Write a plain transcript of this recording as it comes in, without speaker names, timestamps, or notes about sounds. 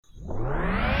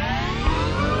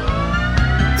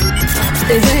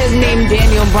Isn't his name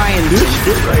Daniel Bryan? This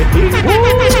shit right here.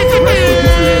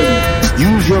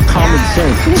 Use your common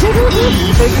sense.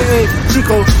 AKA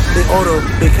Chico de Oro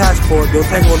de Casco. Yo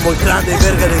tengo muy grande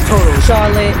verga de toro.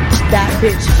 Charlotte, that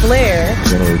bitch Flair.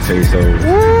 General Taso.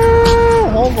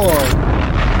 Hold on.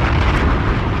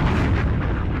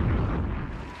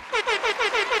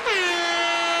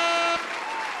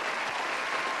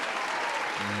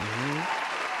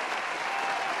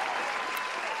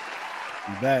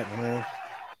 You back, man.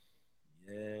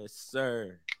 Yes,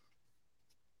 sir.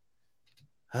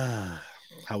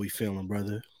 How we feeling,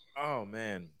 brother? Oh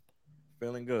man,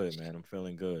 feeling good, man. I'm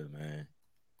feeling good, man.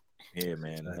 Yeah,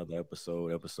 man. Another episode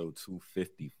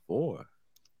 254.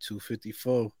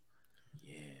 254.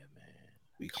 Yeah, man.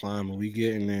 We climbing, we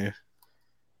getting there.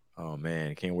 Oh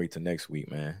man, can't wait till next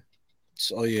week, man.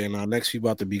 So yeah, now next week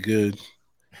about to be good.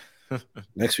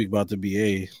 Next week about to be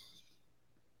A.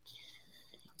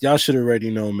 Y'all should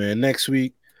already know, man. Next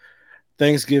week,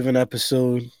 Thanksgiving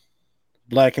episode,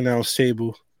 Black Announce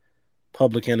Table,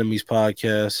 Public Enemies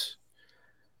podcast.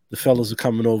 The fellas are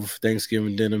coming over for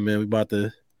Thanksgiving dinner, man. We about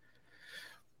to.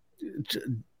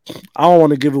 I don't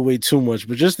want to give away too much,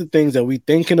 but just the things that we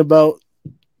thinking about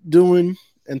doing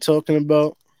and talking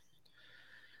about.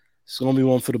 It's gonna be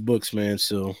one for the books, man.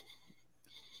 So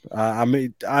I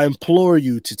implore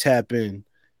you to tap in.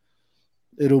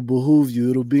 It'll behoove you.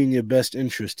 It'll be in your best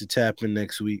interest to tap in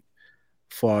next week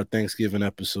for our Thanksgiving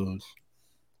episode.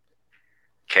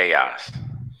 Chaos.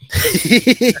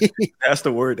 That's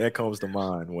the word that comes to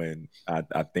mind when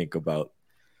I think about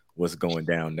what's going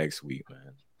down next week,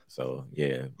 man. So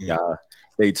yeah, y'all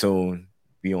stay tuned.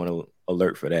 Be on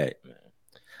alert for that, man.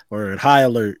 Or high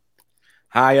alert.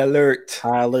 High alert.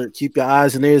 High alert. Keep your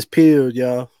eyes and ears peeled,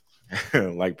 y'all.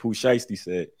 Like Pooh Shiesty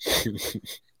said.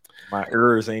 My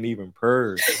ears ain't even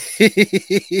purred.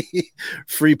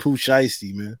 Free Pooh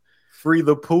Shiesty, man. Free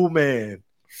the Pooh man.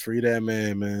 Free that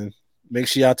man. Make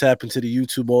sure y'all tap into the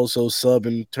YouTube also, sub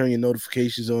and turn your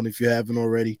notifications on if you haven't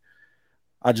already.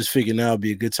 I just figured now would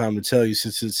be a good time to tell you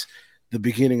since it's the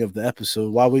beginning of the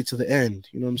episode. Why wait till the end?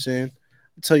 You know what I'm saying?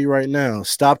 I'll tell you right now.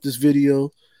 Stop this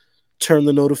video. Turn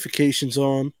the notifications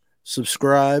on.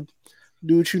 Subscribe.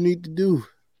 Do what you need to do.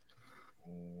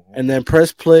 And then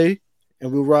press play.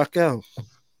 And we'll rock out.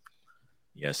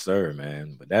 Yes, sir,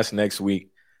 man. But that's next week.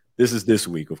 This is this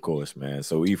week, of course, man.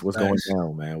 So, Eve, what's going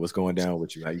down, man? What's going down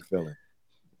with you? How you feeling?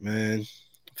 Man,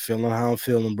 feeling how I'm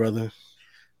feeling, brother.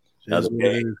 Another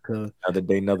day,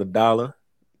 another dollar.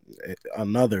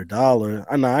 Another dollar.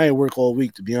 I know I ain't work all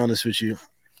week, to be honest with you.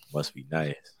 Must be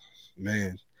nice.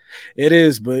 Man, it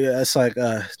is, but it's like,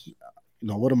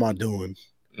 what am I doing?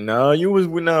 No,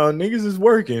 niggas is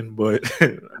working, but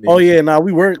oh yeah,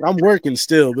 we work. I'm working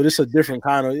still, but it's a different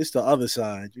kind of. It's the other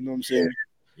side. You know what I'm saying?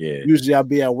 Yeah. Usually I'll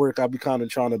be at work. I'll be kind of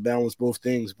trying to balance both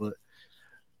things, but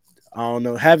I don't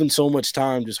know. Having so much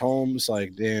time just home, it's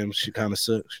like, damn, shit kind of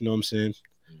sucks. You know what I'm saying?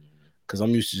 Because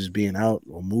I'm used to just being out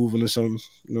or moving or something.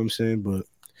 You know what I'm saying? But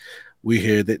we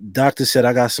hear that doctor said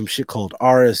I got some shit called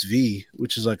RSV,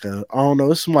 which is like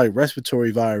it's some like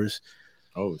respiratory virus.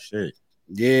 Oh shit.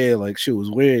 Yeah, like shit was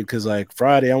weird because like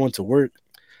Friday I went to work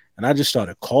and I just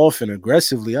started coughing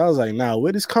aggressively. I was like, nah,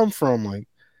 where this come from? Like,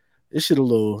 this shit a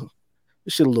little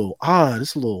odd.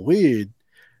 It's a little weird.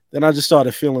 Then I just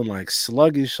started feeling like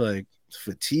sluggish, like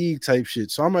fatigue type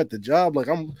shit. So I'm at the job, like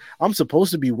I'm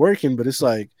supposed to be working, but it's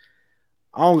like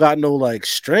I don't got no like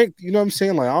strength. You know what I'm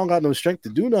saying? Like I don't got no strength to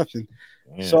do nothing.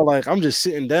 Yeah. So like I'm just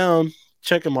sitting down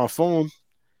checking my phone.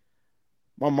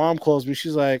 My mom calls me.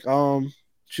 She's like,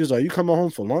 you coming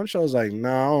home for lunch? I was like,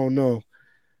 nah, I don't know.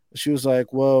 She was like,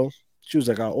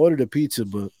 I ordered a pizza,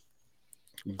 but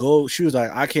she was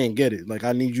like, I can't get it. Like,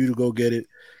 I need you to go get it,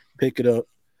 pick it up,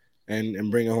 and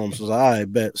bring it home. So I was like, all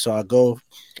right, bet. So I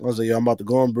was like, I'm about to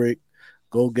go on break,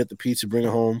 go get the pizza, bring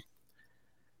it home.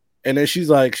 And then she's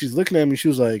looking at me, she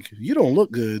was like, you don't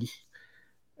look good.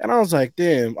 And I was like,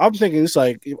 damn, I'm thinking it's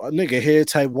like a nigga hair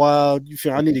type wild. You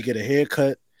feel I need to get a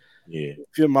haircut. Yeah.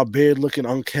 Feel my beard looking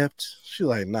unkept. She's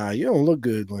like, nah, you don't look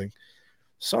good. Like,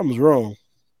 something's wrong.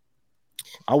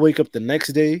 I wake up the next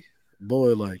day,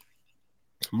 boy, like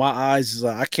my eyes is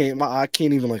like I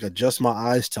can't even like adjust my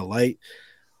eyes to light.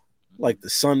 Like the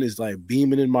sun is like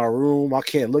beaming in my room. I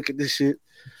can't look at this shit.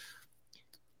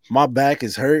 My back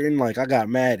is hurting. Like I got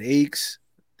mad aches.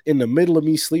 In the middle of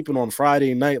me sleeping on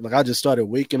Friday night, like I just started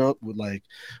waking up with like,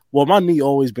 my knee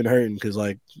always been hurting because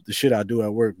like the shit I do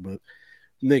at work, but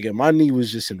nigga, my knee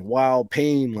was just in wild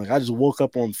pain. Like I just woke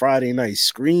up on Friday night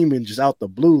screaming just out the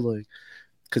blue, like,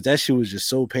 cause that shit was just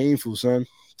so painful, son.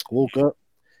 Woke up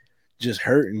just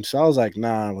hurting. So I was like,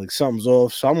 nah, like something's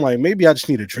off. So I'm like, maybe I just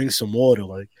need to drink some water.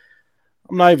 Like,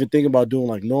 I'm not even thinking about doing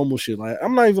like normal shit. Like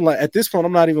I'm not even like at this point.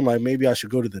 I'm not even like maybe I should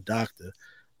go to the doctor.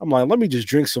 I'm like, let me just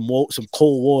drink some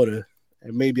cold water,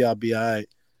 and maybe I'll be all right.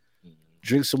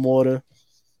 Drink some water.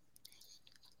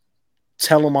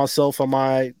 Telling myself I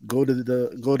might go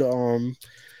to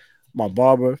my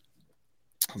barber.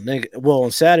 Nigga, well,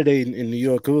 on Saturday in New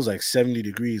York, it was like 70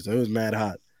 degrees. Like, it was mad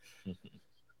hot.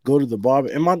 Go to the barber,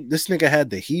 and this nigga had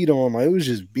the heat on. Like it was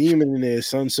just beaming in there,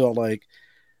 son. So like,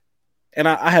 and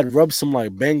I had rubbed some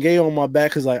like Bengay on my back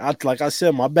because like I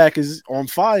said, my back is on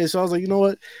fire. So I was like, you know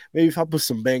what? Maybe if I put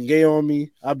some Bengay on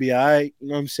me, I'll be all right. You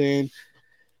know what I'm saying?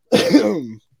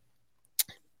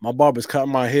 My barber's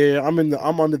cutting my hair. I'm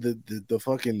under the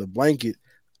fucking the blanket,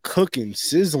 cooking,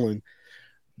 sizzling.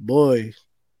 Boy,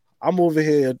 I'm over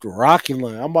here rocking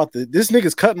like I'm about to. This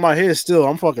nigga's cutting my hair still.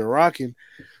 I'm fucking rocking.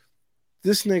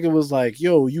 This nigga was like,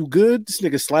 "Yo, you good?" This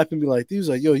nigga slapping me like, he was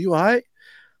like, "Yo, you alright?"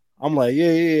 I'm like,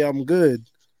 "Yeah, I'm good."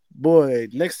 Boy,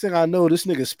 next thing I know, this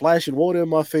nigga splashing water in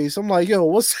my face. I'm like, "Yo,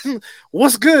 what's good?"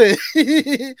 What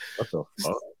the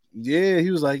fuck? Yeah, he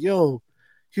was like, "Yo,"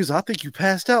 he was, "I think you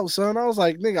passed out, son." I was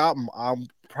like, "Nigga,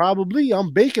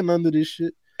 I'm baking under this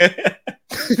shit."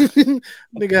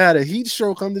 Nigga had a heat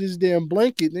stroke under this damn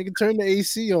blanket. Nigga turned the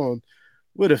AC on.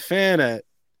 Where the fan at?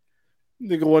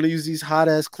 Nigga want to use these hot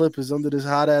ass clippers under this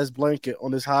hot ass blanket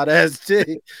on this hot ass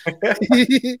day.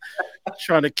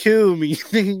 Trying to kill me.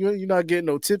 You're not getting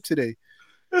no tip today.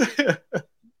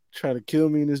 Trying to kill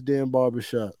me in this damn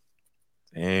barbershop.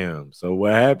 Damn. So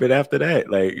what happened after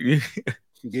that? Like,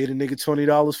 Gave a nigga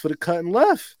 $20 for the cut and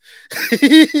left.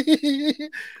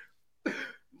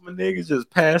 my niggas just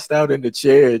passed out in the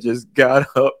chair, just got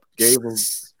up, gave him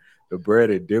the bread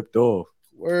and dipped off.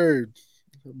 Word.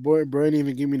 Boy, bro didn't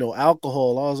even give me no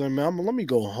alcohol. I was like, man, let me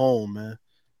go home, man.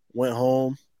 Went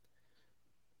home.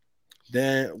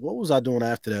 Then what was I doing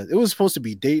after that? It was supposed to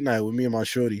be date night with me and my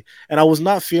shorty. And I was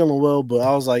not feeling well, but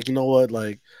I was like, you know what?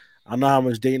 Like, I know how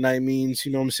much date night means,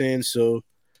 you know what I'm saying? So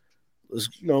let's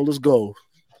go.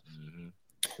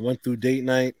 Mm-hmm. Went through date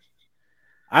night.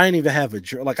 I didn't even have a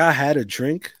drink. Like, I had a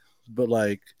drink, but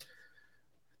like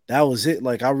that was it.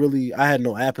 Like, I had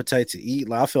no appetite to eat.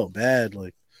 Like, I felt bad,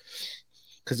 like,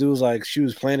 because it was like she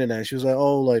was planning that. She was like,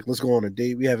 "Oh, like let's go on a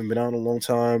date. We haven't been out in a long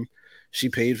time." She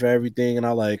paid for everything, and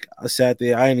I sat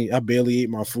there. I barely ate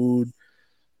my food.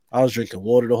 I was drinking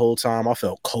water the whole time. I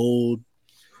felt cold.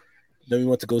 Then we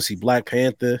went to go see Black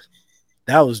Panther.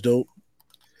 That was dope.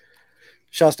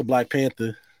 Shouts to Black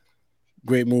Panther.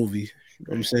 Great movie. You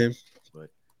know what I'm saying?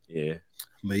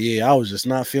 But yeah, I was just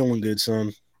not feeling good,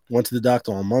 son. Went to the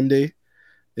doctor on Monday.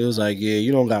 It was like, yeah,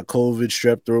 you don't got COVID,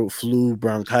 strep throat, flu,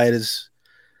 bronchitis.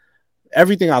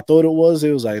 Everything I thought it was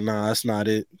like, nah, that's not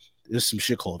it. There's some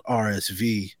shit called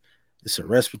RSV. It's a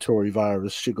respiratory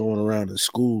virus shit going around in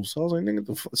schools. So I was like, nigga,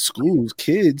 the schools,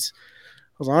 kids.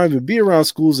 I was like, I don't even be around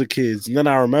schools of kids. And then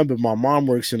I remember my mom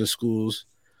works in the schools.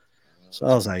 So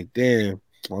I was like, damn.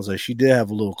 I was like, she did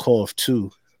have a little cough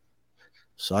too.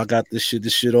 So I got this shit.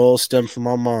 This shit all stemmed from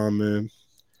my mom, man.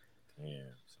 Yeah.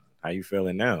 How you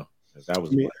feeling now? That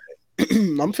was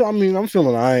I'm feeling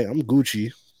all right. I'm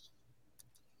Gucci.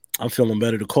 I'm feeling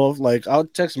better. The cough, like I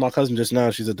texted my cousin just now.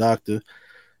 She's a doctor.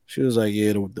 She was like,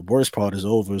 "Yeah, the worst part is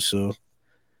over." So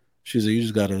she's like, "You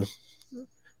just gotta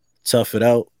tough it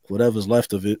out, whatever's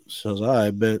left of it." So I was like, "All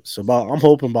right, bet." So I'm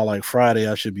hoping by like Friday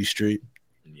I should be straight.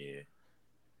 Yeah.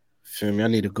 Feel me? I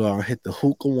need to go out and hit the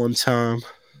hookah one time.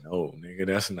 No, nigga,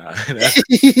 that's not.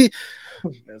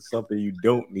 That's something you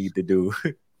don't need to do.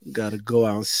 Gotta go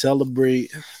out and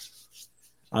celebrate.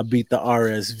 I beat the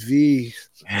RSV.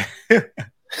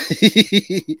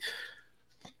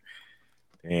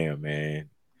 Damn, man.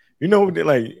 You know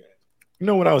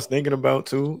what I was thinking about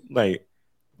too? Like,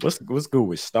 what's good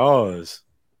with stars?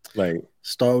 Like,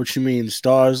 Star, what you mean?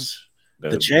 Stars,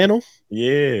 the channel?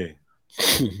 Yeah.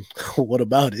 What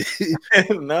about it?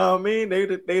 No, I mean they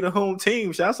the home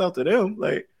team. Shouts out to them.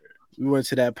 Like, we went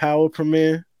to that power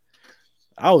premiere.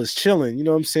 I was chilling, you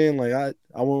know what I'm saying? Like I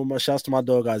went with my shouts to my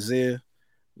dog Isaiah,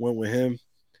 went with him.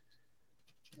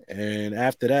 And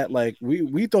after that, like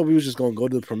we thought we was just gonna go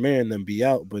to the premiere and then be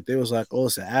out, but they was like, "Oh,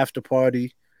 it's an after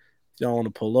party. Y'all want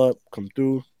to pull up, come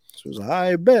through." So it was like,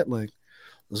 "I bet, like,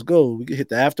 let's go. We can hit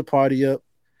the after party up.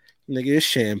 Nigga, it's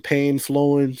champagne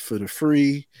flowing for the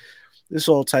free. There's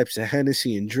all types of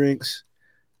Hennessy and drinks.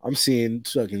 I'm seeing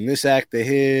fucking this actor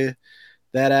here,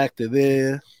 that actor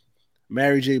there,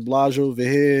 Mary J. Blige over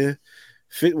here.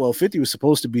 50 was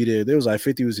supposed to be there. There was like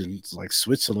 50 was in like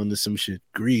Switzerland or some shit,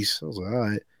 Greece. I was like, all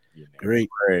right, great.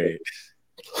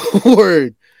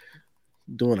 Word.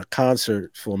 Doing a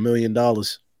concert for $1 million.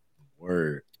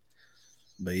 Word.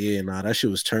 But yeah, nah, that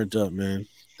shit was turned up, man.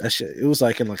 That shit, it was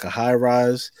like in like a high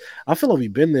rise. I feel like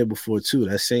we've been there before too.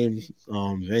 That same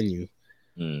venue.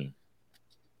 Mm.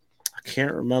 I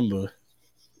can't remember,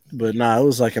 but nah, it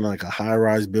was like in like a high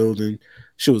rise building.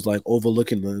 She was like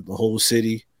overlooking the whole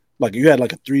city. Like you had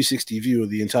like a 360 view of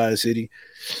the entire city.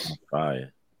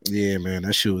 Fire. Yeah, man,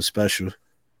 that shit was special.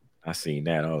 I seen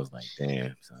that. I was like,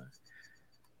 damn, son.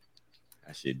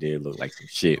 That shit did look like some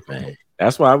shit, man.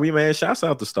 That's why man, shouts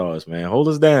out to Stars, man. Hold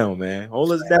us down, man.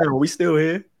 Hold us down. We still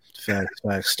here.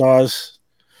 Facts. Stars,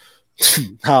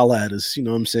 holla at us. You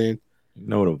know what I'm saying? You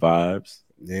know the vibes.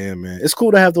 Yeah, man. It's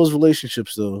cool to have those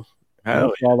relationships though. Hell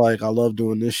That's why, like, I love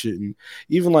doing this shit, and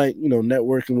even like, you know,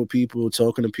 networking with people,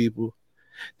 talking to people.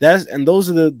 Those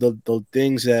are the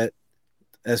things that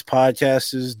as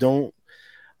podcasters don't.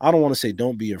 I don't want to say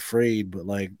don't be afraid, but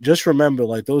like just remember,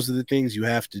 like those are the things you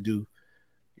have to do.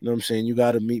 You know what I'm saying? You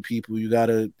got to meet people. You got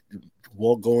to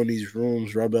go in these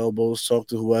rooms, rub elbows, talk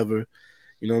to whoever.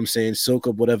 You know what I'm saying? Soak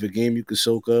up whatever game you can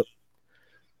soak up.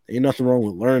 Ain't nothing wrong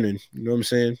with learning. You know what I'm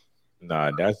saying? Nah,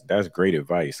 that's great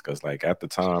advice. Cause like at the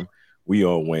time we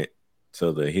all went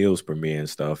to the Hills premiere and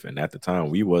stuff, and at the time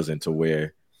we wasn't to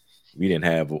where we didn't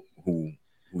have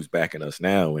who's backing us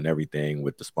now and everything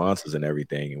with the sponsors and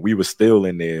everything, and we were still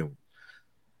in there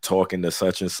talking to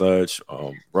such and such,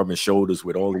 rubbing shoulders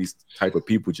with all these type of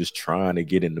people, just trying to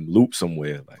get in the loop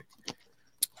somewhere. Like,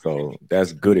 so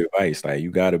that's good advice. Like,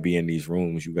 you got to be in these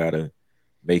rooms. You got to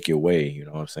make your way. You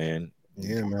know what I'm saying?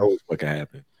 Yeah, man. Knows what can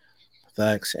happen.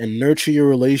 Facts. And nurture your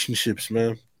relationships,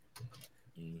 man.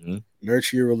 Mm-hmm.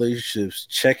 Nurture your relationships.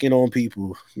 Check in on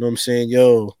people. You know what I'm saying?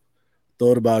 Yo,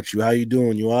 thought about you. How you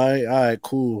doing? You all right? All right,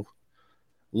 cool.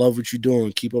 Love what you're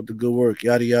doing. Keep up the good work.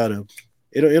 Yada yada.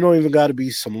 It don't even got to be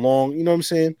some long. You know what I'm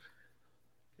saying?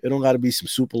 It don't got to be some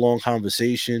super long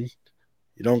conversation.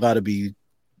 It don't got to be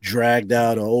dragged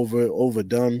out or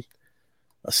overdone.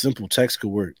 A simple text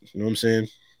could work. You know what I'm saying?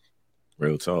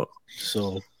 Real talk.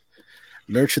 So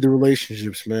nurture the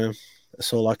relationships, man.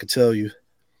 That's all I can tell you.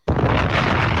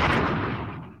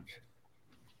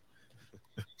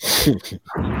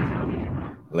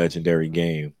 Legendary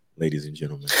game, ladies and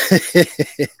gentlemen.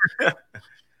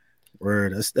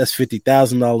 Word. That's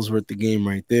 $50,000 worth of game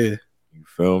right there. You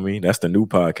feel me? That's the new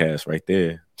podcast right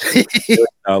there.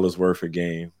 $50 worth of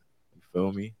game. You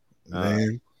feel me?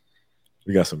 Man.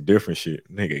 We got some different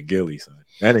shit. Nigga Gilly, son.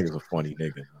 That nigga's a funny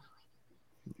nigga.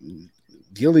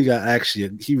 Gilly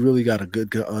he really got a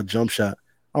good jump shot.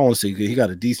 I don't want to say good. He got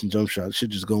a decent jump shot. It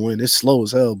should just go in. It's slow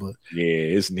as hell, but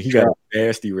yeah, he got a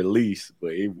nasty release,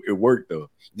 but it worked though.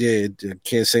 Yeah,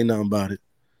 can't say nothing about it.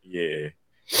 Yeah.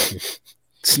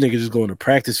 This nigga just going to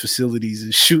practice facilities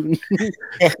and shooting.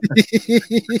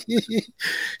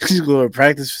 He's going to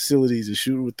practice facilities and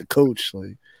shooting with the coach.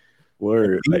 Like,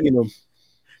 word. Like,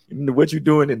 what you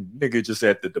doing? And nigga just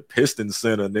at the Piston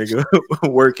Center, nigga,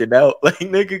 working out. Like,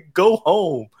 nigga, go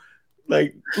home.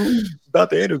 Like,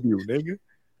 about the interview, nigga.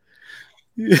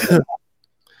 Yeah.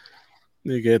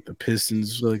 Nigga at the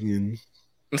Pistons fucking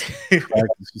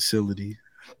practice facility.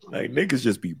 Like, niggas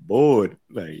just be bored.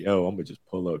 Like, yo, I'm gonna just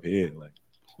pull up here. Like,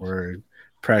 word.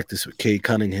 Practice with Kay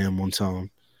Cunningham one time.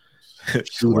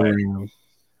 Shoot around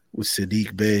with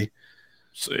Sadiq Bey.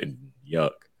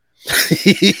 Yuck.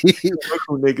 Look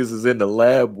who niggas is in the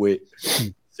lab with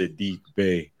Sadiq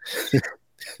Bey.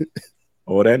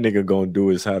 All that nigga gonna do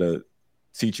is how to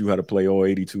teach you how to play all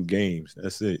 82 games.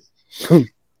 That's it.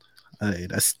 Hey,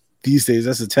 these days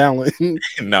that's a talent.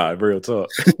 Nah, real talk.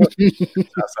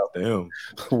 Shouts out to him.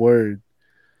 Word.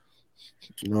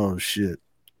 Oh shit.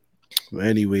 But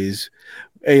anyways,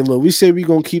 hey, look, we say we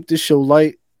gonna keep this show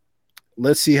light.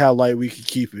 Let's see how light we can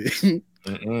keep it.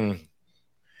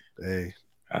 Hey,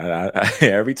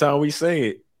 every time we say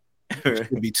it,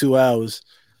 it'll be 2 hours.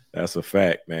 That's a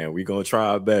fact, man. We gonna try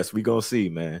our best. We gonna see,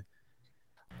 man.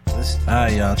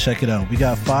 Alright, y'all, check it out. We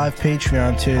got 5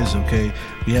 Patreon tiers, okay?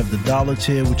 We have the $1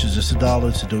 tier, which is just $1.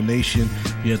 It's a donation.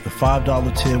 We have the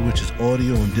 $5 tier, which is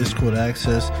audio and Discord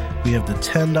access. We have the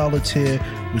 $10 tier,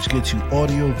 which gets you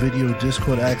audio, video,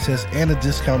 Discord access, and a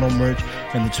discount on merch.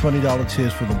 And the $20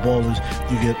 tiers for the ballers.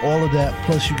 You get all of that,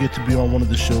 plus you get to be on one of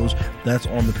the shows that's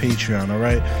on the Patreon,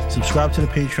 alright? Subscribe to the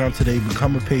Patreon today.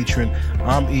 Become a patron.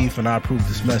 I'm Eve, and I approve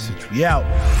this message. We out.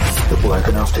 The Black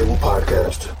Announce Table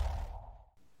Podcast.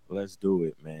 Let's do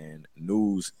it, man.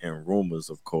 News and rumors,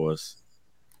 of course.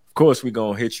 Of course, we're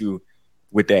going to hit you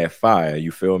with that fire.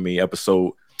 You feel me?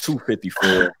 Episode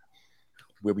 254,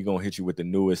 where we're going to hit you with the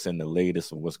newest and the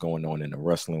latest of what's going on in the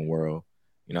wrestling world.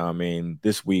 You know what I mean?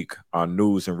 This week, our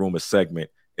news and rumor segment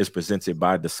is presented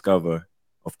by Discover.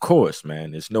 Of course,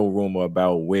 man. There's no rumor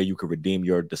about where you can redeem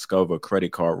your Discover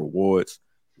credit card rewards.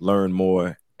 Learn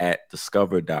more at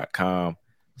discover.com.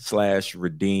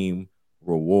 /redeem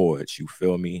rewards. You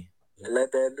feel me?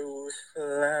 Let that news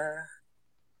fly.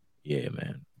 Yeah,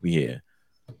 man. We here.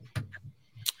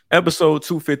 Episode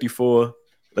 254.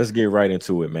 Let's get right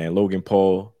into it, man. Logan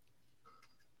Paul,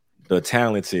 the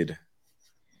talented,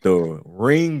 the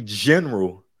ring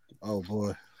general. Oh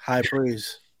boy, high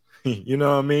praise. You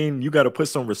know what I mean? You got to put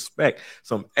some respect,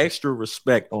 some extra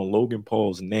respect on Logan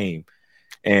Paul's name.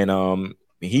 And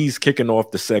he's kicking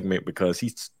off the segment because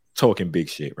he's talking big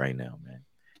shit right now, man.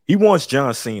 He wants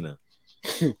John Cena.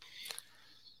 All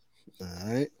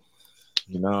right.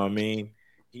 You know what I mean?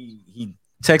 He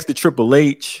texted Triple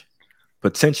H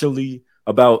potentially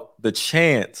about the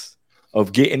chance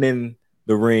of getting in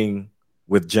the ring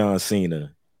with John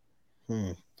Cena.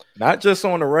 Not just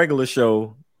on a regular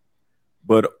show,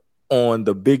 but on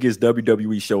the biggest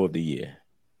WWE show of the year.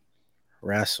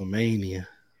 WrestleMania.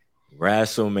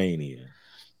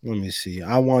 Let me see.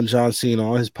 I want John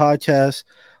Cena on his podcast.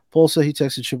 Paul said he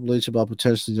texted Triple H about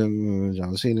potentially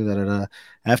John Cena. Da, da, da.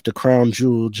 After Crown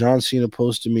Jewel, John Cena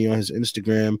posted me on his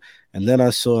Instagram, and then I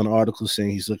saw an article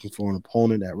saying he's looking for an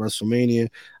opponent at WrestleMania.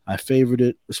 I favored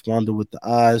it, responded with the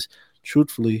eyes.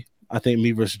 Truthfully, I think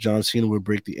me versus John Cena would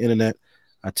break the internet.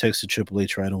 I texted Triple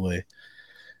H right away.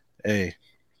 Hey.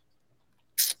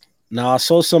 Now I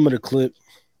saw some of the clip,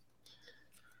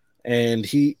 and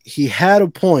he had a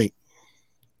point.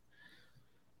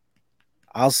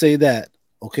 I'll say that.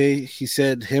 Okay, he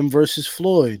said him versus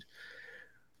Floyd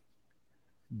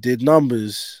did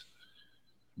numbers,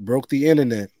 broke the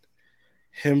internet.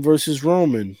 Him versus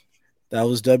Roman, that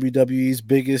was WWE's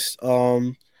biggest,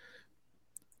 most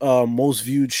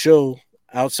viewed show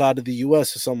outside of the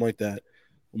US or something like that.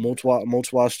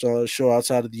 Most watched show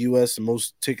outside of the US and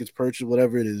most tickets purchased,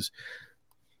 whatever it is.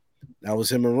 That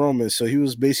was him and Roman. So he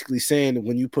was basically saying that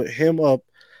when you put him up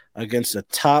against a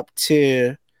top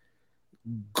tier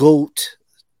GOAT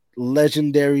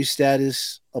legendary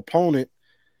status opponent,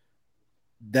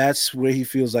 that's where he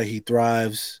feels like he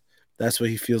thrives. That's where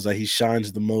he feels like he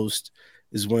shines the most,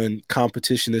 is when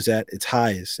competition is at its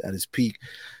highest, at its peak.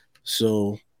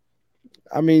 So,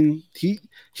 I mean,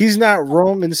 he's not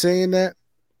wrong in saying that,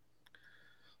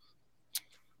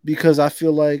 because I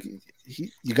feel like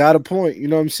you got a point. You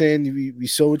know what I'm saying? We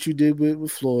saw what you did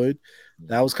with Floyd.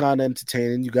 That was kind of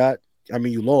entertaining. You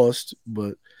lost,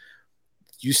 but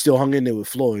you still hung in there with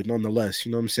Floyd nonetheless.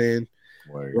 You know what I'm saying?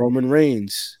 Word. Roman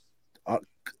Reigns,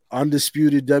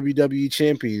 undisputed WWE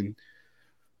champion.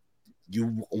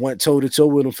 You went toe-to-toe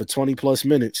with him for 20 plus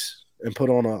minutes and put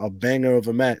on a banger of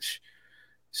a match.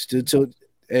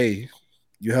 Hey,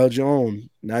 you held your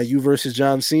own. Now you versus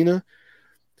John Cena.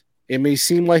 It may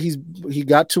seem like he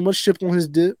got too much chip on his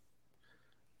dip,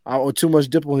 or too much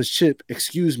dip on his chip,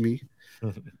 excuse me.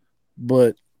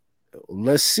 But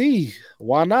let's see.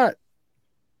 Why not?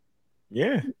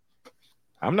 Yeah.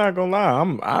 I'm not gonna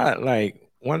lie.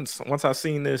 Once I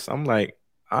seen this, I'm like,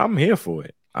 I'm here for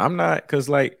it. I'm not, because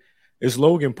like it's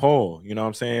Logan Paul, you know what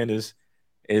I'm saying?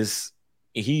 Is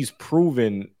he's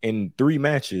proven in 3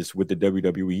 matches with the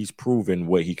WWE, he's proven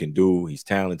what he can do. He's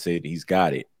talented, he's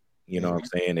got it. You know what I'm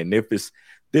saying? And if this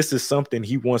is something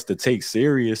he wants to take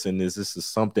serious, and this is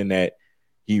something that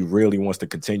he really wants to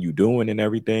continue doing and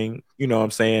everything, you know what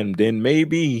I'm saying, then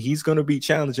maybe he's going to be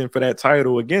challenging for that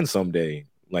title again someday.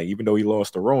 Like, even though he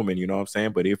lost to Roman, you know what I'm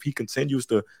saying? But if he continues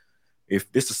to,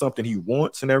 if this is something he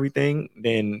wants and everything,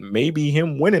 then maybe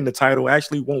him winning the title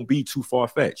actually won't be too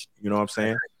far-fetched. You know what I'm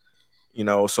saying? You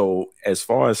know, so as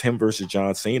far as him versus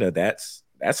John Cena, that's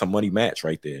a money match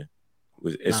right there.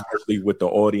 Especially with the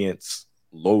audience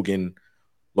Logan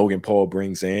Paul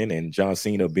brings in, and John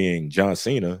Cena being John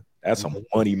Cena, that's a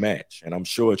money match. And I'm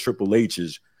sure Triple H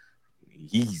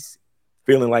he's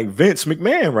feeling like Vince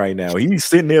McMahon right now. He's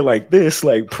sitting there like this,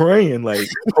 like praying, like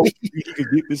hopefully he could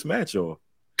get this match off.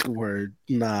 Word.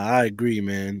 Nah, I agree,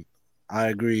 man. I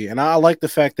agree. And I like the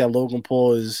fact that Logan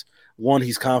Paul is, one,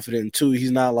 he's confident, and 2,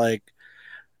 he's not like,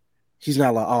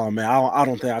 oh man, I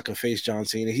don't think I can face John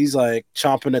Cena. He's like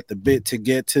chomping at the bit to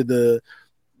get to the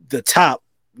top.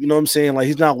 You know what I'm saying? Like,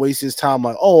 he's not wasting his time.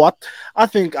 Like, oh, I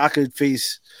think I could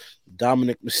face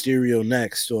Dominic Mysterio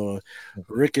next, or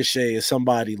Ricochet, or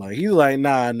somebody. Like, he's like,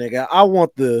 nah, nigga, I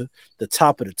want the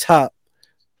top of the top.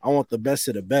 I want the best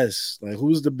of the best. Like,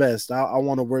 who's the best? I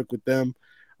want to work with them.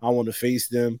 I want to face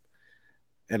them.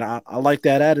 And I like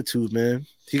that attitude, man.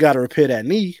 He got to repair that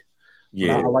knee.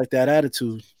 Yeah, I like that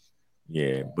attitude.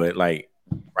 Yeah, but like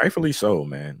rightfully so,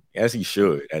 man. As he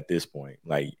should at this point.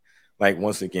 Like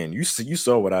once again, you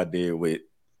saw what I did with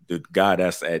the guy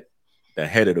that's at the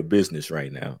head of the business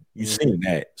right now. You seen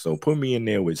that. So put me in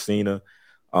there with Cena.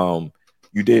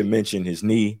 You did mention his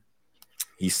knee.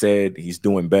 He said he's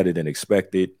doing better than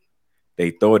expected. They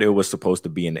thought it was supposed to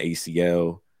be an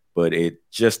ACL, but it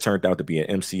just turned out to be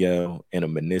an MCL and a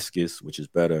meniscus, which is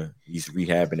better. He's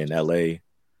rehabbing in LA.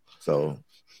 So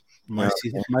might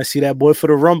see that boy for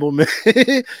the Rumble, man.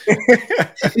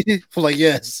 Like,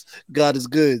 yes, God is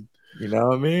good. you know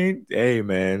what I mean? Hey,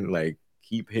 man, like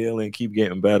keep healing, keep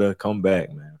getting better, come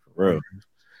back, man, for real.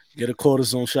 Get a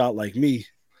cortisone shot like me.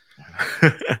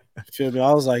 Feel me?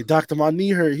 I was like, doctor, my knee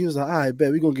hurt. He was like, all right,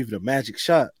 bet we're gonna give you the magic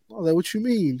shot. I was like, what you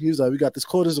mean? He was like, we got this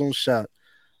cortisone shot.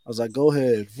 I was like, go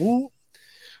ahead. Whoop.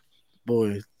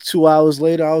 Boy, 2 hours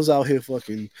later, I was out here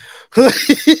fucking I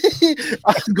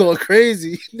was going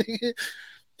crazy.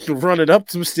 Running up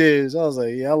some stairs. I was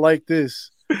like, yeah, I like this.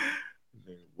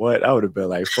 What? I would have been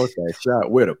like, fuck that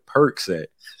shot. Where the perks at?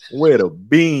 Where the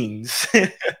beans?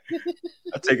 I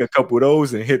take a couple of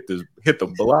those and hit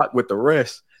the block with the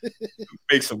rest.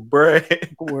 Make some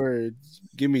bread. Word.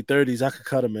 Give me 30s. I could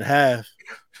cut them in half.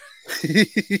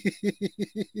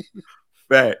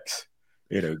 Facts.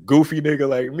 And a goofy nigga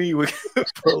like me would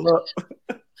pull up.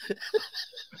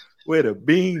 Where the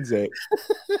beans at?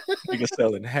 Nigga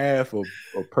selling half of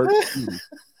perk.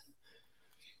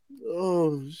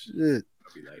 Oh shit.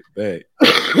 I'll be like, bet.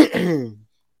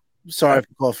 Sorry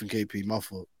for coughing, KP. My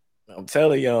fault. I'm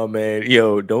telling y'all, man.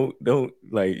 Yo, don't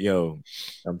like, yo.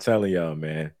 I'm telling y'all,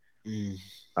 man.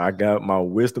 I got my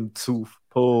wisdom tooth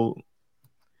pulled.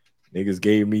 Niggas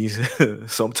gave me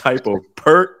some type of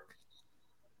perk.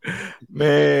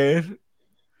 Man,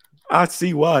 I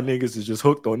see why niggas is just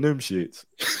hooked on them shits.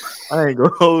 I ain't gonna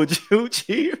hold you,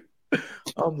 Chief.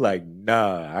 I'm like,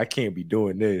 nah, I can't be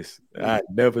doing this. I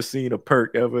never seen a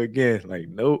perk ever again. Like,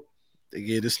 nope. They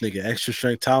gave this nigga extra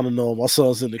strength Tylenol. My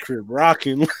son's in the crib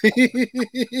rocking.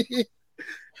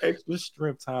 Extra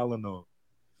strength Tylenol.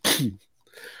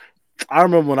 I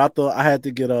remember when I thought I had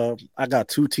to get I got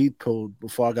 2 teeth pulled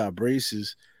before I got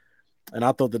braces. And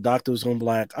I thought the doctor was gonna be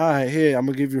like, all right, here, I'm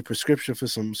gonna give you a prescription for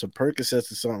some Percocets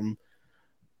or something.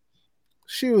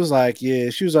 She was like, yeah.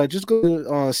 She was like, just go to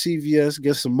CVS,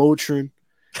 get some Motrin.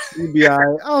 You'll be all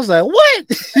right. I was like, what?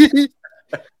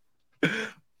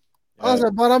 I was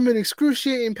like, but I'm in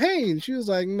excruciating pain. She was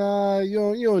like, nah,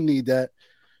 you don't need that.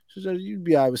 She was like, you'd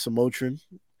be all right with some Motrin.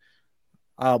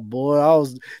 Oh boy, I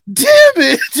was damn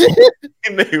it.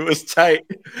 Nigga was tight.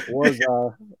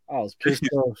 I was pissed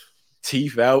off.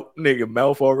 Teeth out, nigga,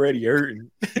 mouth already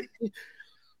hurting.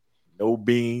 No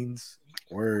beans.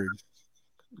 Word.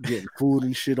 Getting food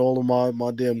and shit all of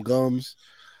my damn gums.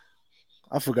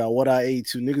 I forgot what I ate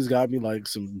too. Niggas got me like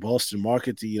some Boston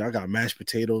Market to eat. I got mashed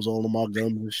potatoes all in my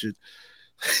gums and shit.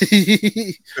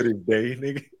 To this day,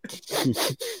 nigga.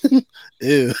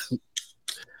 Ew. I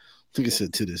think it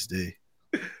said to this day.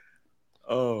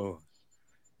 Oh,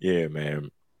 yeah,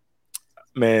 man.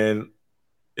 Man,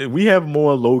 we have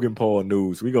more Logan Paul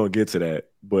news. We're going to get to that.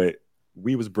 But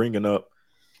we was bringing up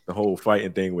the whole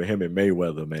fighting thing with him and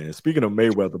Mayweather, man. Speaking of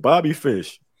Mayweather, Bobby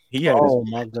Fish, he had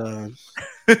my God.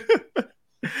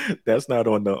 That's not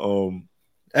on the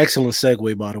excellent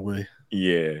segue, by the way.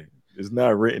 Yeah, it's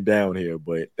not written down here,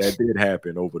 but that did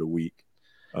happen over the week.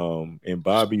 And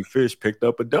Bobby Fish picked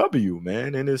up a W,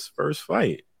 man, in his first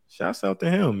fight. Shouts out to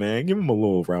him, man. Give him a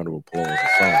little round of applause or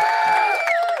something.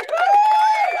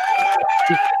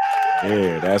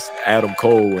 Yeah, that's Adam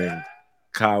Cole and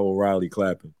Kyle O'Reilly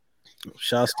clapping.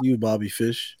 Shouts to you, Bobby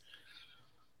Fish.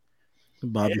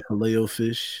 Bobby Filet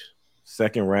Fish.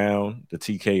 Second round, the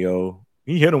TKO.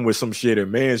 He hit him with some shit,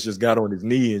 and Mans just got on his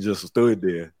knee and just stood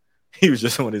there. He was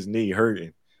just on his knee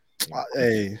hurting.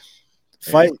 Hey,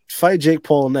 fight Jake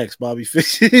Paul next, Bobby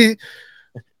Fish.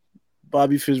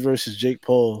 Bobby Fish versus Jake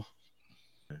Paul.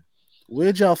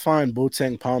 Where'd y'all find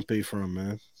Boateng Pompey from,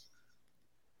 man?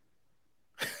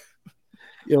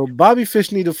 Yo, Bobby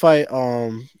Fish need to fight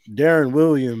Darren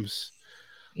Williams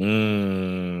or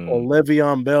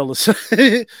Le'Veon Bell or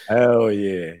something. Hell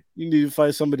yeah. You need to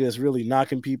fight somebody that's really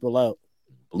knocking people out.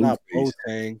 Not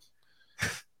Boateng.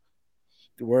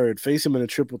 Word. Face him in a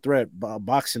triple threat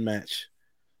boxing match.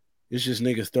 It's just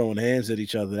niggas throwing hands at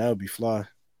each other. That would be fly.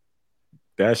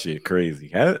 That shit crazy.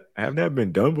 Have that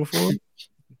been done before?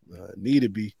 Need to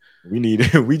be.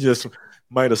 We just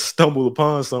might have stumbled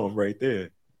upon something right there.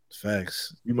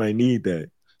 Facts. You might need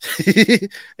that. Hey,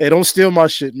 don't steal my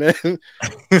shit, man.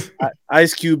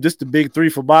 Ice Cube, this the big 3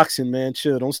 for boxing, man.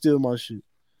 Chill. Don't steal my shit.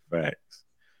 Facts.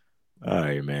 All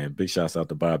right, man. Big shouts out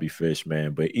to Bobby Fish,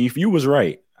 man. But if you was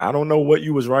right, I don't know what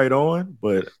you was right on,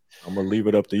 but I'm gonna leave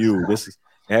it up to you. This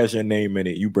has your name in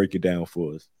it. You break it down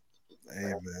for us.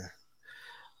 Hey, man.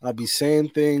 I'll be saying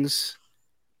things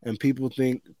and people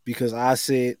think because I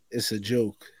say it's a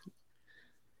joke.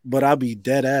 But I'll be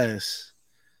dead ass.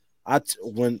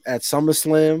 When at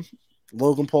SummerSlam,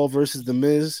 Logan Paul versus The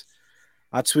Miz,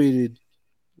 I tweeted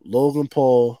Logan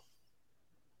Paul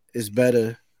is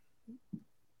better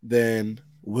than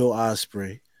Will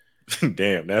Ospreay.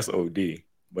 Damn, that's OD.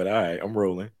 But all right, I'm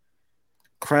rolling.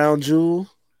 Crown Jewel,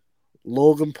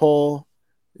 Logan Paul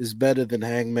is better than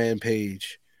Hangman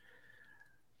Page.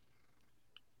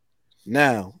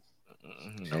 Now,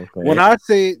 when Okay. I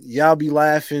say it, y'all be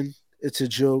laughing, it's a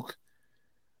joke.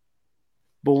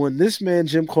 But when this man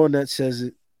Jim Cornette says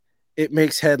it, it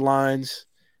makes headlines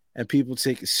and people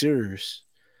take it serious.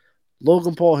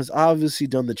 Logan Paul has obviously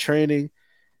done the training.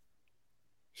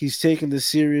 He's taken this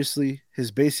seriously.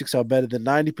 His basics are better than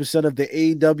 90% of the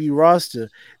AEW roster.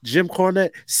 Jim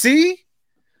Cornette, see?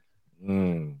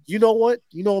 Mm. You know what?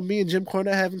 You know what me and Jim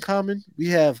Cornette have in common? We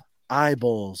have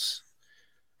eyeballs.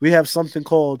 We have something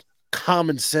called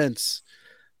common sense.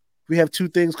 We have two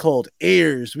things called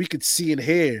ears. We could see and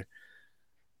hear.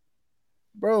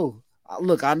 Bro,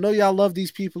 look, I know y'all love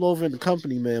these people over in the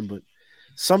company, man, but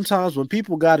sometimes when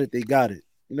people got it, they got it.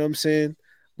 You know what I'm saying?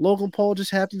 Logan Paul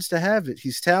just happens to have it.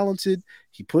 He's talented.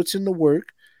 He puts in the work.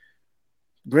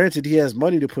 Granted, he has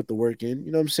money to put the work in.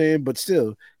 You know what I'm saying? But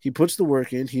still, he puts the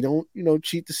work in. He don't,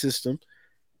 cheat the system.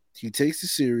 He takes it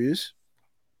serious,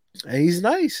 and he's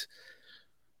nice.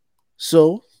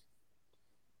 So,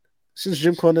 since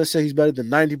Jim Cornette said he's better than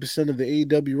 90% of the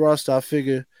AEW roster, I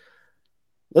figure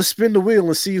let's spin the wheel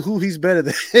and see who he's better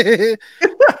than.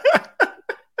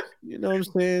 You know what I'm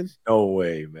saying? No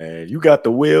way, man. You got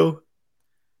the wheel?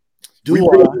 Do We I?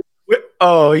 really-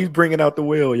 Oh, he's bringing out the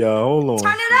wheel, y'all. Hold on.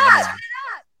 Turn it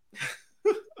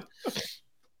up.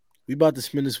 We about to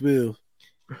spin this wheel.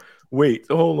 Wait,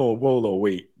 hold on,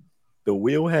 wait. The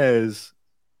wheel has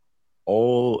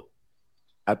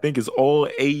I think it's all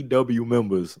AEW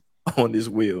members on this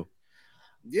wheel.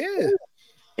 Yeah.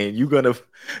 And you're gonna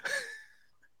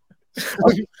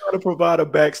provide a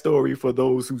backstory for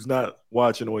those who's not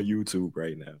watching on YouTube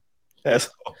right now. That's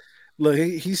all. Look,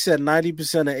 he said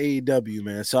 90% of AEW,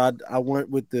 man. So I went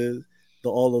with the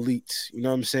all elites. You know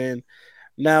what I'm saying?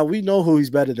 Now we know who he's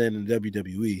better than in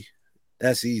WWE.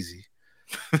 That's easy.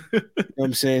 You know what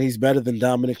I'm saying? He's better than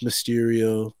Dominic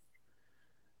Mysterio.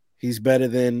 He's better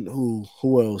than who?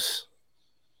 Who else?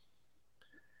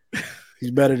 He's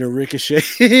better than Ricochet.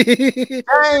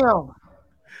 Damn.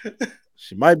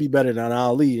 She might be better than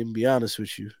Ali, and be honest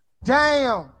with you.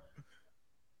 Damn.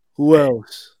 Who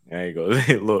else? There you go.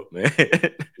 Look, man.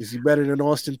 Is he better than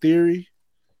Austin Theory?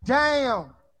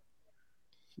 Damn.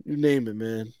 You name it,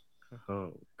 man.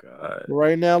 Oh God. But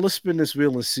right now, let's spin this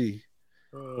wheel and see.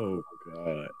 Oh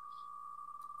God.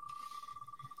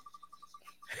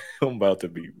 I'm about to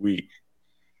be weak.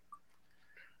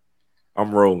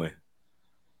 I'm rolling.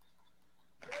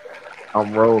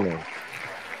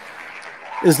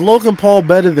 Is Logan Paul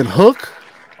better than Hook?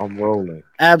 I'm rolling.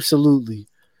 Absolutely.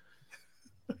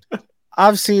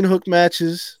 I've seen Hook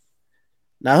matches.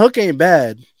 Now, Hook ain't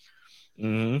bad,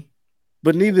 Mm-hmm.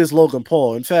 but neither is Logan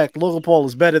Paul. In fact, Logan Paul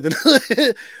is better than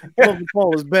Logan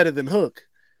Paul is better than Hook.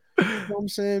 You know what I'm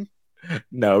saying?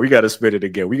 No, we gotta spin it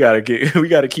again. We gotta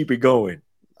keep it going.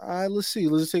 All right, let's see.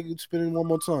 Let's take it spinning one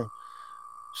more time.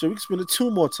 So we can spin it two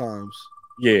more times.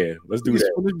 Yeah, let's do We can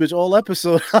that. spin this bitch all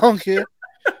episode. I don't care.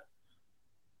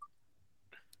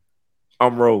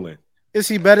 I'm rolling. Is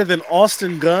he better than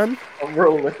Austin Gunn? I'm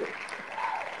rolling.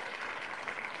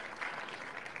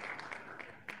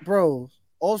 Bro,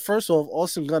 first off,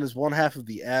 Austin Gunn is one half of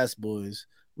the Ass Boys,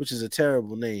 which is a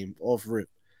terrible name off rip.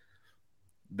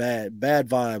 Bad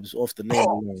vibes off the name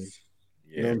alone.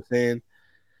 You know what I'm saying?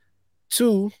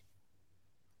 Two,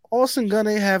 Austin Gunn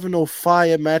ain't having no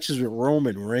fire matches with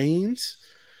Roman Reigns.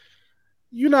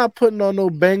 You're not putting on no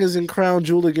bangers in Crown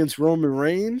Jewel against Roman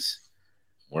Reigns.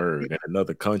 Word. In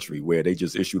another country where they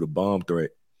just issued a bomb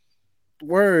threat.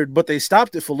 Word, but they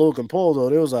stopped it for Logan Paul, though.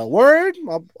 They was like, word?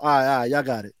 All right, y'all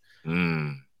got it.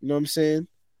 Mm. You know what I'm saying?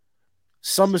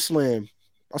 SummerSlam.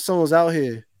 My son was out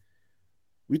here.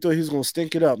 We thought he was going to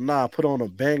stink it up. Nah, put on a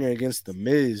banger against The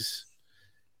Miz.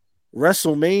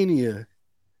 WrestleMania.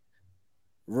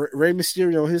 Rey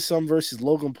Mysterio and his son versus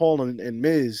Logan Paul and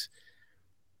Miz.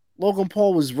 Logan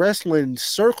Paul was wrestling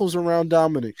circles around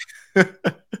Dominic.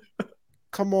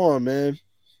 Come on, man.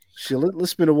 Shit,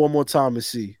 let's spin it one more time and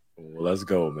see. Well, let's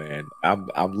go, man.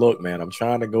 Look, man, I'm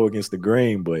trying to go against the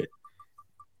grain, but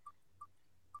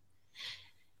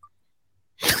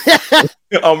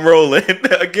I'm rolling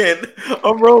again.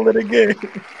 I'm rolling again.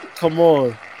 Come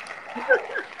on.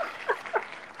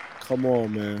 Come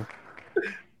on, man.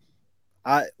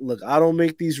 I don't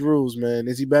make these rules, man.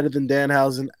 Is he better than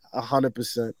Danhausen?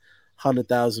 100%,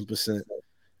 100,000%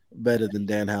 better than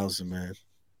Danhausen, man.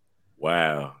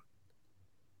 Wow.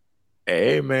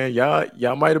 Hey man,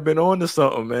 y'all might have been on to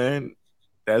something, man.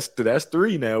 That's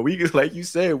 3 now. We could, like you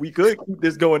said, we could keep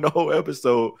this going the whole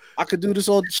episode. I could do this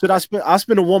all. Should I spin? I'll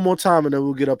spin it one more time and then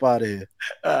we'll get up out of here.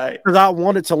 All right. Because I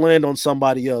wanted to land on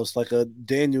somebody else, like a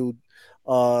Daniel.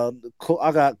 I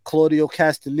got Claudio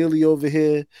Castanilli over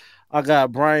here. I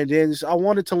got Brian Daniels. I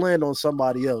wanted to land on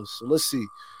somebody else. So let's see.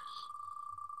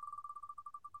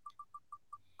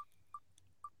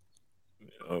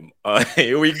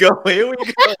 Here we go. Here we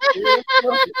go.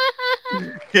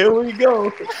 Here we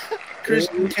go.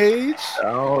 Christian Cage.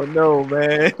 I don't know,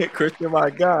 man. Christian, my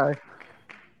guy.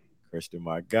 Christian,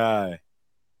 my guy.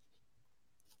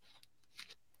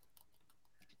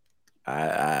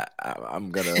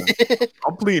 I'm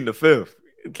pleading the fifth.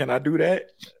 Can I do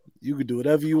that? You can do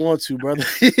whatever you want to, brother.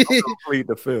 I'm gonna plead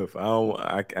the fifth. I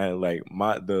like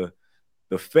the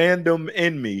fandom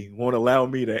in me won't allow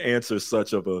me to answer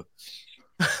such of a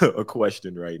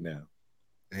question right now.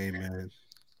 Hey man,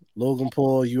 Logan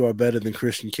Paul, you are better than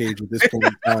Christian Cage at this point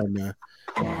in time, man.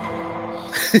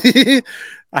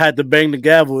 I had to bang the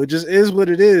gavel. It just is what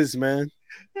it is, man.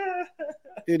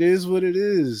 It is what it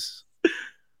is.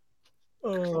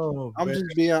 Oh, I'm man.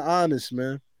 just being honest,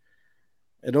 man.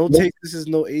 And don't take this as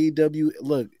no AEW.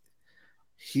 Look,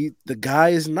 the guy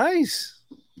is nice.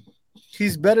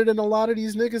 He's better than a lot of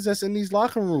these niggas that's in these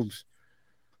locker rooms.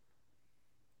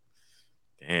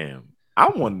 Damn. I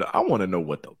want to know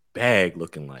what the bag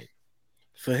looking like.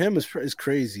 For him, it's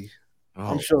crazy. Oh.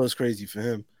 I'm sure it's crazy for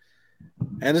him.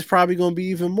 And it's probably going to be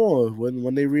even more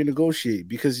when they renegotiate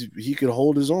because he could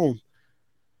hold his own.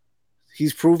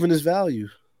 He's proven his value.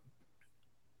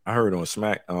 I heard on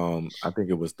Smack, I think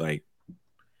it was like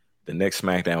the next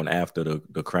SmackDown after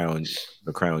the Crown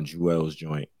Jewels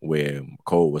joint where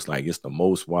Cole was like, it's the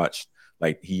most watched.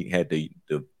 Like he had the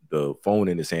phone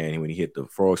in his hand when he hit the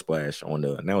frog splash on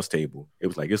the announce table. It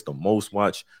was like, it's the most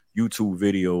watched YouTube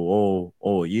video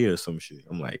all year or some shit.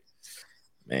 I'm like,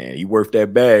 man, he worth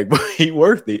that bag, but he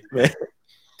worth it, man.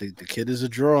 The kid is a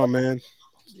draw, man.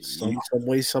 Some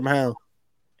way, somehow.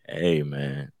 Hey,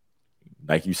 man.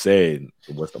 Like you said,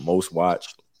 it was the most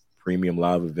watched premium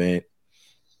live event.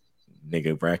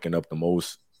 Nigga racking up the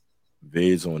most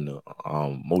vids on the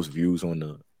most views on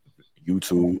the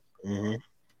YouTube. Mm-hmm.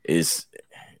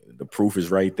 The proof is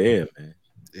right there, man.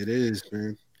 It is,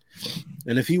 man.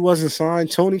 And if he wasn't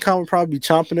signed, Tony Khan would probably be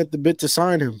chomping at the bit to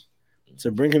sign him,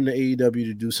 to bring him to AEW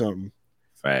to do something.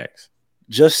 Facts.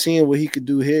 Just seeing what he could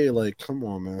do here, like, come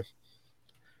on, man.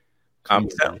 I'm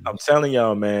telling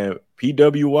y'all, man.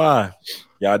 PWI,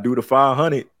 y'all do the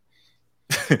 500.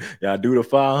 Y'all do the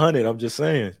 500. I'm just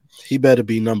saying. He better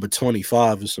be number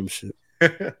 25 or some shit.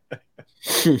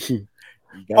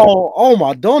 Oh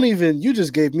my! Don't even. You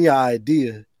just gave me an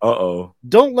idea. Uh-oh.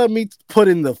 Don't let me put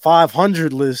in the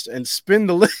 500 list and spin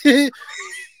the list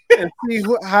and see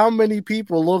how many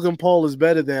people Logan Paul is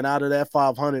better than out of that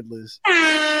 500 list.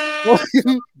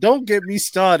 Don't get me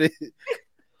started.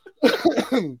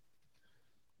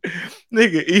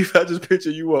 Nigga, Eve, I just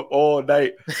picture you up all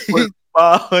night with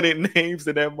 500 names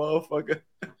in that motherfucker.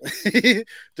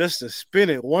 Just to spin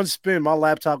it. One spin, my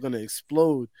laptop gonna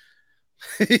explode.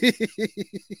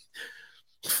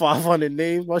 500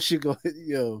 names, my shit go,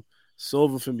 yo, it's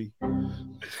over for me.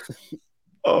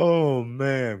 Oh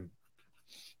man,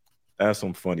 that's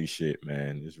some funny shit,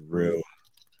 man. It's real.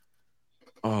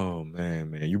 Oh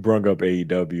man, you brung up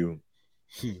AEW.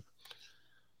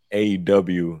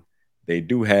 AEW, they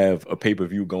do have a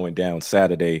pay-per-view going down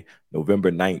Saturday,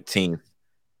 November 19th.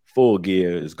 Full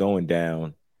Gear is going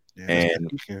down. And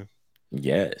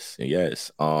yes.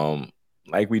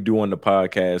 Like we do on the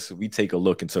podcast, we take a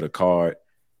look into the card,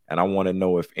 and I want to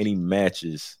know if any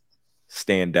matches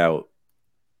stand out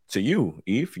to you.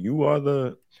 If you are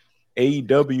the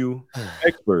AEW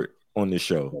expert on the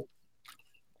show.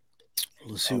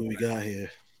 Let's see what we got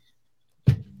here.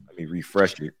 Let me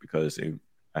refresh it because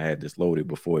I had this loaded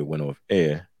before it went off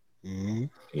air. Mm-hmm.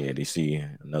 Yeah, they see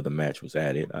another match was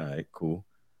added. All right, cool.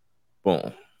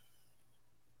 Boom.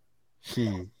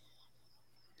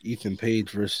 Ethan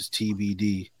Page versus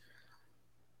TBD.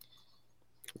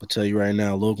 I'll tell you right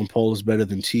now, Logan Paul is better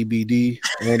than TBD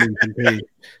and Ethan Page.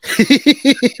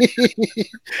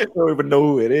 I don't even know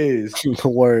who it is.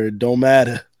 Word, don't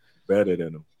matter. Better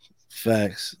than him.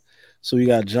 Facts. So we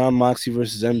got John Moxley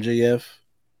versus MJF.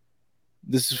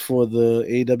 This is for the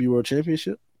AEW World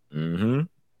Championship. Mm-hmm.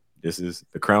 This is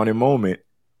the crowning moment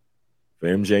for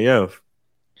MJF.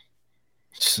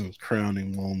 Some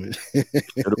crowning moment. Should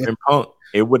have been Punk.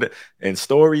 It would, in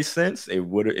story sense,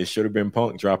 it should have been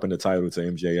Punk dropping the title to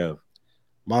MJF.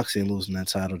 Moxley ain't losing that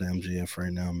title to MJF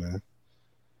right now, man.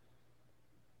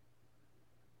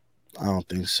 I don't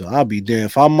think so. I'll be damned.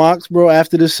 If I'm Mox, bro,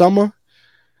 after this summer,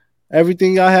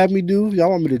 everything y'all have me do,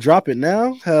 y'all want me to drop it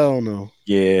now? Hell no.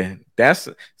 Yeah,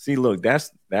 look,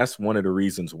 that's one of the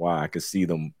reasons why I could see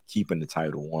them keeping the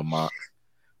title on Mox.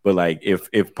 But like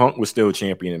if Punk was still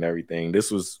champion and everything,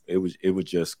 it would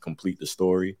just complete the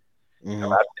story.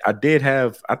 Mhm. I did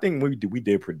have, I think we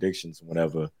did predictions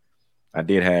whenever. I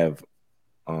did have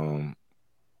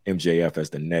MJF as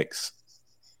the next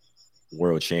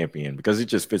world champion because it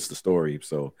just fits the story.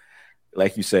 So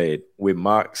like you said, with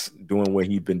Mox doing what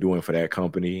he's been doing for that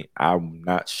company, I'm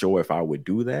not sure if I would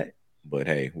do that. But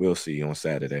hey, we'll see on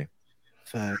Saturday.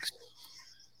 Facts.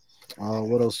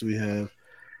 What else do we have?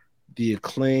 The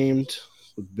Acclaimed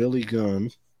with Billy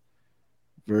Gunn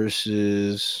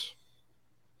versus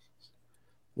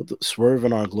Swerve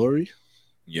in Our Glory.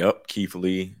 Yep, Keith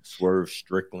Lee, Swerve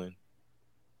Strickland.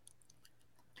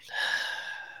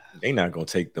 They not gonna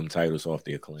take them titles off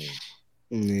the Acclaim.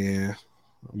 Yeah,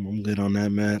 I'm good on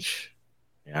that match.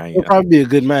 Yeah, It'll probably be a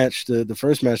good match. The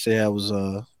first match they had was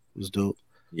dope.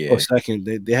 yeah. Or second,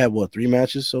 they had what, 3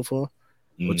 matches so far, or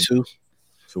Mhm. 2?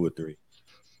 2 or 3.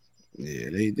 Yeah,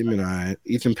 they been alright.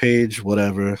 Ethan Page,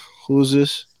 whatever. Who's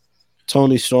this?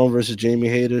 Tony Storm versus Jamie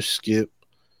Hayter. Skip.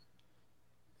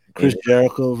 Chris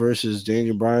Jericho versus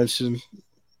Daniel Bryanson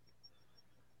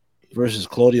versus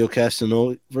Claudio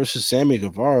Castagnoli versus Sammy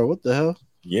Guevara. What the hell?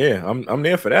 Yeah, I'm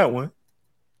there for that one.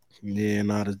 Yeah,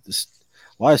 not this.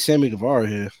 Why is Sammy Guevara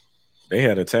here? They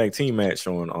had a tag team match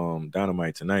on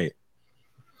Dynamite tonight.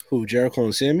 Who, Jericho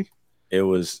and Sammy? It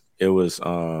was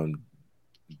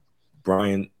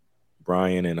Brian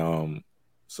and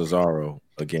Cesaro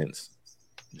against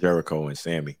Jericho and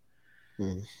Sammy.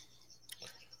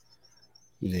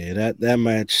 Yeah, that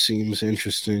match seems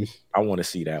interesting. I want to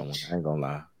see that one. I ain't gonna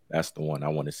lie. That's the one I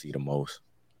want to see the most.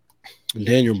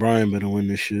 Daniel Bryan better win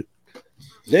this shit.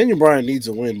 Daniel Bryan needs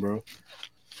a win, bro.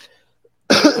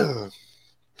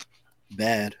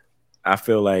 Bad. I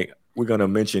feel like we're gonna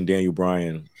mention Daniel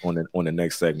Bryan on the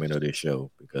next segment of this show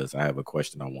because I have a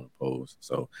question I want to pose.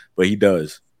 So, but he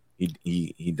does.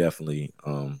 He definitely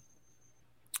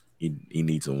he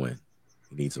needs a win.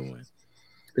 He needs a win.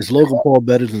 Is Logan Paul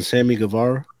better than Sammy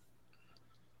Guevara?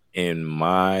 In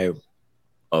my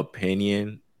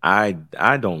opinion, I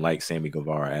don't like Sammy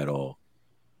Guevara at all.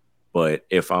 But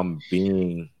if I'm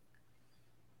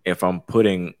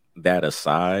putting that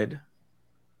aside,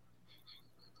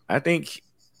 I think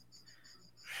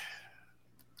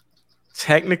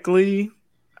technically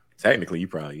he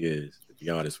probably is, to be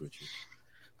honest with you.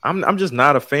 I'm just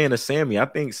not a fan of Sammy. I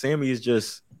think Sammy is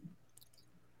just,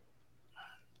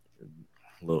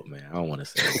 look, man, I don't want to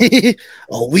say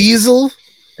a weasel.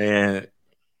 And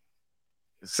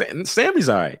Sammy's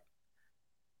all right.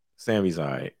 Sammy's all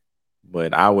right.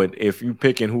 But I would, if you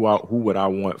picking who would I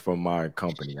want from my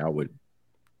company, I would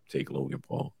take Logan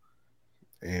Paul.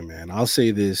 Hey man, I'll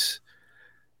say this.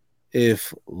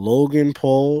 If Logan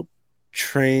Paul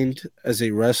trained as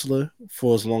a wrestler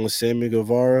for as long as Sammy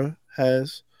Guevara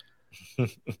has,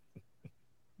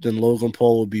 then Logan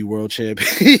Paul would be world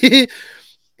champion.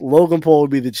 Logan Paul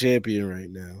would be the champion right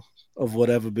now of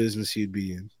whatever business he'd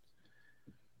be in.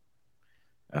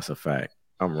 That's a fact.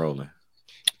 I'm rolling.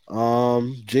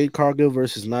 Jade Cargill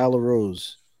versus Nyla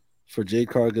Rose for Jade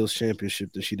Cargill's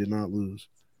championship that she did not lose.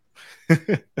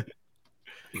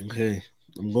 Okay,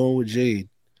 I'm going with Jade.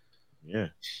 Yeah.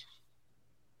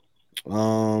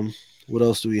 What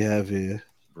else do we have here?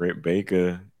 Britt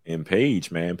Baker and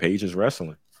Paige, man. Paige is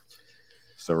wrestling.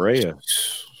 Saraya.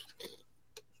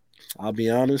 I'll be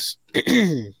honest.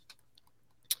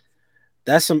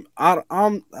 That's some.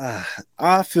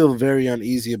 I feel very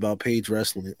uneasy about Paige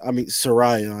wrestling. I mean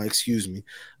Saraya, excuse me.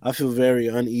 I feel very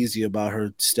uneasy about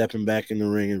her stepping back in the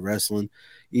ring and wrestling,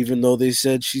 even though they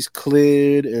said she's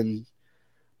cleared and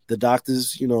the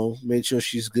doctors, made sure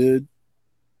she's good.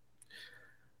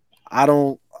 I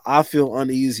feel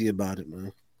uneasy about it,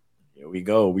 man. Here we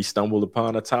go. We stumbled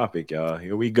upon a topic, y'all.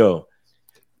 Here we go.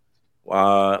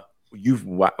 Why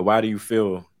do you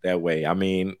feel that way? I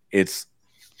mean, it's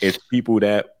people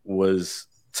that was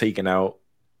taken out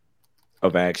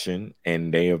of action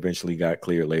and they eventually got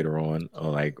cleared later on.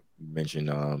 Like you mentioned,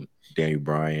 Daniel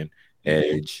Bryan,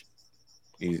 Edge.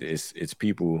 It's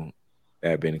people that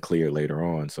have been cleared later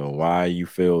on. So why you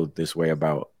feel this way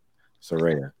about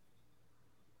Saraya?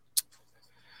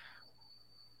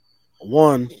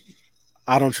 One,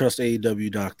 I don't trust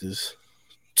AEW doctors.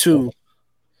 Two,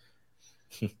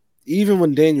 even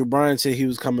when Daniel Bryan said he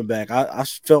was coming back, I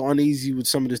felt uneasy with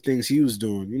some of the things he was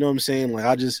doing. You know what I'm saying? Like,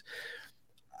 at the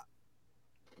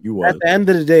end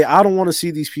of the day, I don't want to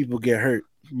see these people get hurt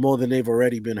more than they've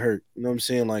already been hurt. You know what I'm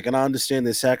saying? Like, and I understand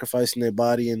they're sacrificing their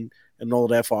body and and all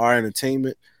that for our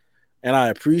entertainment, and I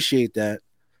appreciate that.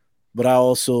 But I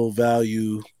also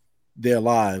value their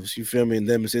lives. You feel me? And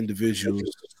them as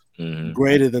individuals,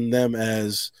 greater than them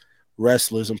as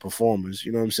wrestlers and performers.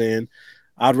 You know what I'm saying?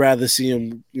 I'd rather see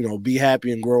him, be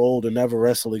happy and grow old and never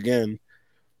wrestle again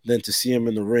than to see him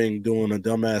in the ring doing a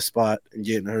dumbass spot and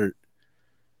getting hurt.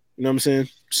 You know what I'm saying?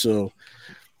 So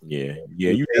yeah,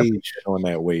 you definitely get on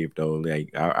that wave though.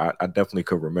 Like I definitely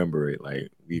could remember it.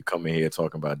 Like we come in here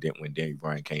talking about when Daniel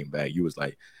Bryan came back. You was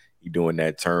like he doing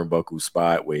that turnbuckle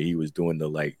spot where he was doing the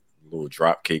like little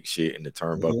drop kick shit and the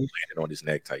turnbuckle landed on his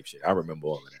neck type shit. I remember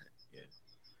all of that.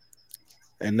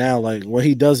 Yeah. And now, like when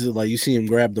he does it, like you see him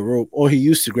grab the rope, or he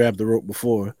used to grab the rope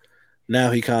before.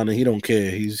 Now he don't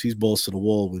care. He's balls to the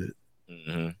wall with it.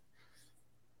 Mm-hmm.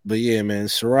 But yeah, man,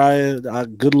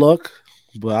 Saraya, good luck.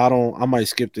 But I might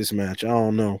skip this match. I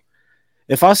don't know.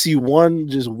 If I see one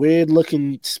just weird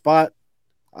looking spot,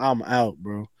 I'm out,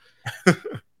 bro.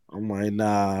 I'm like,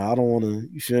 nah, I don't want to.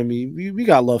 You feel me? We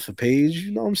got love for Paige.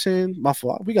 You know what I'm saying? My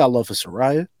fault. We got love for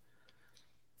Saraya.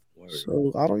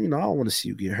 So I don't want to see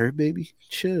you get hurt, baby.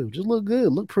 Chill. Just look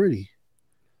good. Look pretty.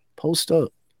 Post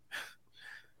up.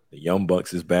 The Young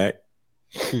Bucks is back.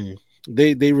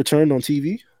 They returned on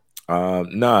TV.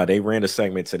 Nah, they ran a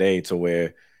segment today to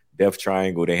where Death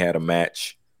Triangle, they had a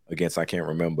match against, I can't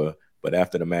remember, but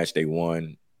after the match they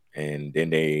won, and then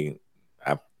they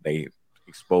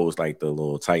exposed like the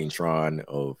little Titantron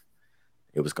of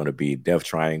it was going to be Death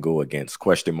Triangle against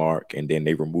question mark, and then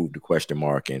they removed the question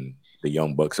mark and the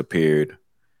Young Bucks appeared.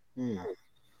 Not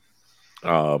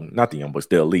the Young Bucks,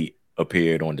 the Elite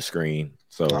appeared on the screen.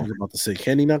 So I was about to say,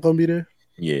 Kenny not going to be there?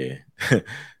 Yeah.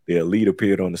 The Elite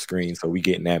appeared on the screen, so we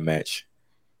getting that match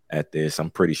at this. I'm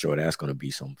pretty sure that's going to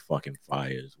be some fucking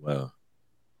fire as well.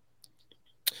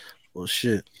 Well,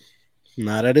 shit.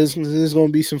 Nah, that is going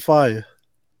to be some fire.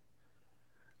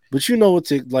 But you know what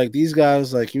like these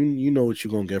guys, like you know what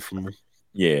you're going to get from them.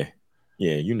 Yeah.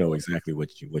 Yeah, you know exactly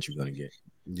what you're going to get.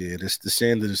 Yeah, the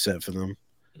standard is set for them.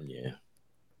 Yeah.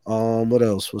 What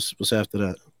else? What's after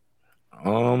that?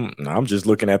 I'm just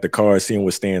looking at the card, seeing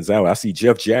what stands out. I see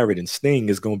Jeff Jarrett and Sting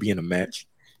is going to be in a match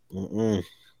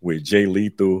with Jay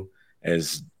Lethal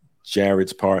as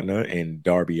Jarrett's partner and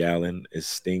Darby Allin as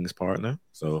Sting's partner.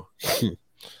 So,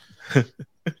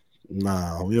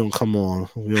 nah, we don't come on.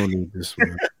 We don't need this,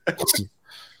 man.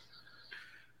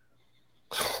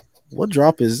 What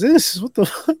drop is this? What the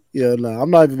fuck? Yeah, nah,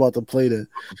 I'm not even about to play that.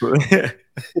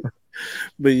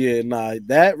 But yeah, nah,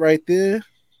 that right there,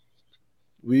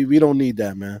 we don't need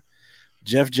that, man.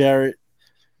 Jeff Jarrett.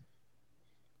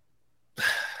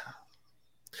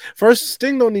 First,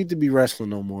 Sting don't need to be wrestling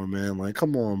no more, man. Like,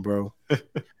 come on, bro.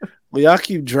 Well, y'all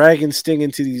keep dragging Sting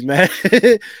into these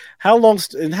matches. How long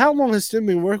has Sting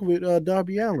been working with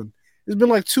Darby Allin? It's been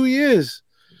like 2 years.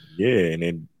 Yeah, and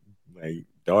then like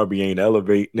Darby ain't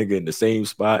elevate nigga in the same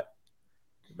spot.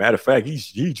 Matter of fact,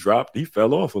 he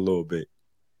fell off a little bit.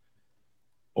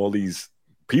 All these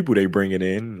people they bringing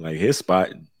in, like his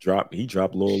spot dropped. He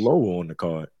dropped a little lower on the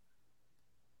card.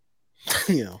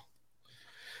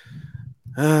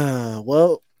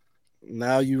 Well,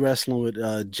 now you wrestling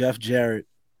with Jeff Jarrett.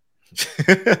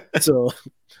 So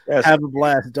have a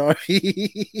blast,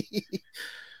 Darby.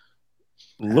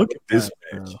 Look at this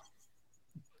match.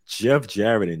 Jeff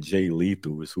Jarrett and Jay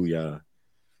Lethal is who y'all.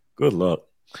 Good luck.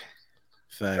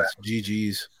 Facts.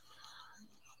 GG's.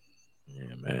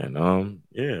 Yeah, man.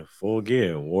 Yeah, Full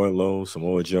Gear. Warlow,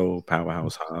 Samoa Joe,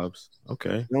 Powerhouse Hobbs.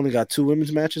 Okay. We only got 2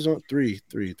 women's matches on? Three.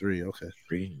 Okay.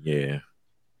 3, yeah.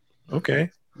 Okay.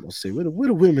 Let's see. Where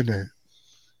the women at?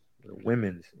 The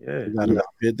women's, yeah.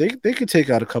 They could take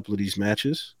out a couple of these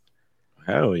matches.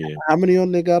 Hell yeah. How many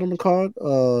on they got on the card?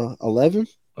 11?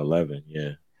 11,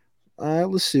 yeah. All right,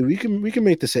 let's see. We can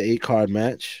make this an 8-card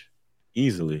match.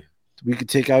 Easily. We could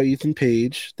take out Ethan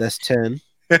Page. That's 10.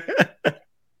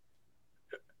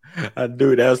 I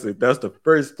knew that's the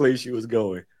first place you was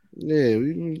going. Yeah,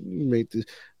 we can make this.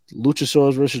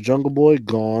 Luchasaurus versus Jungle Boy,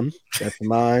 gone. That's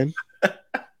 9.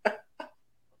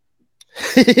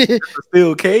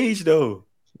 Steel cage though.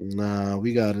 Nah,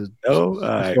 we got it. No, all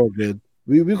right. So good.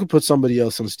 We could put somebody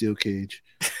else on steel cage.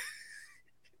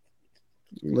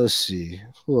 Let's see.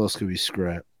 Who else could we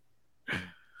scrap?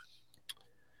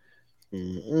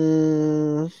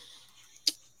 I'm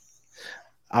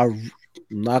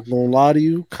not gonna lie to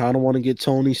you. Kind of want to get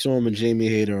Tony Storm and Jamie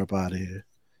Hayter up out of here.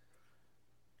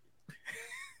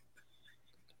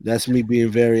 That's me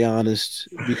being very honest,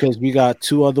 because we got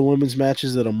 2 other women's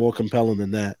matches that are more compelling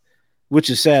than that, which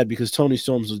is sad because Tony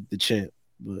Storm's the champ,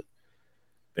 but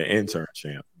the intern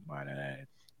champ, might I add.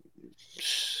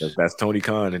 That's Tony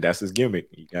Khan, and that's his gimmick.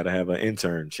 You got to have an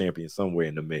intern champion somewhere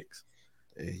in the mix.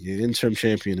 Hey, your interim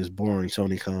champion is boring,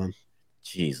 Tony Khan.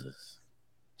 Jesus.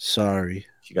 Sorry.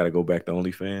 She got to go back to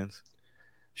OnlyFans.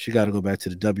 She got to go back to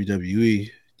the WWE.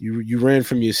 You ran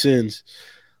from your sins.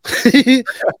 you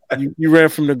ran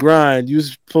from the grind. You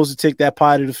was supposed to take that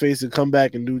pie to the face and come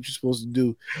back and do what you're supposed to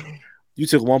do. You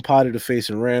took one pie to the face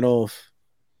and ran off.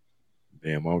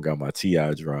 Damn, I got my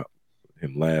T.I. drop.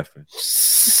 Him laughing.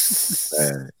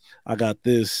 Bad. I got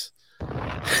this.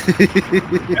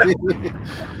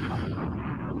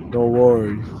 Don't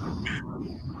worry.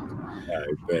 I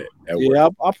bet. Yeah,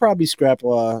 I'll probably scrap.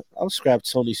 I'll scrap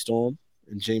Tony Storm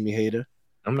and Jamie Hayter.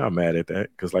 I'm not mad at that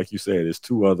because, like you said, there's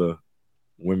 2 other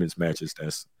women's matches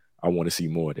I want to see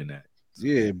more than that.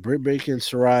 Yeah, Britt Baker and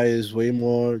Saraya is way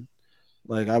more.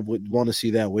 Like I would want to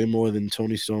see that way more than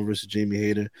Tony Storm versus Jamie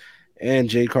Hayter, and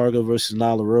Jade Cargill versus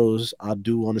Nyla Rose. I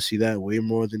do want to see that way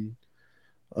more than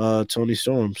Tony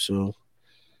Storm. So,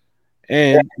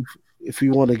 and if we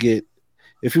want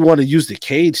to use the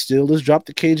cage still, let's drop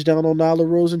the cage down on Nyla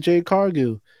Rose and Jade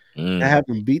Cargill and have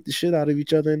them beat the shit out of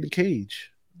each other in the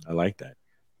cage. I like that.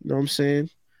 You know what I'm saying?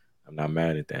 I'm not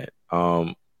mad at that.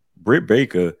 Britt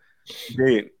Baker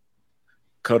did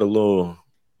cut a little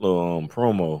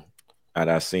promo that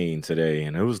I seen today,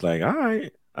 and it was like, all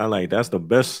right, that's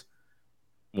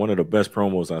one of the best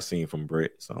promos I seen from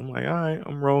Britt. So I'm like, all right,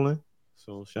 I'm rolling.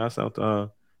 So shouts out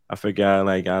to I forgot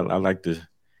I like to.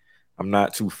 I'm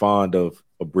not too fond of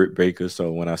Britt Baker,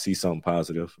 so when I see something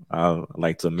positive, I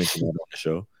like to mention it on the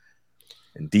show.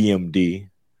 And DMD,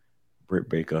 Britt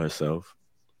Baker herself.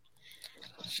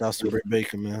 Shouts to Britt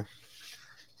Baker, man.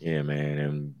 Yeah, man,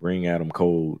 and bring Adam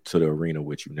Cole to the arena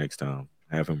with you next time.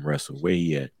 Have him wrestle. Where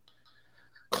he at?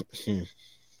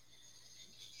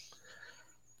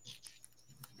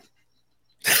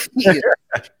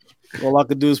 All I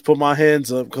could do is put my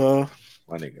hands up, cuz.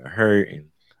 My nigga hurting.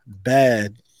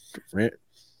 Bad.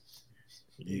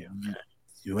 Yeah, man.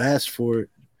 You asked for it.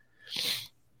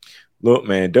 Look,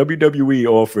 man, WWE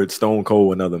offered Stone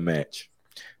Cold another match.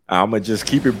 I'm going to just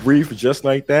keep it brief just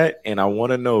like that, and I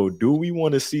want to know, do we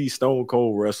want to see Stone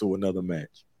Cold wrestle another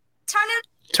match?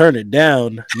 Turn it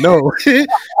down. No.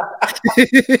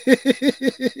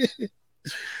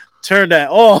 Turn that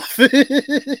off.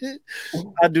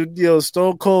 I do,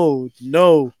 Stone Cold.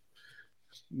 No,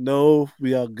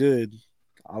 we are good.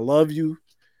 I love you.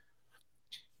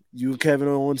 You and Kevin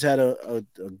Owens had a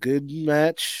good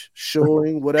match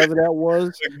showing, whatever that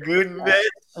was. A good match.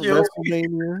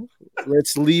 WrestleMania.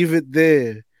 Let's leave it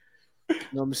there. You know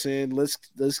what I'm saying? Let's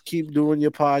keep doing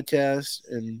your podcast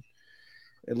and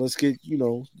let's get,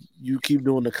 you keep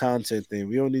doing the content thing.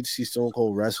 We don't need to see Stone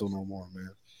Cold wrestle no more,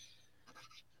 man.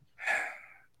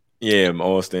 Yeah,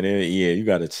 Austin. Yeah, you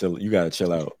gotta chill. You gotta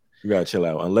chill out.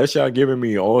 Unless y'all giving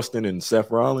me Austin and Seth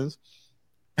Rollins,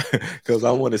 because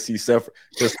I want to see Seth.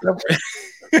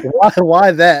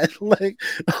 Why that? Like,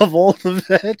 of all the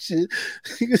matches,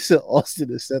 you said Austin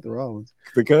and Seth Rollins.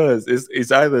 Because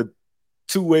it's either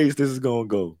 2 ways this is gonna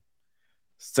go.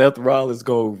 Seth Rollins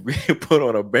gonna put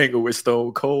on a banger with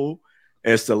Stone Cold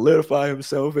and solidify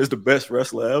himself as the best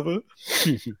wrestler ever,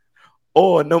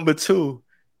 or number 2.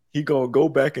 He gonna go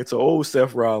back into old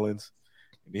Seth Rollins,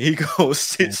 and he gonna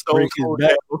sit Stone Cold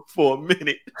down for a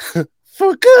minute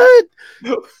for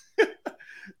good.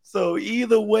 So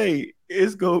either way,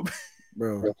 it's gonna be,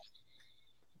 bro.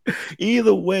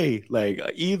 Either way,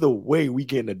 we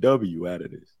getting a W out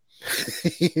of this.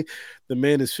 The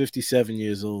man is 57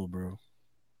 years old, bro.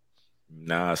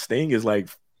 Nah, Sting is like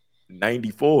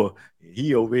 94.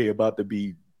 He over here about to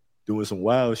be doing some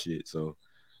wild shit. So,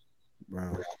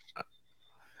 bro.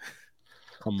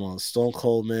 Come on, Stone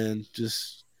Cold, man.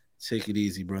 Just take it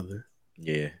easy, brother.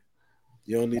 Yeah.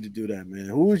 You don't need to do that, man.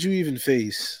 Who would you even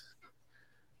face?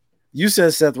 You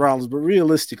said Seth Rollins, but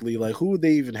realistically, who would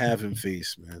they even have him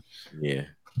face, man? Yeah.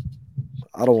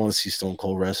 I don't want to see Stone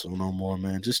Cold wrestle no more,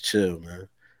 man. Just chill, man.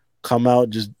 Come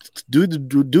out, just do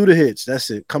the hits.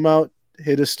 That's it. Come out,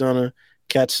 hit a stunner,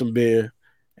 catch some beer,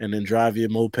 and then drive your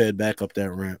moped back up that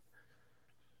ramp.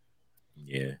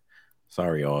 Yeah.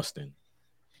 Sorry, Austin.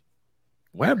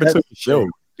 What happened to the show?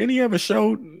 Didn't he have a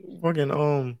show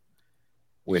fucking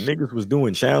where niggas was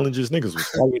doing challenges? Niggas was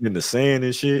fighting in the sand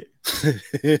and shit.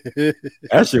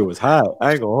 That shit was hot.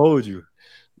 I ain't gonna hold you.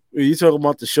 Are you talking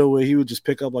about the show where he would just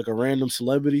pick up a random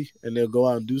celebrity and they'll go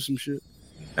out and do some shit?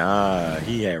 Nah,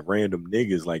 he had random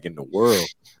niggas in the world.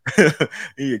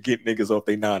 He would get niggas off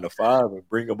their 9 to 5 and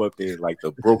bring them up there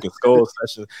the Broken Skull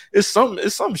session. It's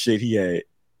some shit he had.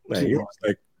 It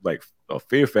was like a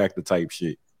Fear Factor type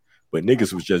shit. But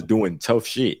niggas was just doing tough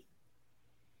shit.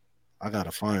 I gotta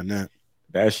find that.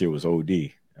 That shit was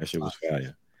OD. That shit was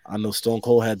fire. I know Stone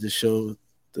Cold had this show.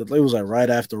 It was right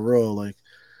after Raw.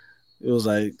 It was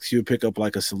like he would pick up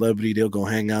like a celebrity, they'll go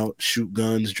hang out, shoot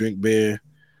guns, drink beer.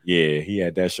 Yeah, he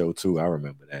had that show too. I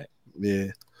remember that. Yeah.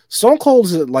 Stone Cold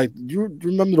is like, you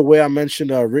remember the way I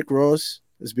mentioned Rick Ross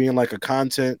as being like a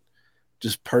content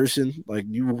just person? Like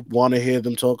you want to hear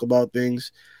them talk about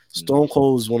things. Stone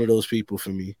Cold is one of those people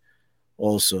for me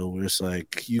also, where it's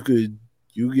like you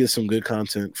get some good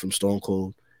content from Stone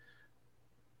Cold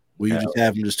where you just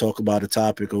have him just talk about a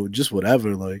topic or just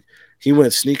whatever. Like he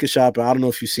went sneaker shopping. I don't know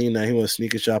if you've seen that. He went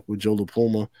sneaker shopping with Joe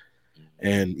LaPuma.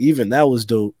 And even that was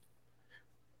dope.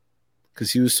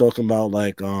 Cause he was talking about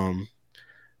like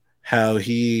how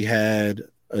he had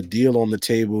a deal on the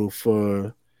table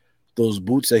for those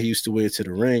boots that he used to wear to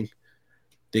the ring.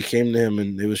 They came to him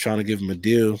and they was trying to give him a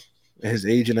deal. And his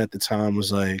agent at the time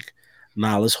was like,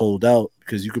 nah, let's hold out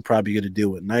because you could probably get a deal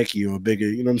with Nike or a bigger,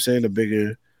 you know what I'm saying, a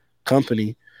bigger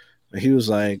company. And he was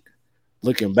like,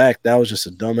 looking back, that was just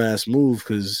a dumbass move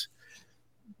because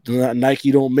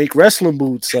Nike don't make wrestling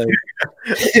boots. Like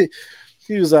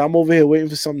he was like, I'm over here waiting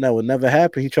for something that would never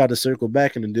happen. He tried to circle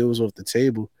back and the deal was off the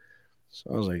table.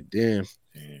 So I was like, damn.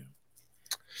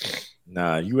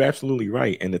 Nah, you absolutely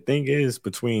right. And the thing is,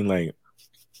 between like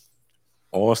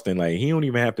Austin, like he don't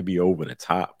even have to be over the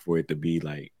top for it to be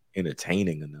like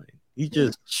entertaining or nothing. He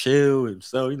just chill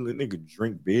himself. He let nigga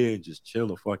drink beer, just chill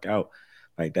the fuck out.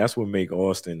 Like that's what make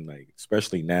Austin, like,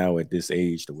 especially now at this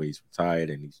age, the way he's retired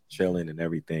and he's chilling and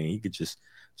everything, he could just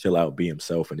chill out, be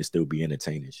himself, and it still be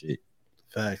entertaining shit.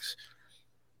 Facts.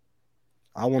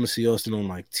 I want to see Austin on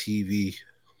like TV.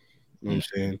 You know what I'm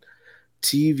saying?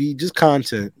 TV, just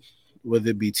content, whether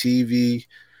it be TV,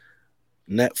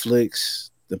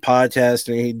 Netflix, the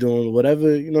podcasting he doing,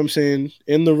 whatever, you know what I'm saying?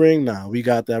 In the ring now, we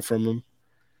got that from him.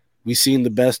 We seen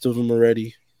the best of him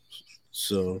already.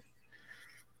 So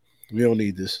we don't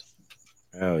need this.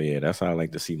 Hell yeah, that's how I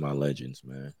like to see my legends,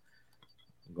 man.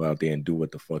 Go out there and do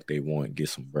what the fuck they want, get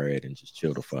some bread, and just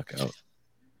chill the fuck out.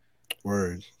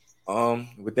 Word.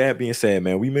 With that being said,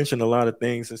 man, we mentioned a lot of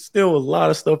things and still a lot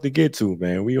of stuff to get to,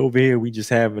 man. We over here, we just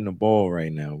having a ball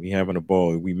right now. We having a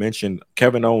ball. We mentioned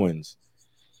Kevin Owens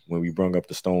when we brought up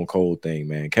the Stone Cold thing,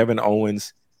 man. Kevin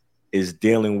Owens is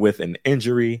dealing with an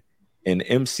injury, an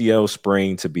MCL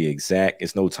sprain to be exact.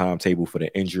 It's no timetable for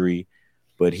the injury,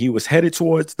 but he was headed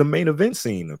towards the main event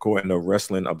scene, according to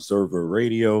Wrestling Observer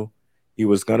Radio. He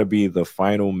was going to be the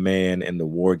final man in the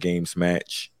War Games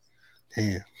match.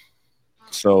 Damn.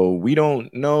 So we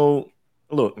don't know.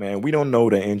 Look, man, we don't know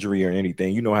the injury or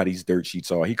anything. You know how these dirt sheets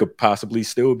are. He could possibly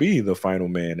still be the final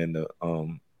man in the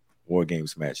War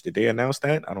Games match. Did they announce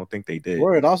that? I don't think they did.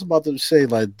 Word. I was about to say,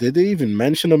 like, did they even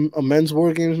mention a men's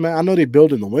War Games match? I know they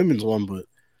building the women's one, but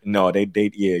no, they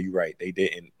yeah, you're right. They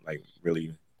didn't like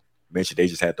really mention. They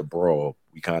just had the brawl.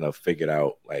 We kind of figured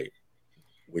out like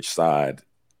which side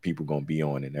people gonna be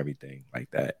on and everything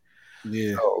like that.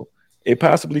 Yeah. So it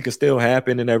possibly could still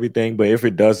happen and everything, but if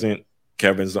it doesn't,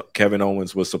 Kevin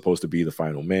Owens was supposed to be the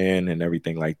final man and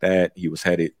everything like that. He was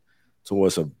headed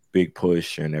towards a big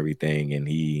push and everything, and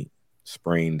he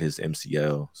sprained his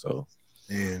MCL. So,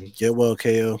 and get well,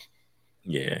 KO.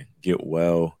 Yeah, get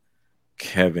well,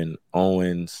 Kevin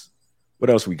Owens. What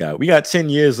else we got? We got 10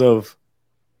 years of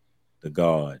the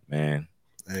God, man.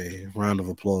 Hey, round of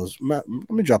applause. Let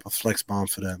me drop a flex bomb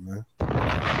for that, man.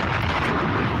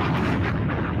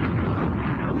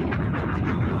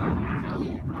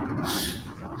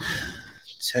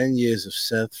 10 years of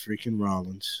Seth freaking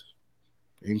Rollins.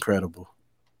 Incredible.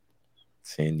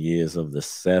 10 years of the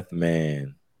Seth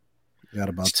man. Got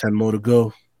about 10 more to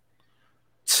go.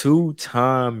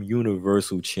 2-time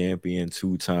Universal Champion,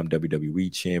 2-time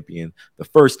WWE Champion, the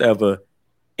first ever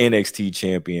NXT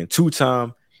Champion,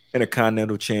 2-time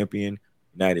Intercontinental Champion,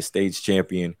 United States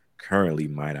Champion, currently,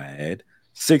 might I add,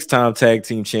 6-time Tag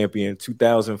Team Champion,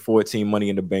 2014 Money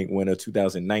in the Bank winner,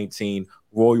 2019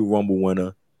 Royal Rumble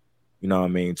winner, you know what I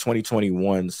mean,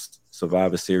 2021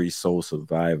 Survivor Series Sole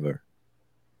Survivor.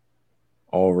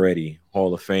 Already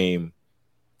Hall of Fame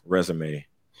resume.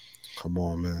 Come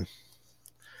on, man.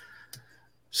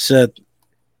 Seth,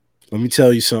 let me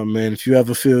tell you something, man. If you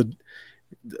ever feel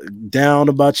down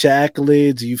about your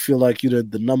accolades, you feel like you're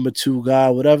the number 2 guy,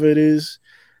 whatever it is,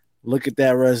 look at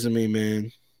that resume,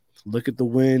 man. Look at the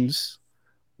wins.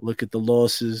 Look at the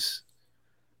losses.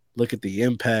 Look at the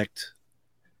impact.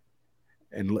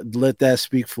 And let that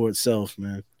speak for itself,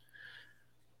 man.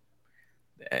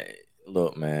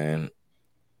 Look, man.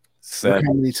 Look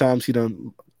how many times he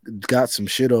done got some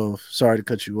shit off. Sorry to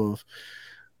cut you off.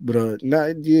 But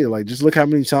like just look how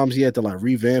many times he had to like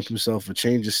revamp himself or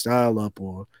change his style up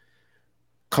or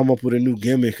come up with a new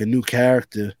gimmick, a new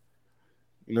character.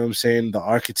 You know what I'm saying? The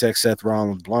Architect Seth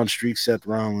Rollins, Blonde Streak Seth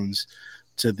Rollins,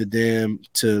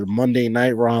 to Monday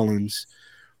Night Rollins,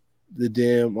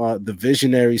 the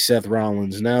visionary Seth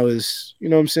Rollins. Now is, you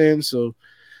know what I'm saying? So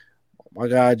my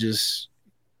guy just,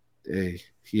 hey,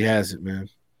 he has it, man.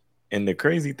 And the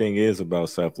crazy thing is about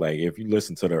Seth, like if you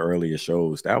listen to the earlier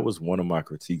shows, that was one of my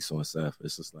critiques on Seth.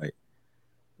 It's just like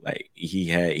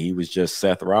he was just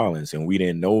Seth Rollins, and we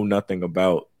didn't know nothing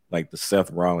about like the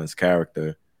Seth Rollins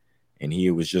character, and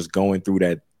he was just going through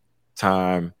that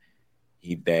time,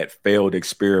 that failed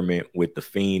experiment with the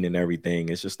Fiend and everything.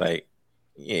 It's just like,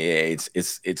 yeah,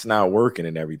 it's not working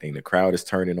and everything. The crowd is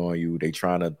turning on you. They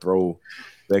trying to throw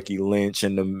Becky Lynch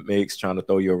in the mix, trying to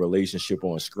throw your relationship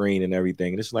on screen and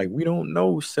everything. And it's like, we don't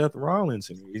know Seth Rollins,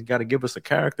 and he's got to give us a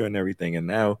character and everything. And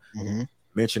now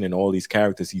mentioning all these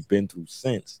characters he's been through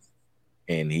since,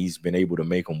 and he's been able to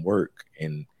make them work,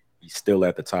 and he's still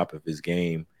at the top of his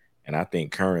game. And I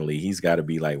think currently he's got to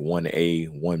be like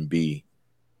 1A, 1B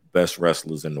best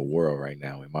wrestlers in the world right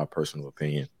now, in my personal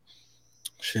opinion.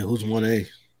 Shit, who's 1A?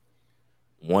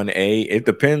 1A, it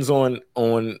depends on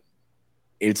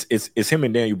it's him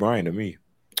and Daniel Bryan to me.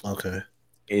 Okay.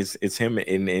 It's him,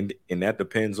 and that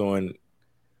depends on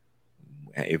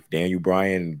if Daniel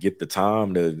Bryan get the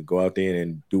time to go out there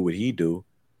and do what he do.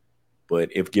 But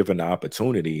if given the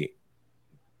opportunity,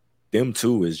 them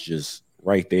two is just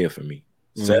right there for me.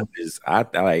 Seth is, I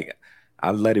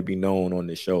let it be known on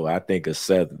the show, I think of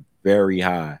Seth very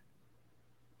high,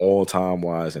 all time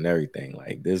wise and everything.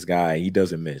 Like this guy, he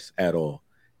doesn't miss at all.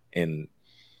 And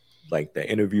like the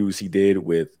interviews he did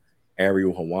with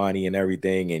Ariel Helwani and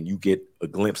everything, and you get a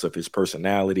glimpse of his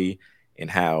personality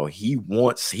and how he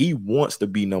wants to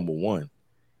be number one.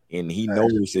 And he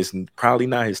knows it's probably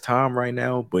not his time right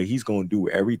now, but he's gonna do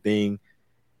everything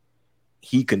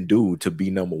he can do to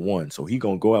be number one. So he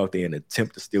gonna go out there and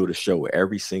attempt to steal the show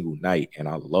every single night. And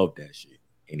I love that shit.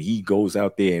 And he goes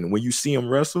out there, and when you see him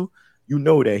wrestle, you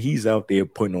know that he's out there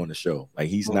putting on the show. Like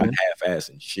he's not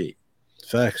half-assing shit.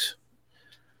 Facts.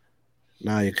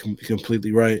 Nah, you're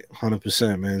completely right.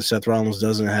 100%, man. Seth Rollins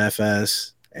doesn't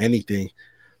half-ass anything.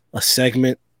 A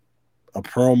segment, a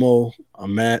promo, a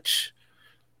match.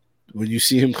 When you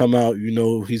see him come out, you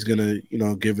know he's gonna,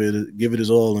 give it his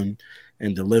all and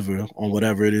deliver on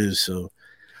whatever it is. So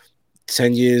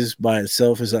 10 years by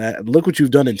itself is look what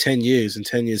you've done in 10 years, in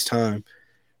 10 years time.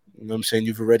 You know what I'm saying?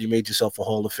 You've already made yourself a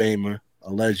Hall of Famer, a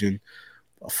legend,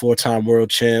 a 4-time world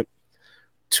champ,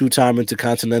 2-time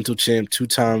Intercontinental champ,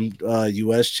 2-time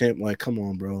US champ. Like, come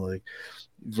on, bro. Like,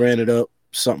 you've ran it up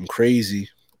something crazy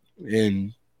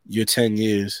in your 10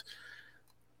 years.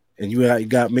 And you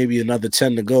got maybe another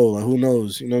 10 to go. Like, who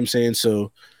knows? You know what I'm saying?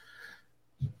 So,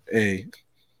 hey,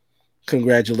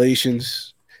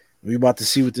 congratulations. We about to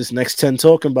see what this next 10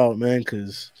 talking about, man,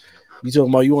 because you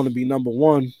talking about you want to be number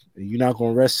one, and you're not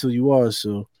going to rest till you are.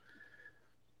 So,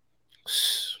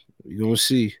 you're going to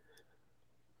see.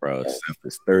 Bro, Seth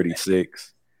is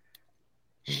 36.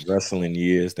 Wrestling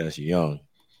years, that's young.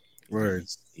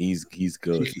 Words. He's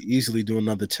good. He could easily do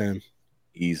another 10.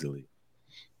 Easily,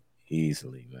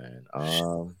 man.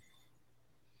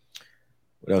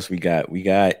 What else we got? We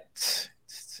got some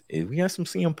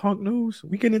CM Punk news.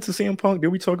 We get into CM Punk. Did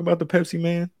we talk about the Pepsi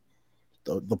Man?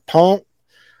 The Punk.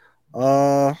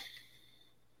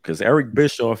 Because Eric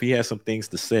Bischoff, he has some things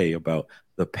to say about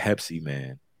the Pepsi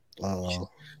Man. You want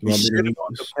me to read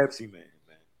the Pepsi Man?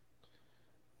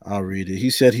 I'll read it. He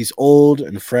said he's old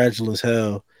and fragile as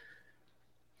hell.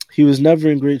 He was never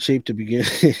in great shape to begin.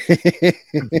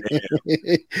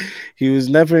 He was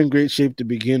never in great shape to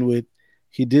begin with.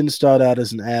 He didn't start out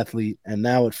as an athlete, and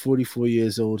now at 44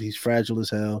 years old, he's fragile as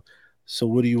hell. So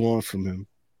what do you want from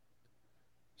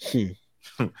him?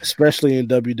 Especially in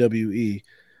WWE,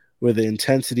 where the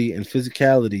intensity and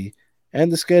physicality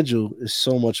and the schedule is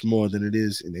so much more than it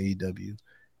is in AEW.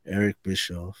 Eric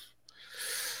Bischoff.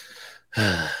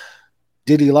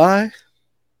 Did he lie?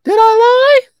 Did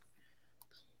I lie?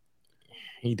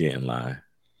 He didn't lie.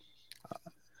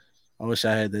 I wish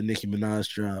I had the Nicki Minaj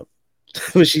drop.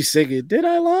 When she's singing, did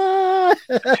I lie?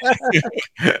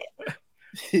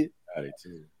 I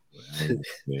too.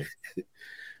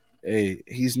 Hey,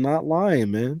 he's not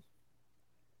lying, man.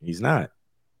 He's not.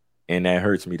 And that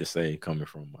hurts me to say, coming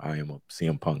from I am a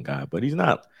CM Punk guy, but he's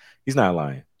not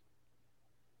lying.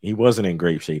 He wasn't in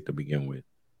great shape to begin with.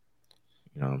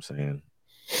 You know what I'm saying?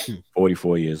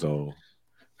 44 years old.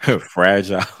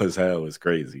 Fragile as hell is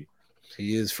crazy.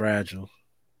 He is fragile.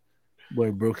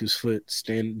 Boy broke his foot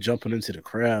jumping into the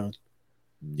crowd.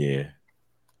 Yeah.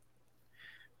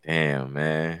 Damn,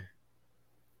 man.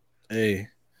 Hey.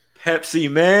 Pepsi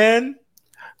Man.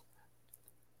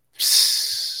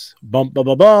 Bump ba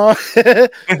ba ba.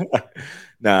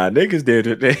 Nah, niggas did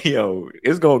it. Yo,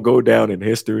 it's gonna go down in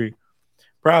history.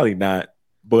 Probably not,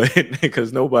 but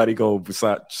because nobody gonna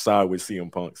side with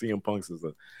CM Punk. CM Punk's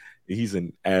he's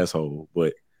an asshole.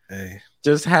 But Hey,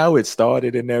 just how it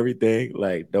started and everything,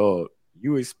 like dog,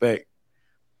 you expect.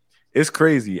 It's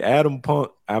crazy. I'm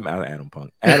out Adam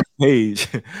Punk. Adam Page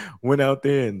went out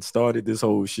there and started this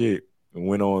whole shit and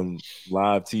went on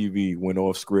live TV, went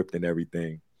off script and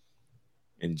everything,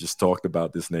 and just talked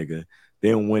about this nigga.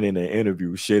 Then went in an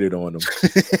interview, shitted on him.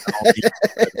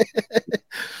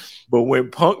 But when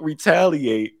Punk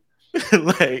retaliate,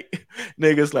 like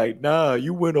niggas like, nah,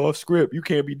 you went off script. You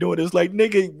can't be doing this. Like,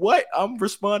 nigga, what? I'm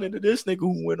responding to this nigga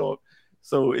who went off.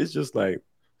 So it's just like,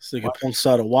 this nigga Punk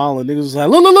started wilding. Niggas was like,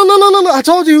 look. I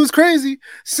told you he was crazy.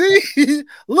 See?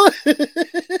 Look.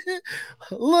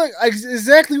 Look,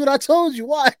 exactly what I told you.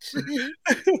 Watch.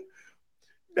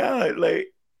 nah, like,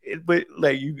 but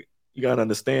like you gotta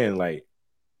understand, like,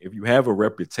 if you have a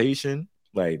reputation,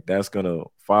 like that's gonna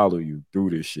follow you through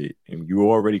this shit, and you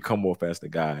already come off as the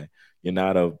guy. You're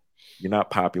not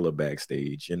popular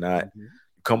backstage. You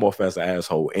come off as an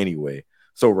asshole anyway.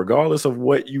 So regardless of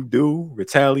what you do,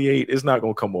 retaliate, it's not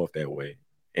gonna come off that way.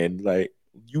 And like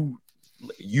you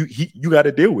got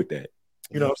to deal with that.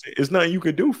 You know what I'm saying? It's nothing you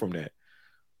can do from that.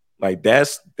 Like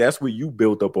that's what you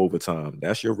built up over time.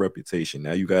 That's your reputation.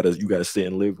 Now you gotta sit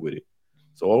and live with it.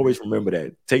 So always remember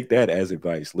that. Take that as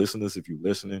advice. Listeners, if you're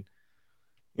listening,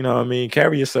 you know what I mean?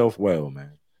 Carry yourself well,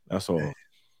 man. That's all.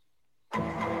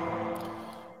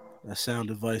 That sound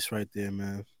advice right there,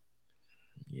 man.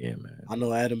 Yeah, man. I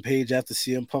know Adam Page, after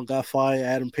CM Punk got fired,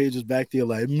 Adam Page was back there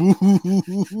like, moo.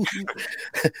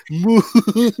 Moo.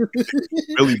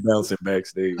 Really bouncing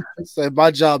backstage. Said,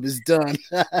 my job is done.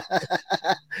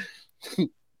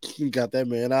 Got that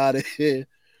man out of here.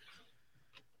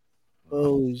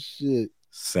 Oh, shit.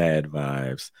 Sad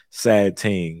vibes. Sad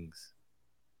things.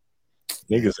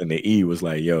 Niggas in the E was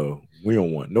like, yo, we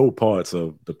don't want no parts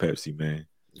of the Pepsi, man.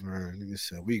 All right, niggas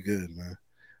said, we good, man.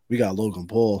 We got Logan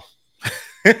Paul.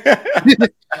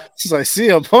 She's like,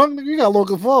 CM Punk, you got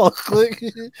Logan Paul. Click.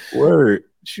 Word.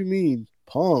 What you mean,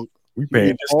 Punk? We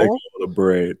paying this nigga all the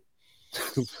bread.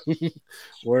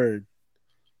 Word.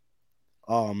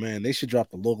 Oh man, they should drop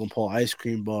the Logan Paul ice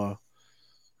cream bar.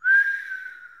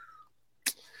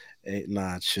 Hey,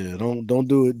 nah, chill. Don't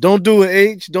do it. Don't do it,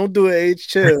 H. Don't do it, H.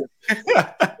 Chill.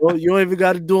 Well, you don't even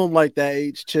got to do them like that,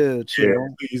 H. Chill. Yeah,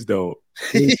 please don't.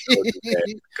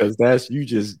 Because that's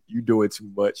you doing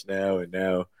too much now. And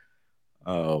now,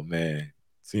 oh man,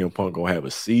 CM Punk gonna have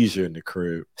a seizure in the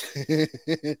crib. You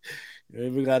don't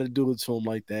even got to do it to him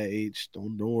like that, H.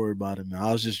 Don't worry about it, man.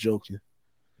 I was just joking.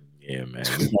 Yeah, man.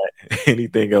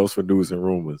 Anything else for news and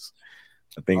rumors?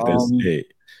 I think that's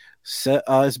it.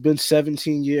 It's been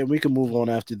 17 years. We can move on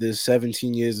after this.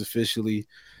 17 years officially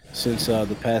since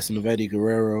the passing of Eddie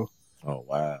Guerrero. Oh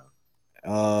wow.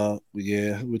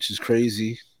 Yeah, which is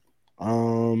crazy.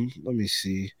 Let me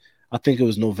see. I think it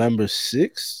was November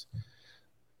 6th,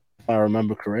 if I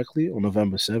remember correctly, or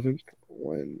November 7th.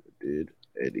 When did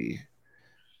Eddie?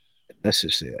 Let's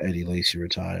just say Eddie Lacy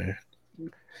retire.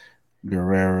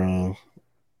 Guerrero.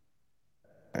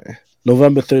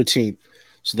 November 13th.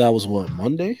 So that was what,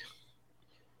 Monday?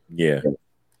 Yeah.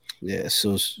 Yeah,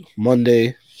 so it's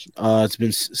Monday. It's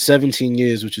been 17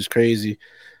 years, which is crazy,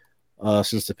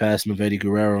 since the passing of Eddie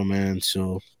Guerrero, man.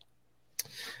 So,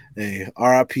 hey,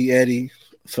 R.I.P. Eddie,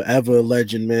 forever a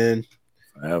legend, man.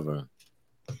 Forever.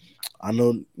 I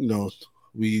know,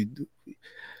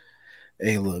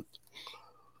 hey, look,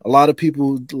 a lot of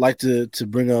people like to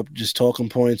bring up just talking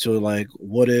points or like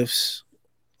what ifs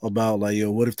about like,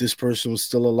 yo, what if this person was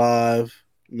still alive?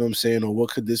 You know what I'm saying? Or what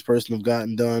could this person have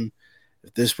gotten done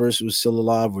if this person was still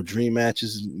alive, or dream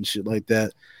matches and shit like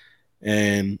that.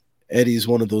 And Eddie's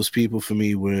one of those people for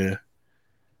me where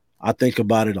I think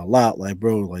about it a lot. Like,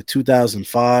 bro, like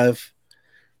 2005,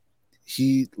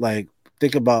 he like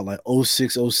think about like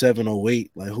 06, 07,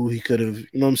 08, like who he could have, you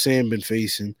know what I'm saying, been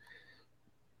facing.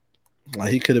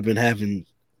 Like he could have been having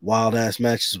wild ass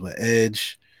matches with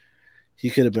Edge. He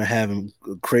could have been having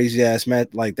crazy ass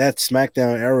match like that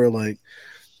SmackDown era, like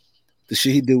the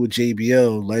shit he did with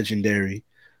JBL, legendary.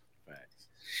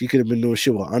 He could have been doing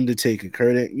shit with Undertaker,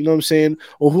 Kurt. You know what I'm saying?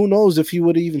 Or who knows if he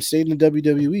would have even stayed in the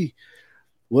WWE?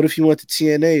 What if he went to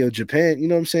TNA or Japan? You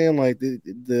know what I'm saying? Like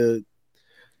the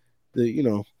you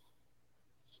know,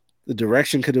 the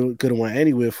direction could have went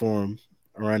anywhere for him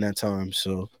around that time.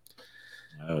 So,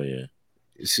 oh yeah,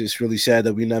 it's just really sad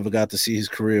that we never got to see his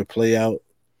career play out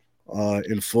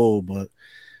in full. But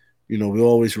you know, we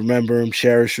always remember him,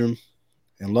 cherish him,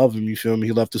 and love him. You feel me?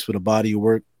 He left us with a body of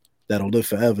work that'll live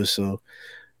forever. So,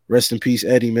 rest in peace,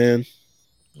 Eddie, man.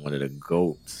 One of the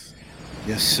GOATs.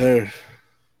 Yes, sir.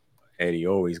 Eddie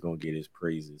always gonna get his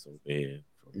praises over here.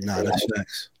 Nah, that's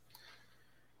facts.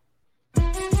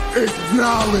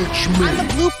 Acknowledge I'm me. the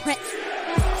blueprint.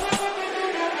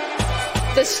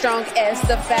 The strongest,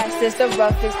 the fastest, the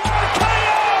roughest.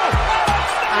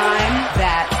 I'm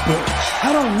that bitch.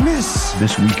 I don't miss.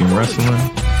 This week in wrestling.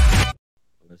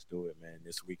 Let's do it, man.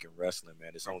 This week in wrestling,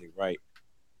 man. It's only right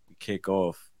we kick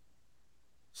off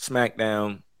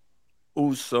SmackDown.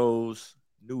 Usos,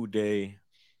 New Day.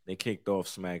 They kicked off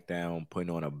SmackDown, putting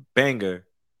on a banger.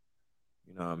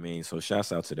 You know what I mean? So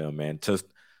shouts out to them, man. To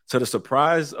the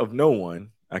surprise of no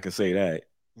one, I can say that.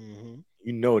 Mm-hmm.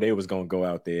 You know they was gonna go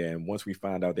out there, and once we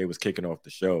found out they was kicking off the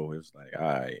show, it was like, all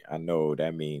right, I know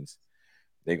that means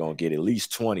they're gonna get at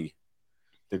least 20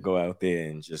 to go out there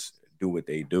and just do what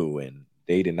they do. And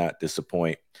they did not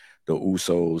disappoint. The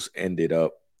Usos ended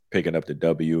up picking up the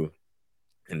W,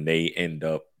 and they end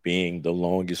up being the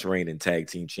longest reigning tag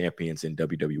team champions in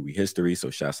WWE history. So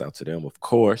shouts out to them, of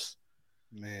course.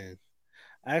 Man,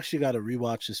 I actually got to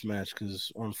rewatch this match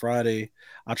because on Friday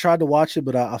I tried to watch it,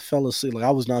 but I fell asleep. Like I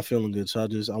was not feeling good, so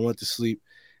I went to sleep,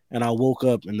 and I woke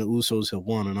up and the Usos had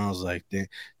won, and I was like, damn.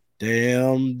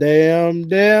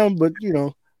 But you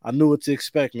know, I knew what to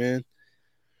expect, man.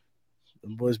 The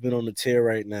boys been on the tear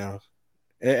right now.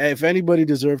 If anybody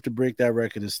deserved to break that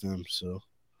record, it's them. So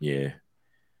yeah.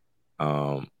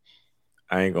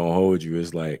 I ain't gonna hold you.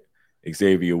 It's like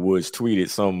Xavier Woods tweeted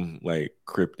some like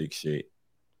cryptic shit.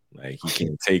 Like he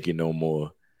can't take it no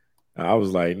more. I was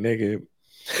like, nigga,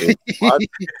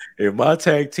 if my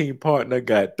tag team partner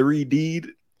got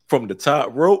 3D'd from the top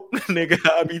rope, nigga,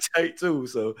 I'll be tight too.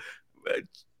 So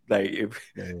like if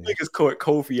niggas caught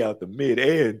Kofi out the mid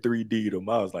and 3D'd him,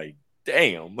 I was like,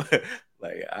 damn,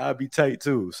 like I'll be tight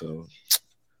too. So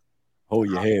hold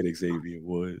your head, Xavier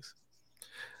Woods.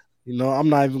 you know, I'm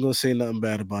not even gonna say nothing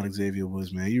bad about Xavier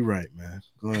Woods, man. You're right, man.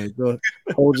 Go ahead,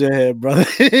 hold your head, brother.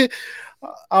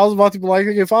 I was about to be like,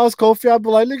 if I was Kofi, I'd be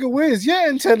like, nigga, where's your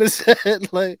antennas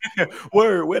at? Like,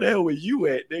 word, where the hell was you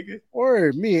at, nigga?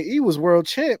 Word, me and E was world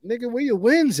champ, nigga. Where your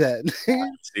wins at?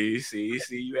 See,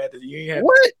 you ain't had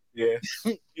what? Yeah,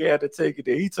 you had to take it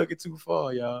there. He took it too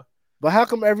far, y'all. But how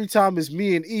come every time it's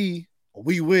me and E,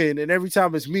 we win, and every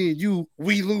time it's me and you,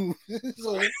 we lose?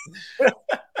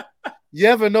 You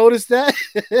ever notice that?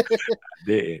 I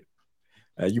didn't.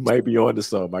 You might be on to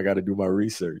something. I got to do my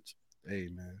research. Hey,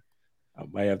 man. I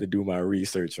might have to do my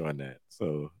research on that.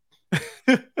 So,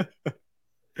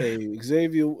 hey,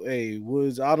 Xavier, hey,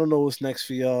 Woods, I don't know what's next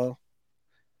for y'all.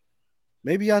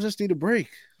 Maybe y'all just need a break.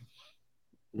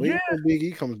 Wait until Big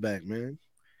E comes back, man.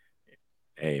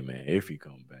 Hey, man, if he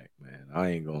come back, man, I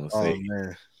ain't gonna say.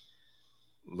 Man.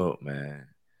 Look, man.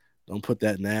 Don't put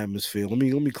that in the atmosphere. Let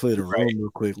me clear the room real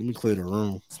quick. Let me clear the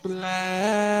room.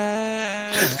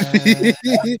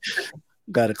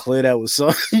 Got to clear that with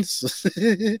something.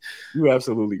 You're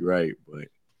absolutely right, but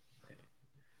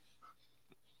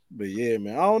yeah,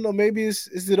 man. I don't know. Maybe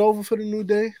is it over for the New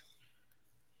Day?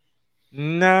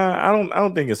 Nah, I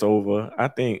don't think it's over. I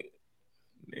think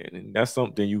that's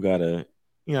something you gotta,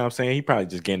 you know what I'm saying? He probably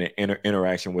just getting an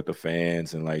interaction with the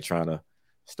fans and like trying to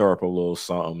stir up a little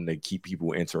something to keep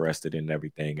people interested in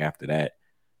everything after that.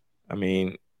 I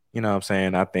mean, you know what I'm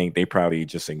saying? I think they probably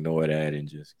just ignore that and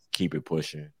just keep it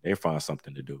pushing. They find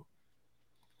something to do.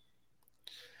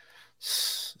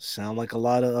 Sound like a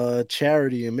lot of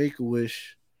charity and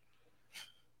Make-A-Wish.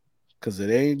 Because it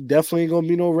ain't definitely going to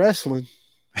be no wrestling.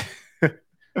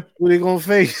 Who they going to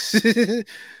face?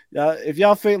 If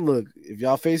y'all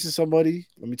facing somebody,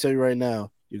 let me tell you right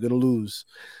now, you're going to lose.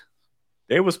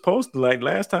 They were supposed to, like,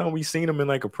 last time we seen them in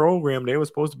like a program, they were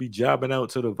supposed to be jobbing out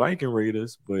to the Viking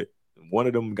Raiders, but one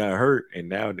of them got hurt, and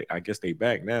now I guess they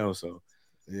back now. So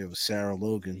yeah, it was Sarah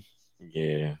Logan.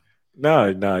 Yeah, no,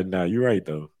 you're right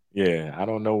though. Yeah, I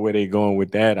don't know where they going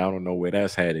with that. I don't know where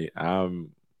that's headed.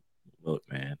 Look,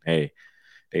 man, hey,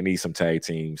 they need some tag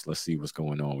teams. Let's see what's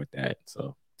going on with that.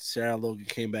 So Sarah Logan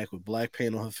came back with black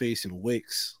paint on her face and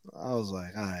wicks. I was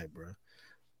like, all right, bro.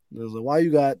 I was like, why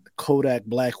you got Kodak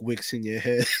black wicks in your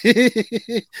head?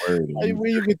 Where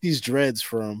you get these dreads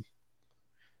from?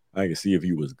 I can see if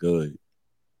you was good.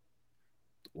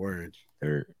 Word.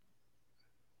 Third.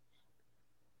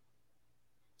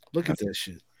 Look at that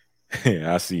shit.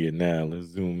 I see it now. Let's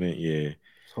zoom in. Yeah. A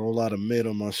whole lot of mid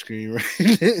on my screen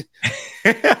right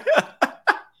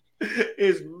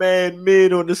It's mad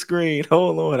mid on the screen.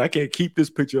 Hold on. I can't keep this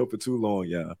picture up for too long,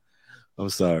 y'all. I'm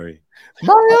sorry.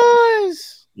 My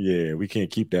eyes. Yeah, we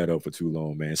can't keep that up for too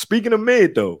long, man. Speaking of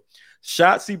mid, though,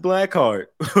 Shotzi Blackheart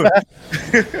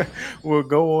will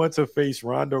go on to face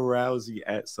Ronda Rousey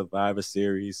at Survivor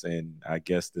Series, and I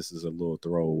guess this is a little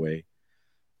throwaway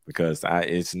because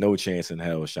it's no chance in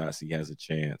hell Shotzi has a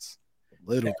chance.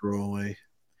 Little throwaway.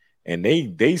 And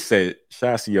they set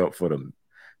Shotzi up for them.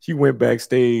 She went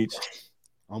backstage.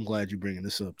 I'm glad you're bringing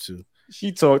this up too.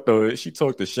 She talked to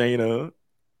Shayna,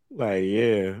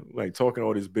 like talking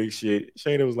all this big shit.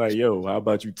 Shayna was like, "Yo, how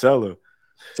about you tell her,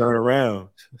 turn around,"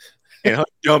 and her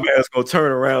dumb ass gonna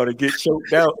turn around and get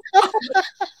choked out.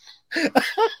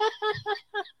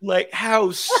 Like,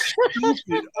 how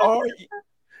stupid are you?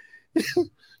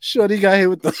 Shorty got hit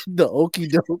with the okie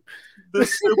doke. The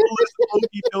simplest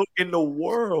okie doke in the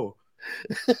world.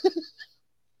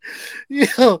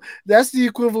 Yo, that's the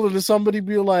equivalent of somebody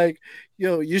being like,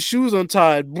 "Yo, your shoes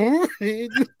untied."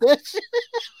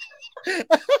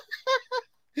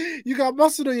 You got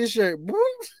mustard on your shirt.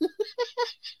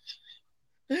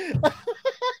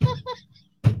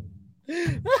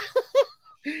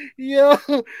 Yo,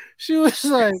 she was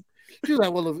like,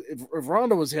 "Well, if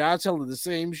Ronda was here, I'd tell her the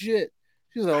same shit."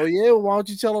 She was like, "Oh yeah, well, why don't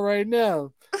you tell her right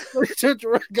now?" He turned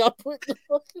around, got put.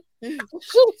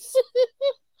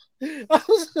 I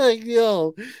was like,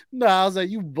 "Yo, no." I was like,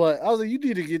 "You butt." I was like, "You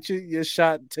need to get your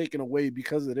shot taken away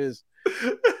because of this.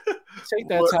 Take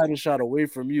that title shot away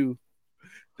from you."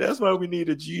 That's why we need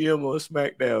a GM on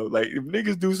SmackDown. Like, if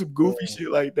niggas do some goofy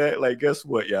shit like that, like, guess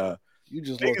what, y'all? You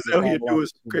just niggas out here doing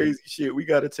some crazy shit. We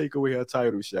got to take away her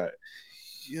title shot.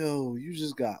 Yo, you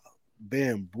just got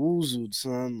bamboozled,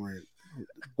 son. Like,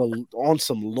 on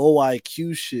some low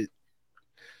IQ shit.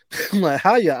 Like,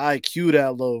 how your IQ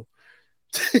that low?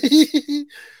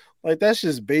 Like, that's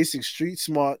just basic street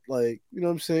smart. Like, you know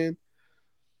what I'm saying,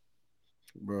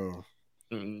 bro?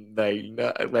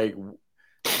 Like,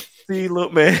 see,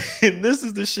 look, man, this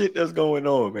is the shit that's going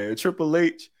on, man. Triple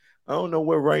H, I don't know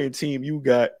what Ryan team you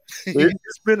got.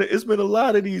 It's been a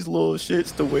lot of these little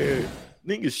shits to where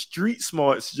niggas street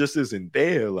smarts just isn't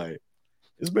there. Like,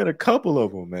 it's been a couple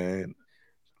of them, man.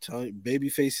 Tell you, baby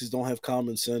faces don't have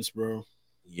common sense, bro.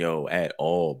 Yo, at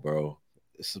all, bro.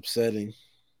 It's upsetting.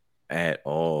 At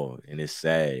all, and it's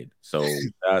sad. So,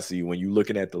 I see when you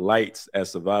looking at the lights at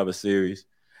Survivor Series,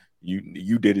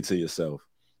 you did it to yourself.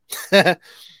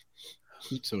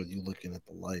 So you looking at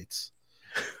the lights,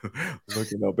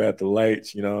 looking up at the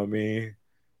lights. You know what I mean?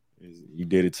 You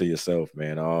did it to yourself,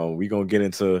 man. We gonna get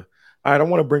into. All right, I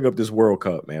want to bring up this World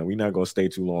Cup, man. We're not gonna stay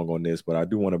too long on this, but I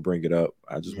do want to bring it up.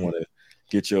 I just want to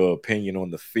get your opinion on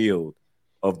the field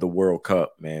of the World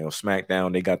Cup, man. On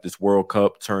SmackDown, they got this World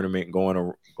Cup tournament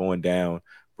going down.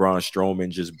 Braun Strowman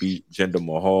just beat Jinder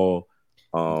Mahal.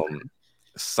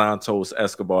 Santos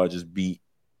Escobar just beat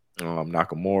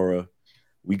Nakamura.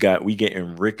 We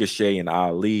getting Ricochet and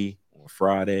Ali on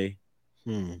Friday.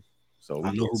 So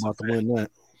I know who's about to win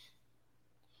that.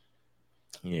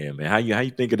 Yeah, man. How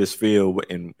you think of this field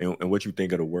and what you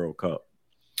think of the World Cup?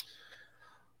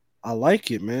 I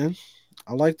like it, man.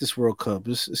 I like this World Cup.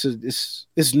 It's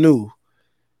new.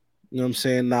 You know what I'm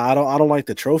saying? Now I don't like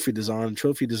the trophy design.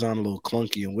 Trophy design a little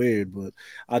clunky and weird, but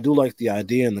I do like the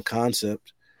idea and the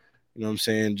concept. You know what I'm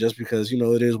saying? Just because,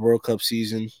 it is World Cup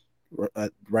season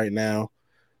right now.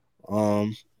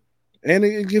 And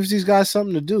it gives these guys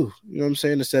something to do. You know what I'm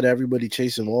saying? Instead of everybody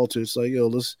chasing Walter, it's like, yo,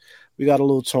 we got a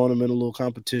little tournament, a little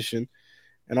competition.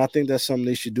 And I think that's something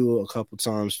they should do a couple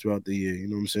times throughout the year. You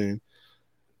know what I'm saying?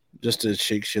 Just to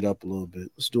shake shit up a little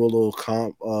bit. Let's do a little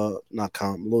a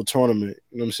little tournament.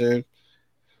 You know what I'm saying?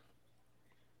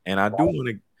 And I do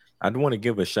want to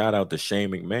give a shout out to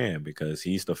Shane McMahon because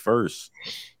he's the first.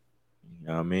 You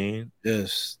know what I mean?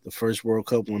 Yes, the first World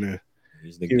Cup winner.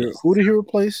 Who did he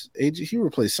replace? He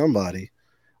replaced somebody.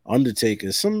 Undertaker.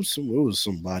 It was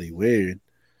somebody weird.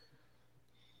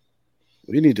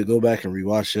 We need to go back and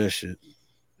rewatch that shit.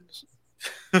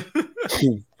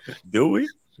 Do we?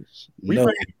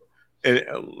 No. And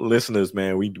listeners,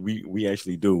 man, we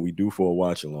actually do. We do for a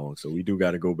watch along, so we do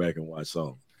got to go back and watch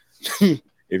some.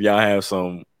 If y'all have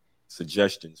some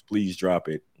suggestions, please drop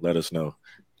it. Let us know.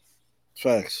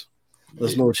 Facts.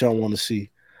 Let's know what y'all want to see.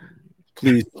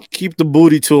 Please keep the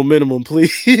booty to a minimum,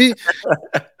 please.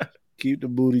 Keep the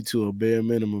booty to a bare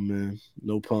minimum, man.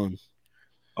 No pun.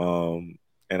 And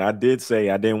I did say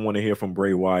I didn't want to hear from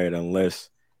Bray Wyatt unless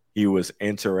he was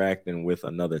interacting with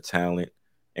another talent.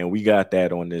 And we got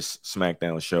that on this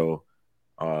SmackDown show.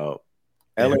 LA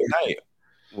Knight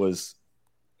was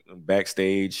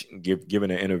backstage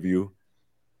giving an interview.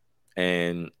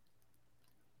 And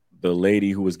the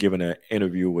lady who was giving an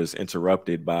interview was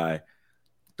interrupted by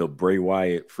the Bray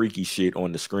Wyatt freaky shit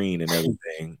on the screen and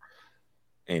everything.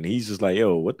 And he's just like,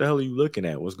 yo, what the hell are you looking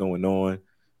at? What's going on?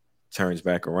 turns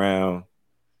back around.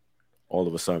 All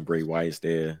of a sudden, Bray Wyatt's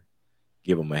there.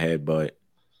 Give him a headbutt.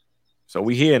 So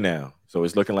we here now. So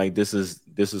it's looking like this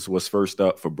is what's first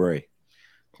up for Bray.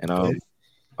 And Okay.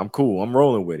 I'm cool. I'm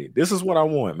rolling with it. This is what I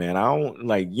want, man. I don't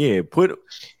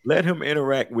let him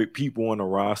interact with people on the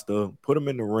roster. Put him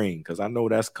in the ring because I know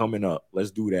that's coming up.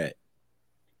 Let's do that.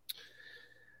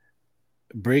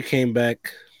 Bray came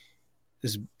back.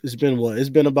 It's been what? It's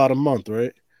been about a month,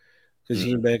 right? Because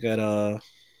he came back at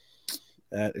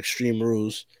Extreme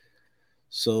Rules.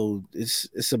 So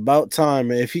it's about time,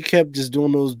 man. If he kept just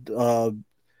doing those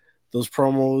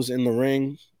promos in the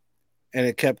ring, and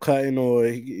it kept cutting, or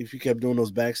if he kept doing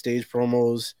those backstage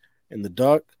promos in the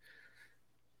dark,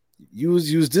 you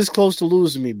was this close to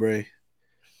losing me, Bray.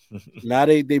 Now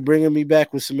they bringing me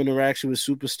back with some interaction with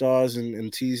superstars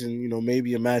and teasing,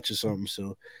 maybe a match or something.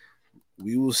 So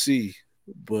we will see.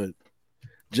 But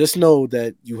just know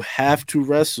that you have to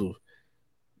wrestle.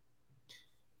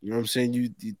 You know what I'm saying? You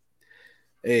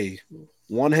hey,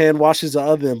 one hand washes the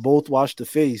other and both wash the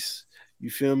face. You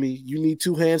feel me? You need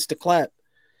two hands to clap.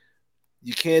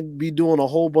 You can't be doing a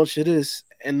whole bunch of this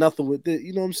and nothing with it.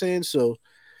 You know what I'm saying? So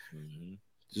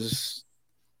just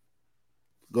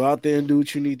go out there and do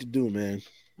what you need to do, man.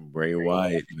 Bray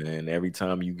Wyatt, man. Every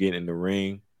time you get in the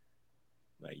ring,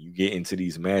 like you get into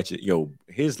these matches,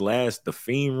 the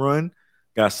Fiend run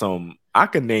got some. I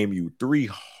can name you 3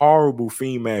 horrible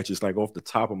Fiend matches, like off the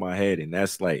top of my head, and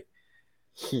that's like,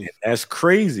 that's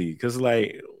crazy because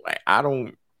like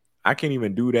I can't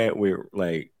even do that with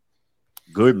like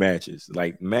good matches,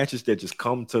 like matches that just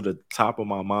come to the top of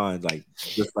my mind, like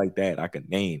just like that. I can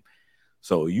name.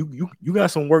 So you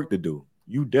got some work to do.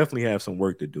 You definitely have some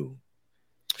work to do.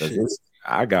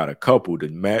 I got a couple to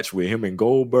match with him and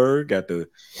Goldberg. Got the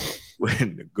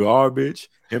garbage.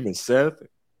 Him and Seth,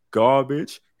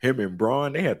 garbage. Him and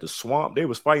Braun, they had the swamp. They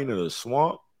was fighting in the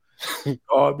swamp.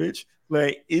 Garbage.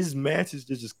 Like, it's matches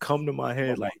that just come to my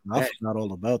head like I forgot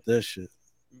all about that shit.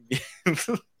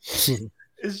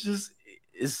 It's just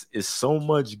it's so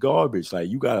much garbage. Like,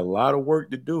 you got a lot of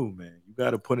work to do, man. You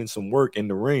got to put in some work in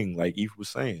the ring, like Eve was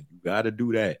saying. You got to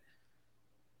do that.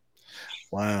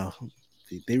 Wow.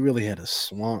 They really had a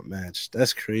swamp match.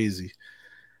 That's crazy.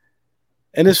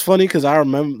 And it's funny because I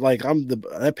remember, like,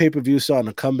 that pay-per-view starting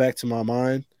to come back to my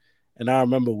mind, and I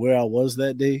remember where I was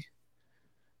that day.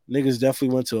 Niggas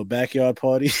definitely went to a backyard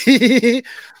party.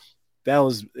 That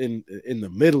was in the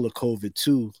middle of COVID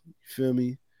too. You feel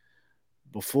me?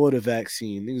 Before the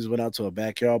vaccine, niggas went out to a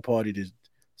backyard party to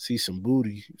see some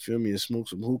booty. You feel me? And smoke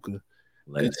some hookah.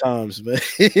 Good times, man.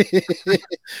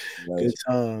 Good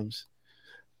times.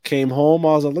 Came home.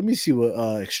 I was like, let me see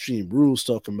what Extreme Rules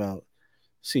talking about.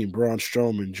 Seen Braun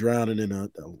Strowman drowning in a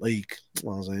lake. I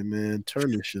was like, man,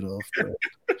 turn this shit off, bro.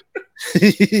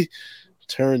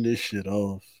 Turn this shit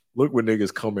off. Look what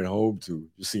niggas coming home to.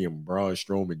 You see him Braun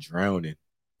Strowman drowning.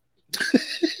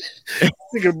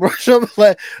 Nigga, Braun Strowman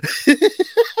like,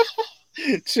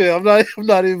 chill. I'm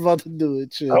not even about to do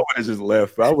it. Chill. I would have just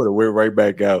left. I would have went right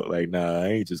back out. Like, nah, I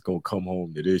ain't just gonna come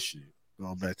home to this shit.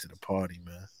 Going back to the party,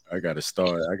 man. I gotta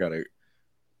start. I gotta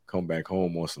come back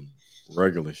home on some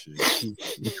regular shit.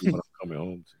 What I'm coming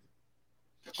home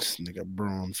to. This nigga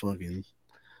Braun fucking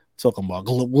talking about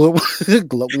glup,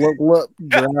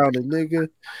 drowning, nigga.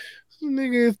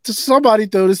 Nigga, somebody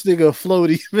throw this nigga a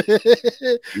floaty, man.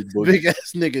 Big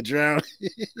ass nigga drowning.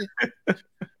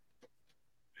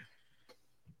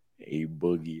 A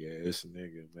boogie ass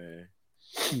nigga, man.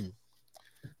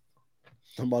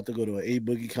 I'm about to go to an A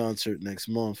Boogie concert next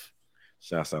month.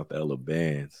 Shouts out to Ella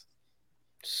Bands.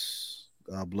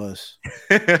 God bless.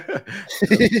 That's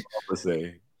what I'm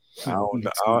say. I don't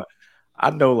know. I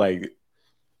know like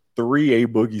 3 A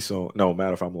Boogie songs. No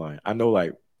matter if I'm lying. I know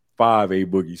like 5 A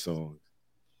Boogie songs.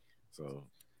 So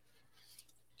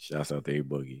shouts out to A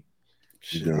Boogie.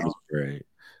 Great.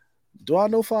 Do I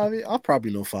know 5 A? I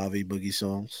probably know 5 A Boogie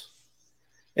songs.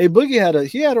 A Boogie had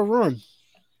a run.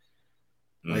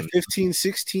 Like 15,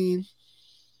 16.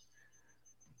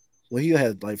 When he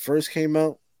had like first came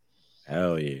out.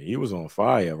 Hell yeah. He was on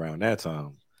fire around that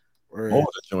time. Right. All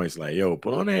the joints like, yo,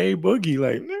 put on the A Boogie.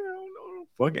 Like, nigga, I don't know.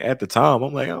 Fucking at the time,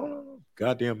 I'm like, I don't know.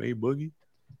 Goddamn A Boogie.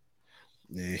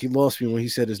 Yeah, he lost me when he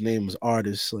said his name was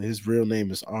Artist. Like, his real name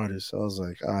is Artist. I was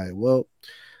like, all right, well,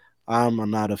 I'm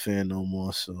not a fan no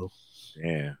more. So,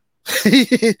 yeah.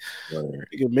 You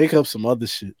can make up some other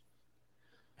shit.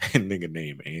 Nigga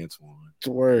name Antoine.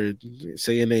 Word.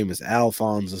 Say your name is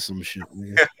Alphonse or some shit.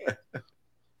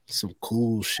 Some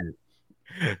cool shit.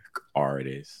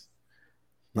 Artist.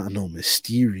 Not no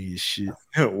mysterious shit.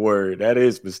 Word. That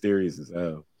is mysterious as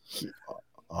hell.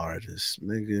 Artist,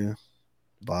 nigga.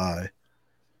 Bye.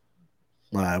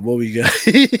 All right, what we got?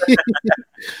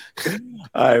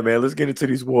 All right, man. Let's get into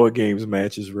these War Games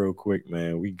matches real quick,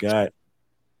 man. We got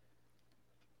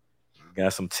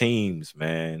some teams,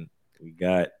 man. We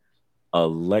got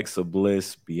Alexa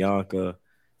Bliss, Bianca,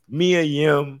 Mia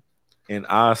Yim, and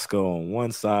Asuka on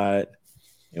one side,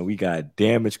 and we got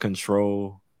Damage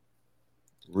Control,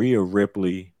 Rhea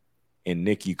Ripley, and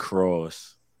Nikki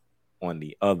Cross on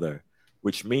the other,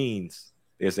 which means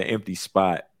there's an empty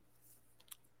spot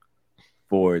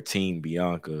for Team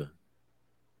Bianca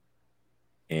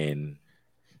and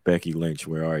Becky Lynch.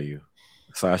 Where are you?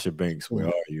 Sasha Banks, where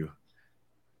are you?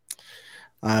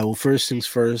 All right, well, first things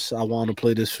first, I want to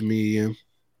play this for me again.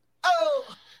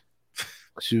 Oh,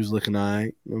 She was looking all right.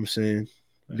 You know what I'm saying?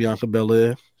 Bianca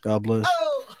Belair, God bless.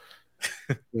 oh.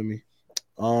 Feel me?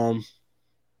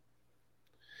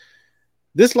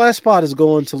 This last spot is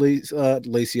going to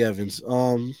Lacey Evans.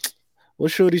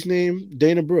 What's Shorty's name?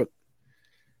 Dana Brooke.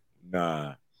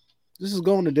 Nah, This is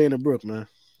going to Dana Brooke, man.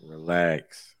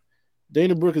 relax.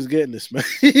 Dana Brooke is getting this, man.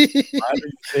 Why do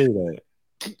you say that?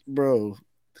 Bro,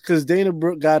 because Dana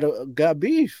Brooke got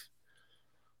beef.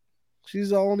 She's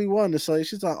the only one that's like,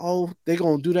 she's like, oh, they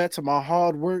gonna do that to my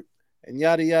hard work and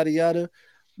yada yada yada.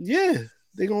 Yeah,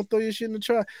 they gonna throw your shit in the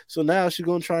trash. So now she's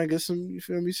gonna try and get some, you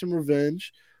feel me, some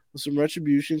revenge or some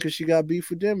retribution because she got beef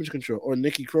with Damage Control or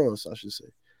Nikki Cross, I should say.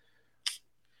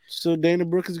 So Dana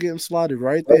Brooke is getting slotted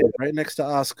right there, right next to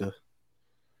Asuka.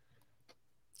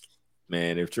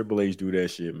 Man, if Triple H do that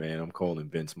shit, man, I'm calling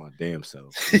Vince my damn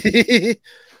self. Because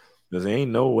there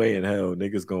ain't no way in hell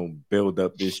niggas gonna build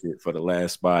up this shit for the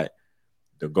last spot.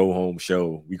 The go home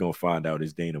show, we gonna find out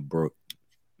it's Dana Brooke.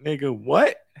 Nigga,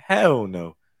 what? Hell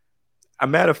no. A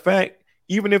matter of fact,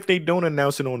 even if they don't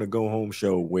announce it on the go home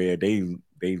show where they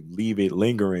leave it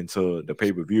lingering to the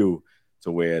pay-per-view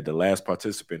to where the last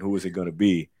participant, who is it gonna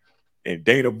be? And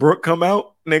Dana Brooke come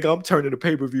out, nigga, I'm turning the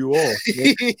pay-per-view off.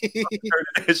 I'm turning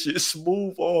that shit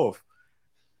smooth off.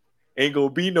 Ain't gonna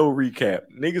be no recap.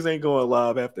 Niggas ain't going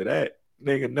live after that.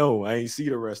 Nigga, no, I ain't see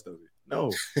the rest of it.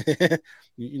 No.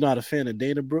 You're not a fan of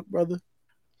Dana Brooke, brother?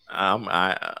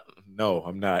 No,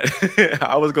 I'm not.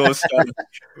 I was gonna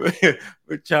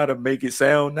try to make it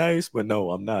sound nice, but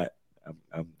no, I'm not.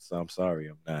 I'm sorry,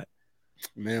 I'm not.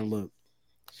 Man, look.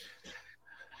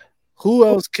 Who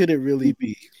else could it really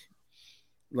be?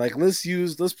 Like, let's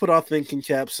put our thinking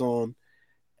caps on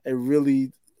and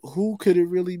really, who could it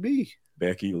really be?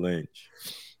 Becky Lynch.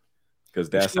 Because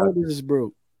this is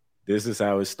broke. This is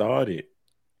how it started.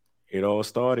 It all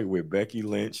started with Becky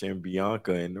Lynch and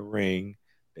Bianca in the ring.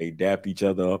 They dapped each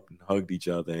other up and hugged each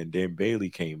other, and then Bayley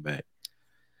came back.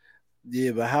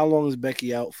 Yeah, but how long is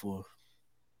Becky out for?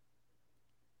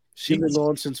 She's been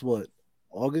gone since what?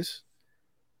 August?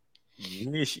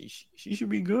 Yeah, she should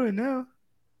be good now.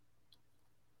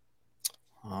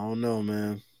 I don't know,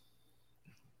 man.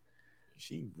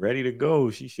 She ready to go.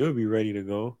 She should be ready to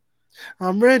go.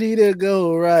 I'm ready to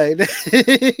go, right?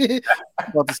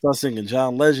 About to start singing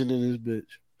John Legend in this bitch.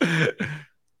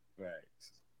 Right.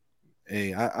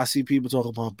 Hey, I see people talking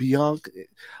about Bianca.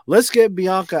 Let's get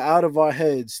Bianca out of our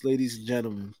heads, ladies and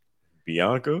gentlemen.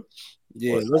 Bianca?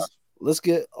 Yeah, let's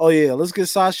get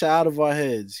Sasha out of our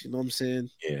heads. You know what I'm saying?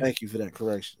 Yeah. Thank you for that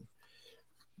correction.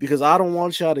 Because I don't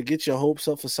want y'all to get your hopes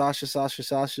up for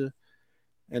Sasha,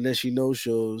 and then she no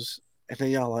shows, and then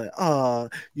y'all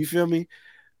like, you feel me?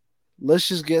 Let's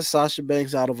just get Sasha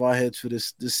Banks out of our heads for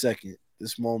this second,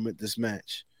 this moment, this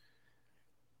match.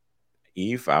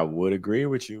 Eve, I would agree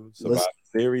with you. Survivor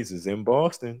Series is in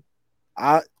Boston.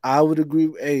 I would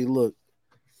agree. Hey, look,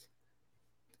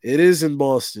 it is in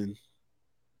Boston,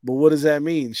 but what does that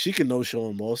mean? She can no show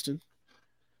in Boston.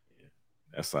 Yeah,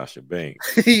 that's Sasha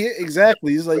Banks. Yeah,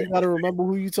 exactly. It's like you got to remember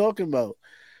who you're talking about.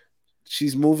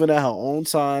 She's moving at her own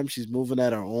time. She's moving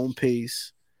at her own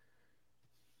pace.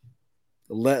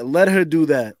 Let her do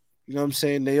that. You know what I'm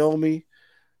saying? Naomi,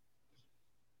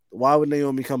 why would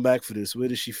Naomi come back for this? Where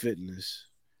does she fit in this?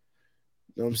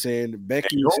 You know what I'm saying?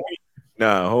 Becky.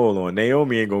 Nah, hold on.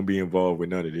 Naomi ain't gonna be involved with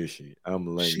none of this shit.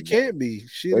 She can't be.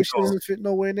 She doesn't fit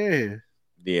nowhere near here.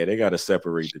 Yeah, they gotta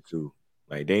separate the two.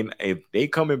 Like if they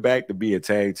coming back to be a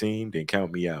tag team, then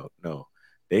count me out. No,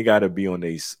 they gotta be on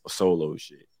their solo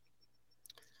shit.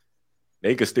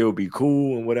 They could still be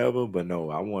cool and whatever, but no,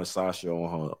 I want Sasha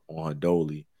on her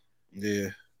dolly. Yeah.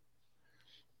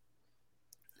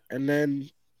 And then,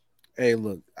 hey,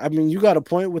 look, I mean, you got a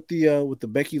point with the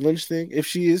Becky Lynch thing. If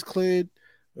she is cleared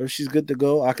or if she's good to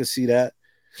go, I could see that.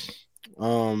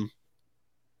 But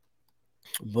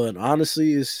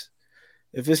honestly, if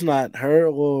it's not her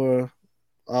or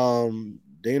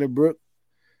Dana Brooke,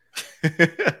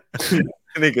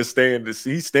 Nigga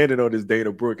he's standing on this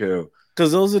Dana Brooke hill.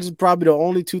 Because those are probably the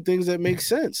only two things that make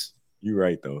sense You're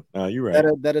right though. Nah, you're right.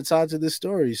 that are tied to this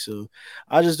story. So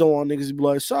I just don't want niggas to be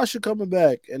like, Sasha coming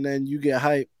back. And then you get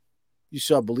hype. You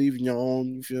start believing your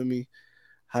own, you feel me?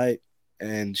 Hype.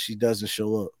 And she doesn't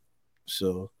show up.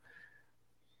 So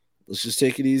let's just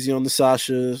take it easy on the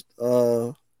Sasha's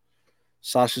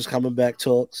coming back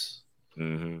talks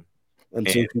Mm-hmm.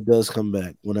 until she does come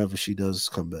back, whenever she does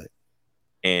come back.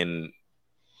 And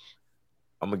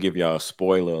I'm gonna give y'all a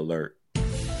spoiler alert.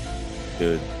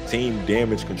 The team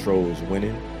Damage Control is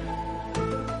winning,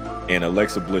 and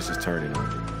Alexa Bliss is turning on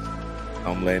niggas.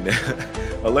 I'm letting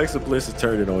that. Alexa Bliss is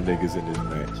turning on niggas in this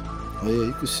match. Oh yeah,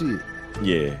 you can see it.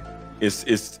 Yeah,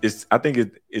 it's. I think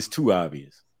it's too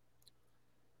obvious.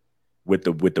 With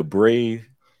the Bray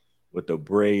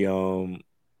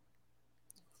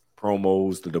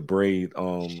promos, the Bray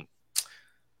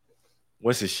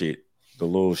what's the shit? The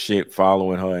little shit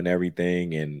following her and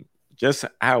everything, and just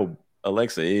how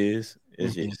Alexa is.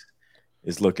 It's just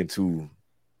it's looking too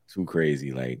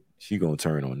crazy. Like she gonna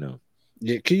turn on them.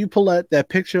 Yeah, can you pull that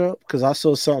picture up? Because I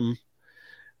saw something.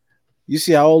 You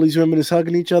see how all these women is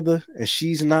hugging each other and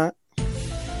she's not?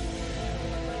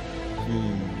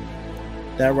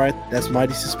 That right? That's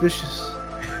mighty suspicious.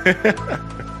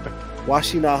 Why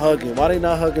she not hugging? Why they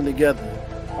not hugging together?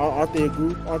 Aren't they a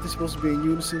group? Aren't they supposed to be in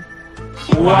unison?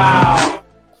 Wow.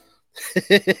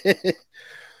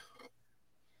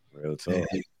 Real talk.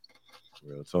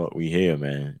 Real talk. We here,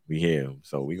 man. We here.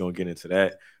 So we're gonna get into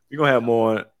that. We're gonna have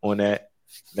more on that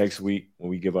next week when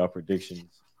we give our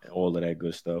predictions and all of that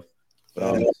good stuff.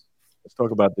 But let's talk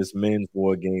about this men's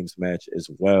War Games match as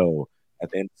well.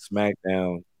 At the end of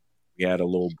SmackDown, we had a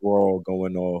little brawl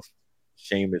going off.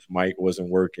 Sheamus' mic wasn't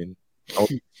working. Oh,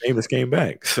 Sheamus came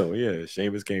back. So yeah,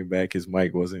 Sheamus came back. His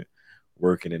mic wasn't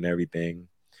working and everything.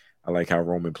 I like how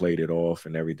Roman played it off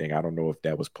and everything. I don't know if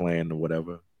that was planned or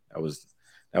whatever. That was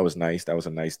nice. That was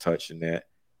a nice touch in that.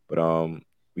 But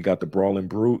we got the Brawling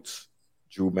Brutes,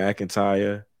 Drew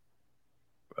McIntyre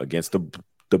against the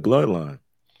Bloodline.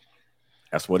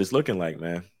 That's what it's looking like,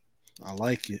 man. I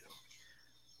like it.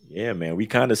 Yeah, man. We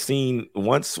kind of seen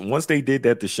once they did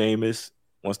that to Sheamus,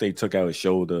 once they took out his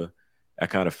shoulder, I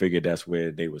kind of figured that's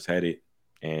where they was headed.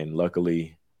 And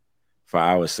luckily, for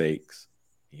our sakes,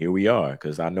 here we are.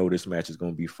 Because I know this match is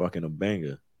gonna be fucking a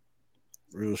banger.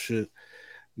 Real shit.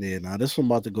 Yeah, now this one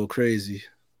about to go crazy.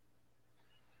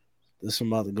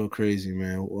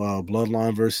 Man. Wow,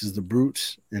 Bloodline versus the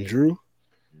Brutes and Drew.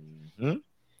 Mm-hmm.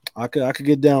 I could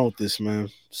get down with this, man.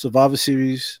 Survivor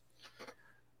Series.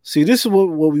 See, this is what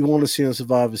we want to see on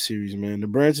Survivor Series, man. The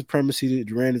brand supremacy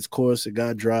ran its course. It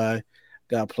got dry,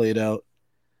 got played out.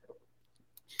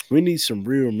 We need some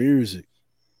real music.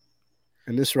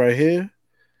 And this right here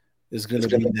is going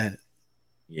to be that.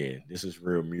 Yeah, this is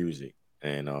real music.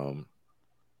 And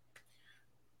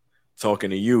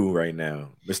talking to you right now,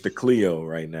 Mr. Cleo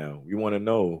right now, we want to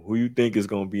know who you think is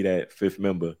going to be that fifth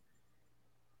member.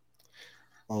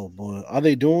 Oh boy, are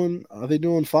they doing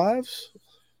fives?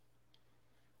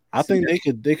 I think they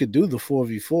could do the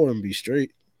 4v4 and be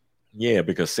straight. Yeah,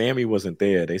 because Sammy wasn't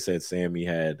there. They said Sammy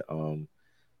had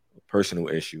personal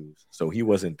issues, so he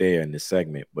wasn't there in this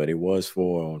segment. But it was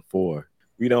 4-on-4.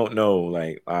 We don't know.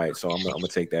 Like, all right, so I'm gonna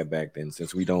take that back then,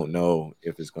 since we don't know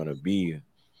if it's gonna be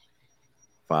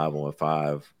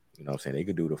 5-on-5. You know what I'm saying? They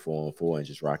could do the 4-on-4 and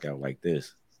just rock out like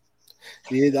this.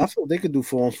 Yeah, I feel they could do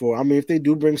 4-on-4. I mean, if they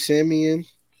do bring Sammy in.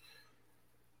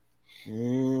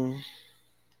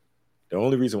 The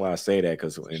only reason why I say that,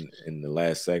 because in the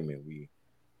last segment we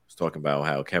was talking about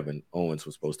how Kevin Owens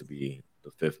was supposed to be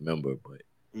the fifth member, but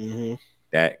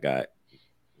that got,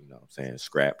 you know what I'm saying,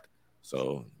 scrapped.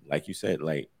 So like you said,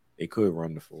 like they could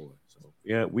run the 4. So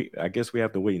yeah, I guess we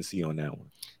have to wait and see on that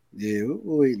one. Yeah,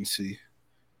 we'll wait and see.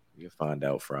 We'll find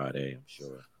out Friday, I'm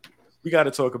sure. We got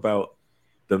to talk about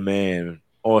the man,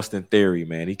 Austin Theory,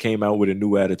 man. He came out with a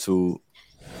new attitude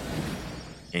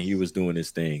and he was doing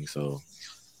his thing. So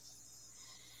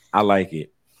I like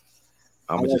it.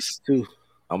 I'm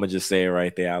gonna just say it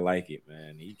right there. I like it,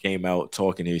 man. He came out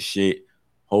talking his shit,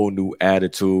 whole new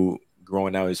attitude,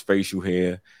 growing out his facial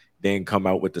hair, then come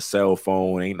out with the cell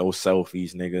phone. Ain't no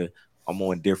selfies, nigga. I'm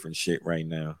on different shit right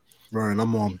now. Right,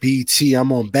 I'm on BT.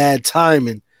 I'm on bad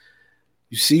timing.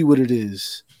 You see what it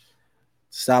is.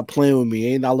 Stop playing with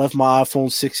me. I left my iPhone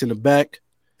 6 in the back.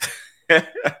 I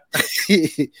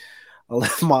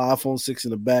left my iPhone 6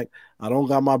 in the back. I don't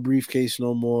got my briefcase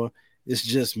no more. It's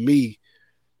just me.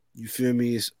 You feel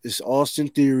me? It's Austin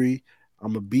Theory.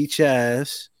 I'm a beach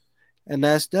ass. And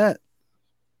that's that.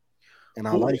 And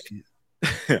I like it.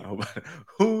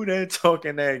 Who that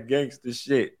talking that gangster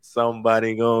shit?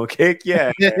 Somebody gonna kick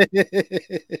ya.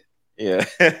 Yeah.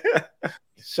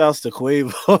 Shouts to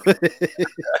Quavo.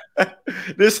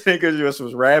 This nigga just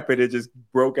was rapping and just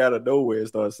broke out of nowhere and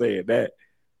started saying that.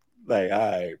 Like,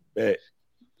 I bet.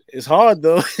 It's hard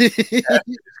though.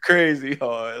 It's crazy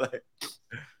hard. Like,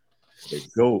 the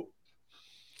GOAT.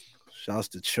 Shouts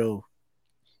to Cho.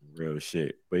 Real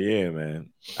shit. But yeah, man.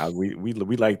 We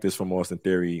like this from Austin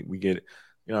Theory. We get,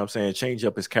 you know what I'm saying, change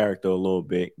up his character a little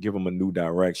bit, give him a new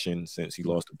direction since he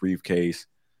lost the briefcase.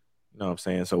 You know what I'm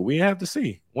saying? So we have to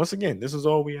see. Once again, this is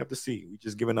all we have to see. We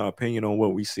just giving our opinion on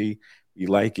what we see. We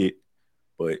like it.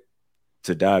 But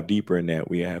to dive deeper in that,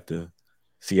 we have to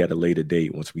see at a later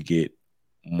date once we get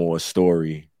more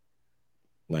story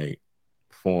like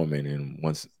forming and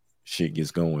once shit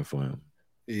gets going for him.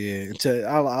 Yeah,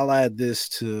 I'll add this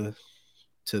to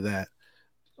that.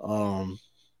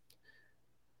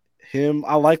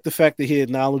 I like the fact that he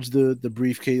acknowledged the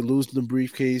briefcase, losing the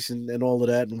briefcase and all of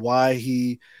that, and why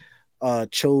he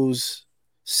chose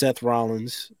Seth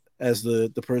Rollins as the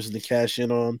person to cash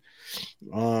in on.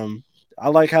 I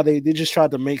like how they just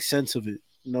tried to make sense of it.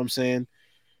 You know what I'm saying?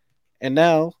 And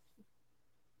now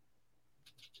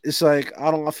it's like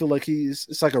I feel like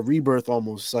it's like a rebirth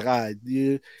almost. It's like, all right,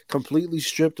 you're completely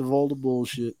stripped of all the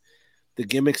bullshit. The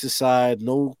gimmicks aside,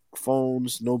 no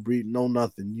phones, no no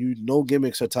nothing. No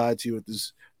gimmicks are tied to you at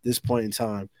this point in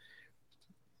time.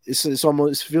 It's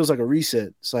almost, it feels like a reset.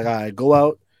 It's like, all right, go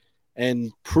out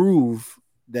and prove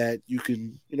that you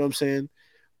can, you know what I'm saying,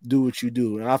 do what you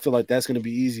do. And I feel like that's going to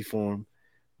be easy for him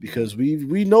because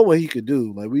we know what he could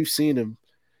do. Like, we've seen him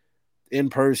in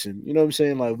person. You know what I'm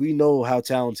saying? Like, we know how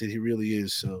talented he really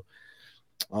is. So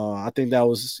I think that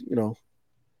was,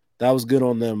 that was good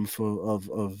on them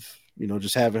of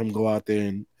just having him go out there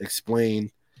and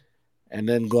explain and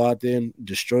then go out there and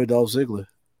destroy Dolph Ziggler.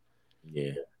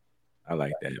 Yeah. I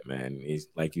like that, man. He's,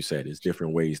 like you said, there's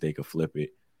different ways they could flip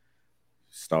it.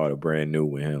 Start a brand new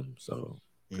with him. So,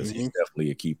 because he's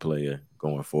definitely a key player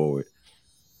going forward.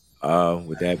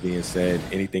 With that being said,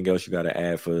 anything else you got to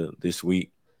add for this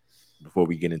week before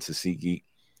we get into SeatGeek?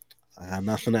 I got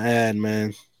nothing to add,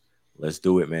 man. Let's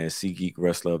do it, man. SeatGeek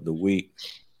Wrestler of the Week.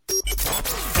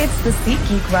 It's the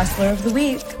SeatGeek Wrestler of the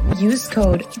Week. Use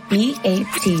code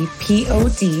BATPOD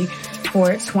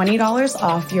for $20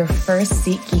 off your first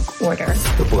SeatGeek order.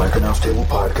 The Black Announce Table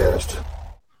Podcast.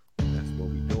 That's what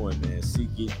we doing, man.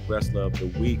 SeatGeek Wrestler of the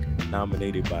Week,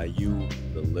 nominated by you,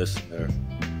 the listener,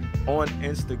 on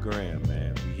Instagram,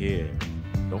 man. We here.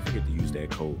 Don't forget to use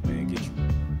that code, man. Get you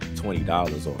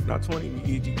 $20 off. Not 20,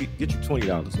 get you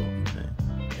 $20 off, man.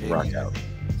 Rock out.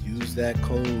 Use that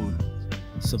code.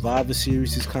 Survivor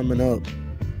Series is coming up.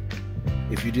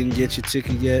 If you didn't get your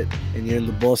ticket yet and you're in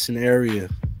the Boston area,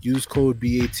 use code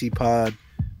BATPOD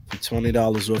for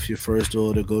 $20 off your first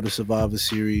order. Go to Survivor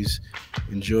Series.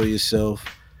 Enjoy yourself.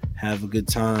 Have a good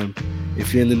time.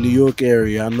 If you're in the New York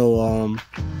area, I know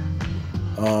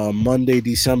Monday,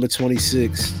 December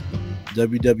 26th,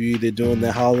 WWE, they're doing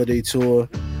their holiday tour.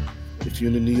 If you're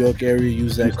in the New York area,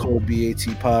 use that code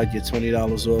BATPOD. Get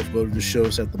 $20 off. Go to the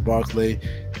shows at the Barclay.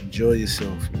 Enjoy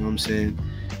yourself. You know what I'm saying?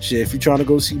 Shit, if you're trying to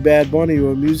go see Bad Bunny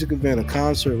or a music event, a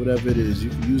concert, whatever it is, you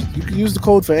can use the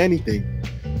code for anything.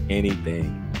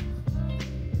 Anything.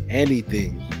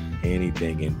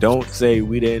 And don't say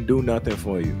we didn't do nothing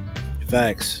for you.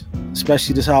 Facts.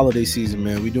 Especially this holiday season,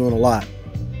 man. We're doing a lot.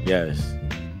 Yes.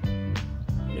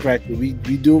 In fact, we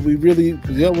really,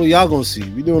 well, y'all gonna see.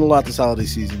 We're doing a lot this holiday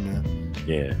season, man.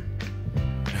 Yeah.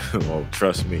 Well,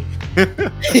 trust me.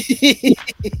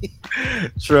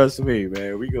 Trust me,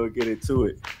 man. We gonna get into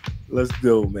it. Let's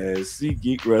do it, man.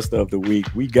 SeatGeek Wrestler of the Week.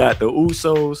 We got the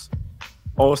Usos,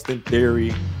 Austin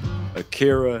Theory,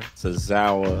 Akira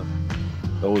Tozawa.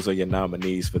 Those are your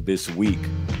nominees for this week.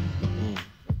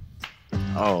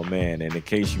 Oh, man. And in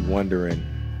case you're wondering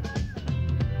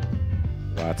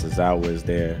why Tozawa is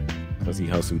there, because he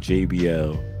hustled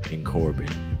JBL and Corbin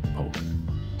Poker.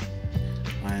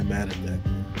 I ain't mad at that,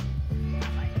 man.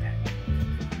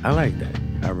 I like that.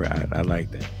 I like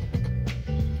that.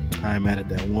 I ain't mad at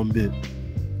that one bit.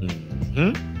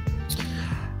 Mm-hmm.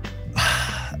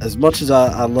 As much as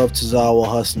I love Tozawa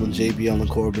hustling JBL and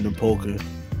Corbin and Poker,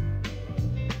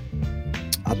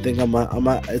 I think I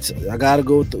gotta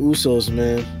go with the Usos,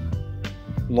 man.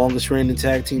 Longest reigning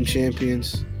tag team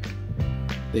champions.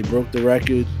 They broke the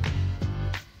record.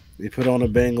 They put on a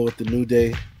banger with the New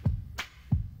Day.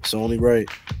 It's only right.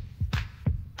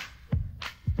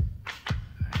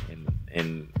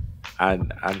 And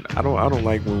I don't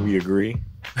like when we agree.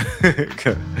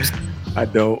 I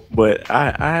don't, but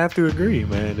I have to agree,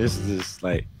 man. This is just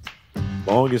like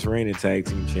longest reigning tag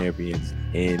team champions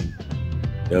in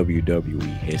WWE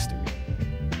history.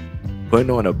 putting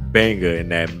on a banger in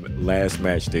that last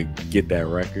match to get that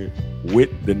record with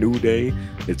the New Day,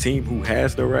 the team who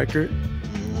has the record.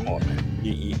 Come on, man.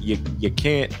 You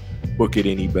can't book it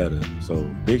any better. So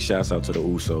big shouts out to the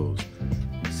Usos,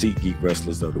 SeatGeek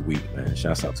Wrestlers of the Week, man.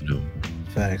 Shouts out to them.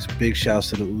 Facts. Big shouts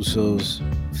to the Usos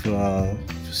for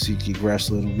SeatGeek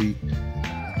Wrestler of the Week.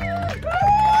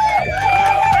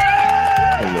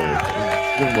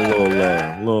 Give them a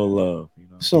little love. You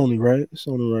know? It's only right. It's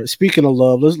only right. Speaking of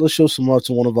love, let's show some love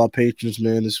to one of our patrons,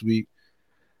 man. This week,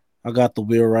 I got the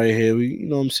wheel right here. You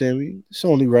know what I'm saying? It's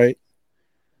only right.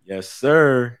 Yes,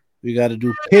 sir. We got to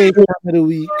do Patreon of the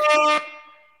week.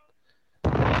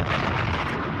 You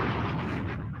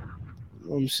know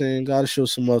what I'm saying? Got to show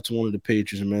some love to one of the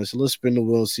patrons, man. So let's spin the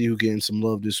wheel and see who's getting some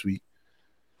love this week.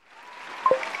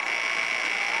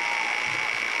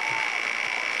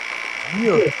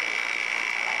 Yeah.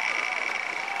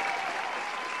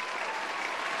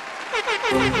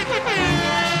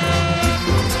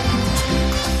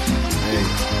 Hey,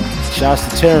 shouts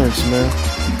to Terrence, man.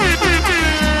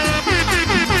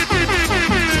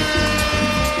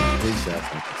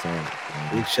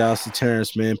 Big shouts to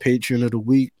Terrence, man. Patron of the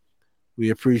week.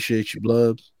 We appreciate you,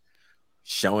 blood.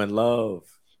 Showing love.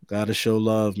 Gotta show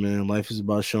love, man. Life is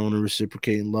about showing and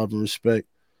reciprocating love and respect.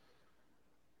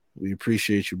 We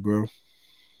appreciate you, bro.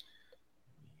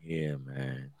 Yeah,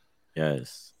 man.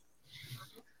 Yes.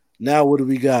 Now what do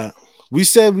we got? We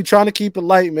said we're trying to keep it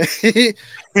light, man.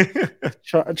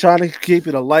 Trying to keep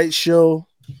it a light show.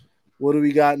 What do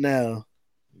we got now?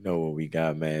 You know what we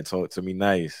got, man. Talk to me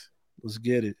nice. Let's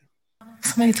get it.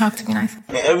 Somebody talk to me nice.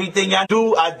 And everything I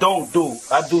do, I don't do.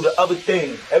 I do the other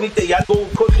thing. Everything I go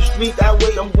across the street that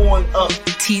way, I'm going up.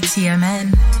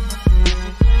 TTMN.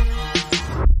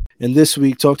 And this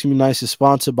week, Talk to Me Nice is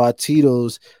sponsored by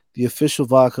Tito's, the official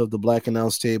vodka of the Black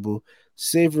Announce Table.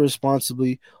 Savor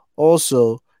responsibly.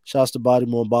 Also, shouts to Body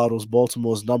More Bottles,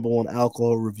 Baltimore's #1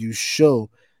 alcohol review show.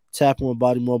 Tap on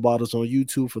Body More Bottles on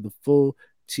YouTube for the full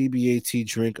TBAT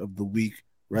drink of the week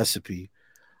recipe.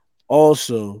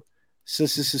 Also,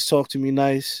 since this is Talk to Me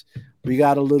Nice, we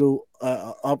got a little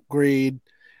upgrade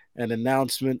and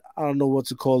announcement. I don't know what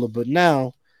to call it, but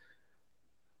now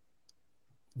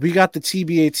we got the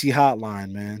TBAT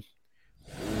hotline, man.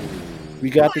 We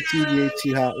got the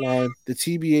TBAT hotline. The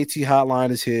TBAT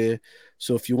hotline is here.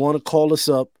 So if you want to call us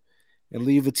up and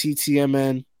leave a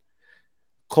TTMN,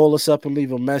 call us up and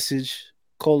leave a message.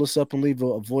 Call us up and leave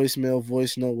a voicemail,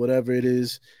 voice note, whatever it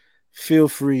is. Feel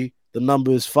free. The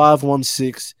number is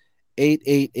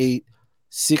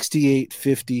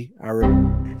 516-888-6850. I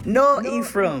repeat. No,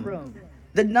 Ephraim.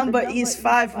 The number is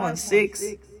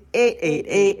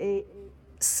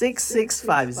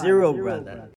 516-888-6650,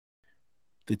 brother.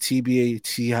 The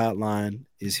TBAT hotline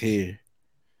is here.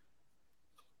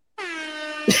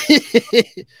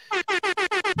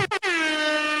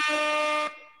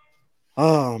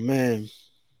 Oh man,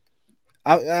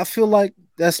 I feel like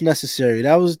that's necessary.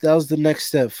 That was the next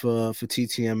step for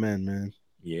TTMN, man.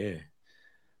 Yeah,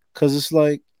 because it's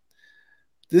like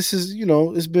this is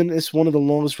it's one of the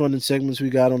longest running segments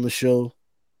we got on the show,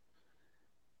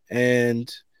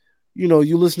 and you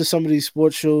listen to some of these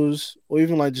sports shows or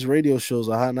even like just radio shows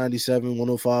like Hot 97,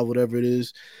 105, whatever it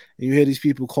is, and you hear these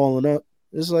people calling up.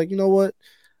 It's like, you know what?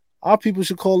 Our people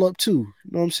should call up too.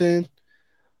 You know what I'm saying?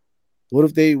 What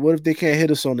if they can't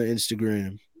hit us on the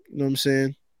Instagram? You know what I'm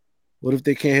saying? What if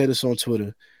they can't hit us on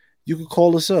Twitter? You can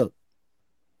call us up.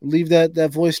 Leave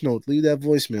that voice note. Leave that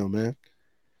voicemail, man.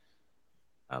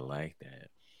 I like that.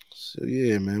 So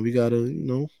yeah, man, we gotta,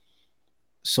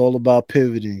 it's all about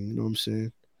pivoting, you know what I'm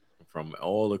saying? From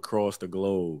all across the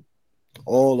globe.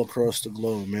 All across the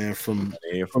globe, man. From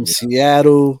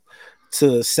Seattle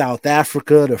to South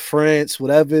Africa to France,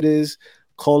 whatever it is,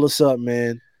 call us up,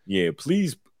 man. Yeah,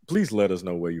 please let us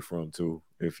know where you're from too.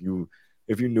 If you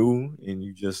new and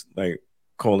you just like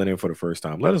calling in for the first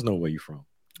time, let us know where you're from.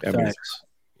 That Facts.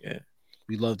 Yeah.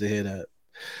 We'd love to hear that.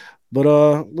 But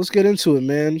let's get into it,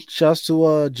 man. Shouts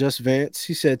to Just Vance.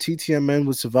 He said TTMN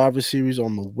with Survivor Series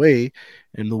on the way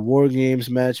and the War Games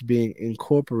match being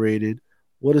incorporated.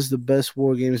 What is the best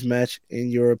War Games match in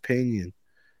your opinion?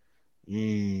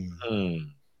 Damn.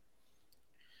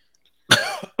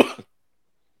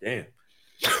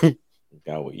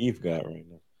 Got what Eve got right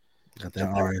now. Got that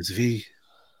RSV.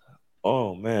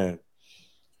 Oh man.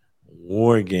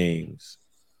 War Games.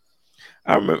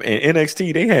 I remember in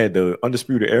NXT they had the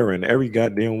Undisputed Era in every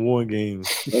goddamn War Games.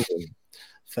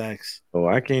 Facts. So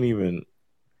I can't even.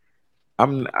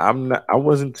 I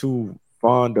wasn't too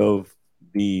fond of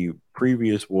the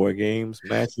previous War Games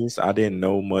matches. I didn't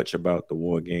know much about the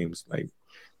War Games like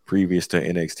previous to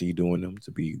NXT doing them,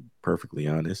 to be perfectly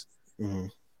honest. Mm-hmm.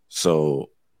 So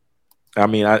I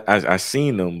mean, I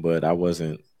seen them, but I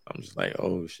wasn't. I'm just like,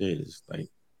 oh shit, it's like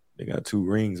they got 2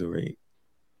 rings already.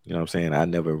 You know what I'm saying? I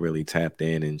never really tapped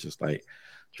in and just like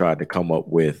tried to come up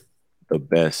with the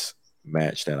best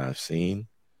match that I've seen.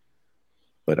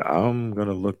 But I'm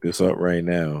gonna look this up right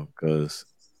now because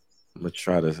I'm gonna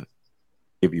try to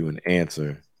give you an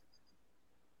answer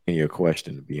in your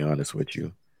question. To be honest with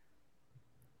you,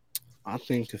 I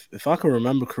think if I can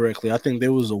remember correctly, I think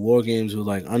there was a War Games with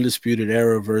like Undisputed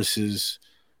Era versus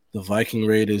the Viking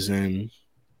Raiders and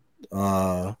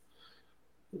uh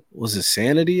was it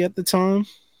Sanity at the time?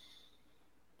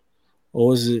 Or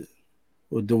was it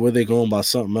were they going by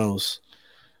something else?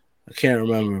 I can't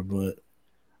remember, but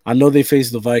I know they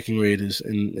faced the Viking Raiders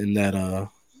in that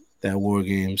War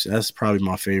Games. That's probably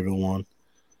my favorite one.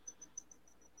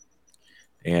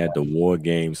 they had the War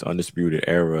Games Undisputed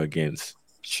Era against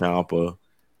Ciampa,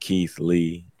 Keith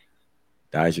Lee,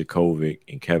 Dijakovic,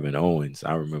 and Kevin Owens.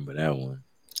 I remember that one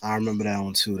I remember that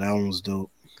one too. That one was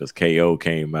dope. because KO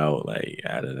came out like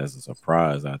that's a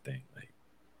surprise. I think like,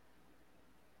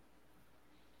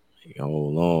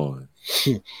 hold on.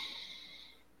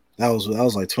 That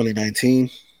was like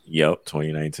 2019. Yep,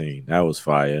 2019. That was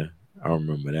fire. I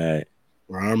remember that.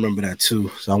 Well, I remember that too.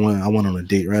 So I went on a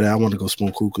date right. I want to go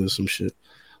smoke hookah or some shit,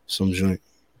 some joint.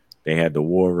 They had the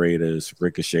War Raiders,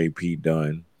 Ricochet, Pete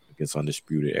Dunne against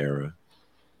Undisputed Era.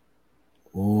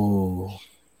 Oh,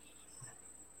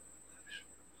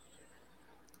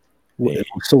 They,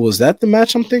 so was that the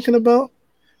match I'm thinking about?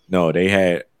 no, they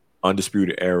had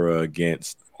Undisputed Era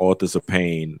against Authors of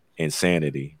Pain and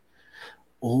Sanity.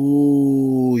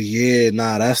 Oh yeah,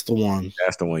 nah, that's the one.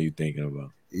 That's the one you're thinking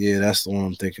about. Yeah, that's the one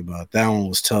I'm thinking about. That one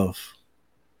was tough.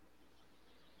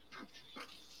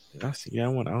 Did I see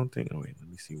that one? I don't think. Oh, wait, let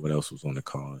me see what else was on the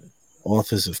card.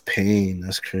 Authors of Pain.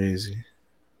 That's crazy.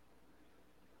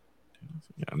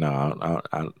 Yeah, no,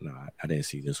 I didn't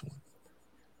see this one.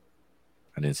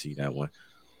 I didn't see that one.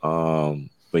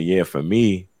 But yeah, for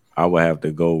me, I would have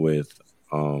to go with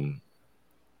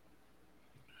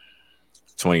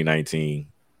 2019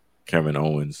 Kevin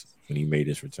Owens when he made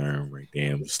his return right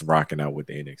there and was rocking out with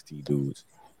the NXT dudes.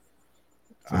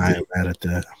 I ain't mad at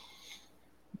that.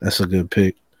 That's a good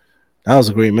pick. That was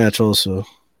a great match also.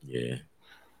 Yeah.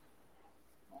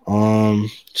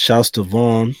 Shouts to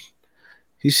Vaughn.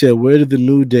 He said, where did the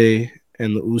New Day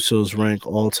and the Usos rank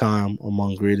all time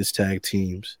among greatest tag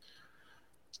teams?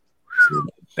 See,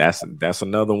 that's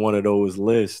another one of those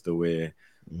lists where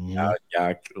y'all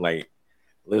like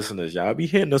listeners, y'all be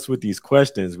hitting us with these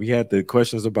questions. We had the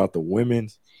questions about the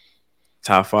women's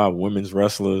top 5 women's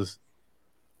wrestlers.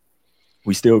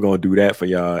 We still gonna do that for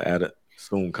y'all at a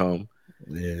soon come.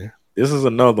 Yeah. This is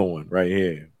another one right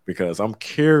here because I'm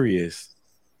curious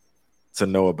to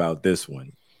know about this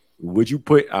one. Would you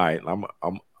put all right? I'm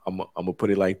gonna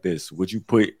put it like this. Would you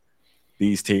put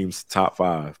these teams top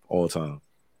 5 all time?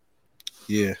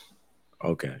 Yeah.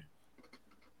 Okay.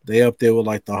 They up there with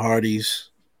like the Hardys.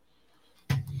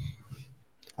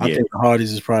 I think the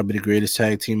Hardys is probably the greatest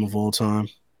tag team of all time.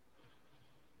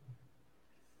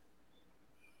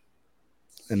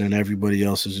 And then everybody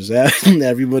else is just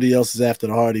everybody else is after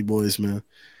the Hardy Boys, man.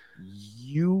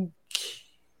 You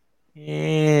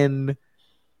can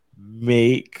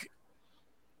make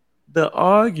the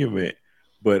argument,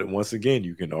 but once again,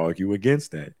 you can argue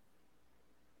against that.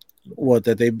 What,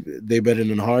 that they better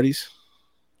than the Hardys?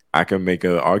 I can make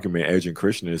an argument Edge and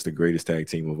Christian is the greatest tag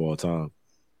team of all time.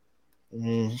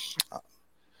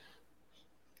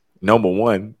 Number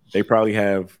one, they probably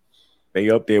they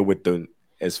up there with the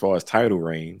as far as title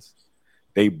reigns.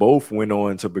 They both went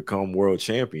on to become world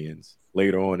champions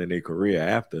later on in their career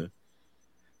after.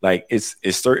 Like it's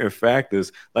certain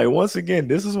factors. Like once again,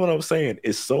 this is what I'm saying.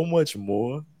 It's so much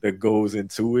more that goes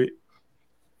into it.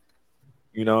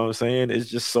 You know what I'm saying? It's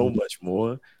just so much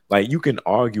more. Like you can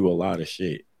argue a lot of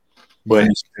shit. But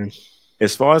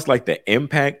as far as like the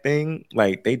impact thing,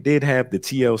 like they did have the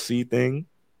TLC thing,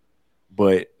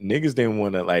 but niggas didn't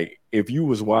want to like if you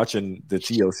was watching the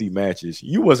TLC matches,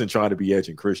 you wasn't trying to be Edge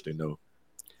and Christian though.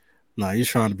 Nah, you're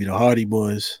trying to be the Hardy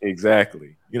Boys.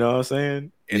 Exactly. You know what I'm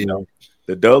saying? And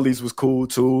the Dudleys was cool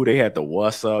too. They had the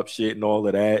what's up shit and all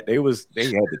of that. They had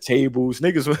the tables.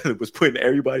 Niggas was putting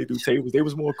everybody through tables. They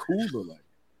was more cooler like.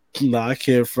 Nah, I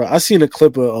can't. I seen a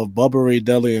clip of Bubba Ray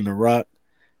Dudley and The Rock.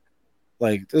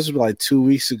 Like this was like 2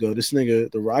 weeks ago. This nigga,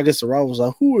 I guess The Rock was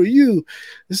like, "Who are you?"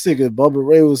 This nigga Bubba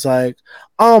Ray was like,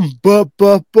 but."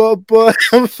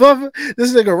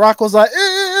 This nigga Rock was like,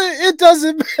 "It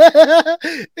doesn't matter.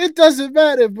 It doesn't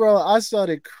matter, bro." I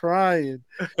started crying.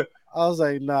 I was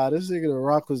like, "Nah, this nigga The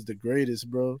Rock was the greatest,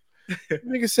 bro."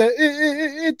 Nigga said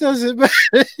it doesn't matter.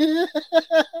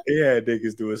 They had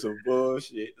niggas doing some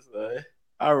bullshit, son.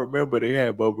 I remember they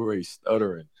had Bubba Ray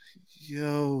stuttering.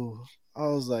 Yo, I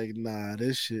was like, nah,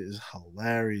 this shit is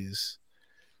hilarious.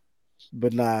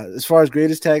 But nah, as far as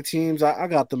greatest tag teams, I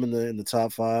got them in the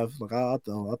top five. Like I'll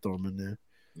throw them in there.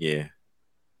 Yeah,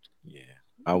 yeah,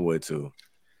 I would too.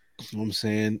 You know what I'm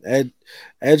saying?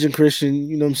 Edge and Christian,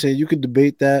 you know what I'm saying? You could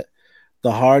debate that.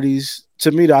 The Hardys,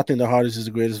 to me, I think the Hardys is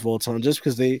the greatest of all time just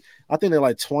because I think they're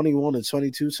like 21 and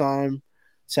 22 time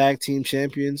tag team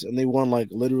champions and they won like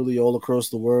literally all across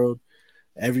the world,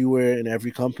 everywhere in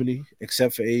every company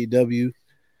except for AEW. You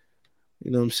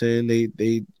know what I'm saying?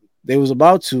 They was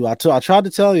about to. I tried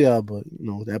to tell y'all, but you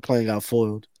know, that plan got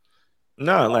foiled.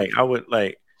 No, like I would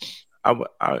like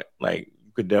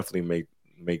you could definitely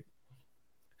make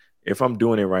if I'm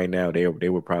doing it right now, they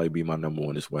would probably be my number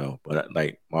one as well. But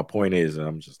like my point is,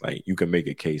 I'm just like you can make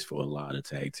a case for a lot of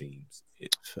tag teams.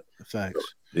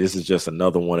 Facts. This is just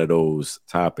another one of those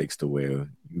topics to where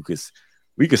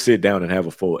we could sit down and have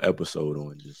a full episode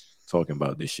on just talking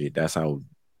about this shit. That's how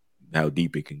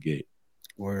deep it can get.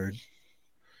 Word.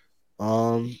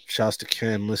 Shouts to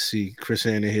Ken. Let's see. Chris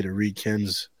Anna here to read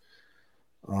Ken's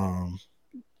um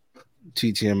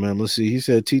TTMN. Let's see. He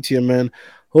said TTMN.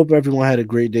 Hope everyone had a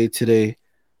great day today.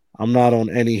 I'm not on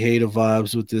any hater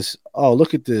vibes with this. Oh,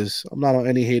 look at this. I'm not on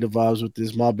any hater vibes with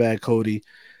this. My bad, Cody.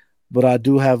 But I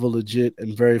do have a legit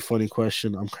and very funny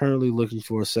question. I'm currently looking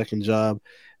for a second job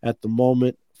at the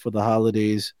moment for the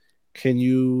holidays. Can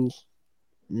you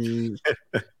mm,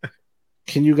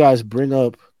 can you guys bring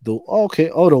up the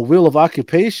wheel of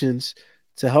occupations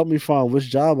to help me find which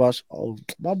job oh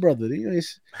my brother, you ain't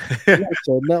said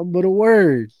nothing but a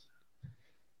word.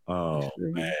 Oh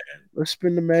man, Let's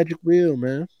spin the magic wheel,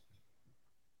 man.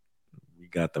 we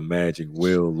got the magic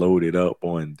wheel loaded up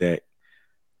on deck.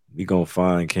 We gonna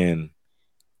find Ken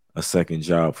a second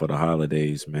job for the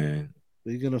holidays, man.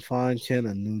 We're gonna find Ken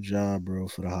a new job, bro,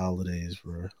 for the holidays,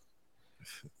 bro.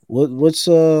 What's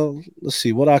let's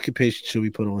see, what occupation should we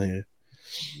put on here?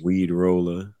 Weed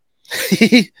roller.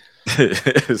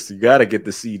 So you gotta get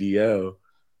the CDL.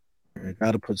 I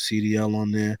gotta put CDL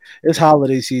on there. It's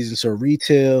holiday season, so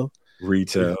retail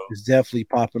Retail. is definitely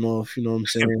popping off. You know what I'm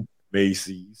saying?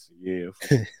 Macy's. Yeah.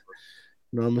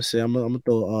 You know what I'm gonna say? I'm gonna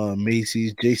throw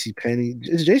Macy's, JC Penney.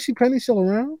 Is JC Penney still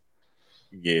around?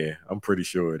 Yeah, I'm pretty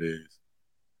sure it is.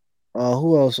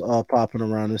 Who else popping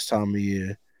around this time of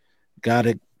year?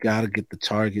 Gotta get the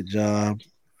Target job.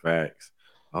 Facts.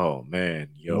 Oh man,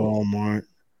 yo, Walmart,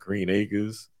 Green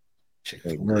Acres.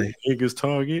 Chick-fil-A. Green Acres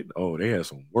Target. Oh, they had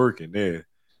some work in there.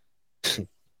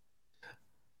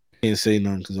 Can't say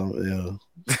nothing because I'm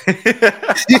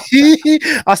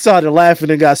I started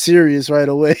laughing and got serious right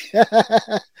away.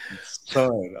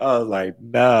 Son, I was like,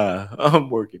 nah, I'm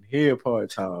working here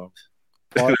part-time.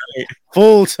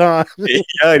 Full time.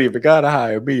 Y'all ain't even gotta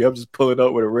hire me. I'm just pulling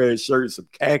up with a red shirt and some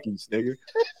khakis, nigga.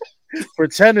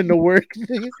 Pretending to work.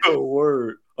 Oh,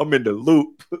 word. I'm in the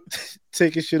loop.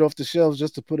 Taking shit off the shelves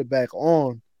just to put it back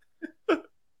on. I'm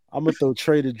gonna throw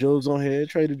Trader Joe's on here.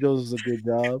 Trader Joe's is a good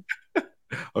job.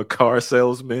 A car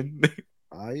salesman.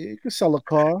 Yeah, you can sell a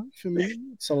car for me.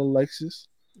 Sell a Lexus.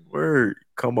 Word.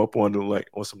 Come up on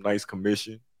on some nice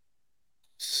commission.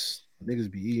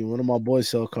 Niggas be eating. One of my boys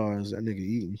sell cars. That nigga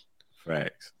eating.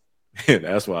 Facts.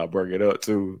 That's why I bring it up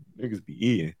too. Niggas be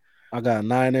eating. I got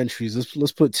 9 entries.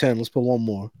 Let's put 10. Let's put one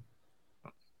more.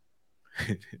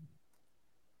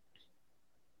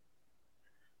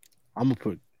 I'm gonna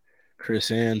put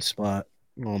Chris Ann's spot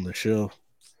on the show.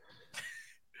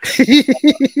 You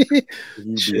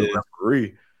be a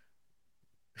referee.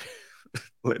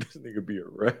 Let this nigga be a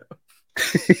ref.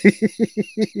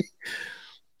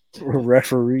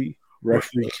 Referee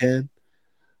Ken.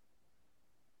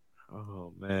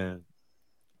 Oh man.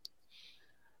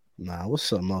 Nah, what's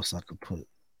something else I could put?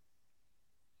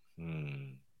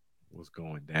 What's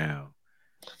going down?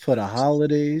 For the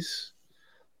holidays?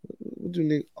 What do you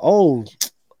need? Oh,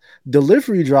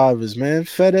 delivery drivers, man.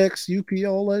 FedEx, UP,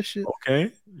 all that shit.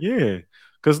 Okay. Yeah.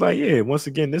 Cause once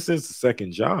again, this is the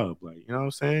second job. Like, you know what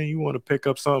I'm saying? You want to pick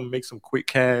up something, make some quick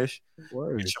cash,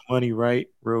 Word. get your money right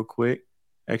real quick.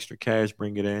 Extra cash,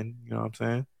 bring it in. You know what I'm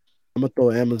saying? I'm gonna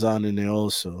throw Amazon in there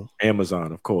also.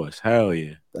 Amazon, of course. Hell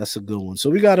yeah. That's a good one. So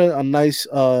we got a nice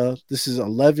this is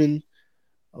 11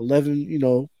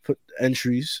 put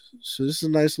entries. So this is a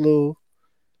nice little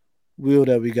wheel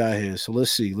that we got here. So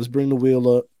let's see. Let's bring the wheel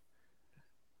up.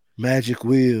 Magic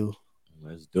wheel.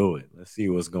 Let's do it. Let's see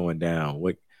what's going down.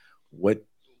 What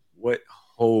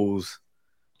holds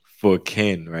for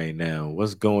Ken right now?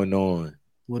 What's going on?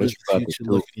 What is the future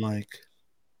looking like?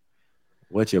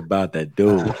 What you about to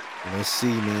do? Let's see,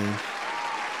 man.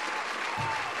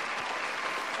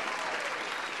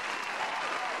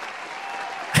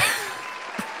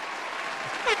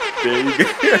 There you go.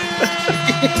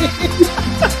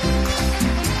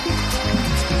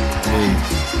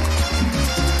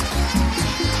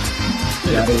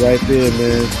 Got it right there,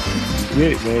 man.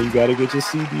 Man, you gotta get your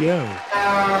CDL.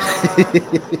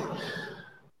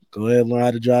 Go ahead and learn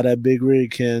how to draw that big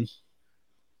rig, Ken.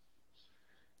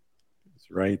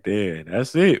 It's right there.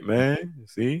 That's it, man.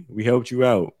 See, we helped you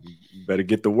out. You better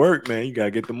get to work, man. You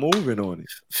gotta get the moving on it.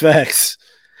 Facts.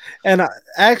 And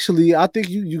actually, I think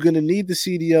you're gonna need the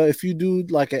CDL if you do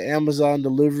like an Amazon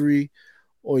delivery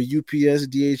or UPS,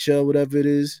 DHL, whatever it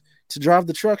is, to drive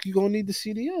the truck. You're gonna need the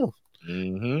CDL.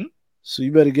 Mm-hmm. So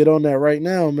you better get on that right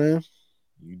now, man.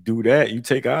 You do that. You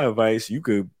take our advice. You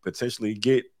could potentially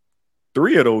get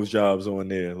 3 of those jobs on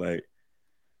there. Like,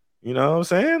 you know what I'm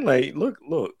saying? Like, look,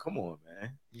 come on,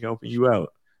 man. We helping you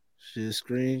out. Shit,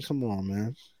 screen. Come on,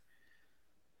 man.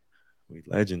 We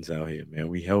legends out here, man.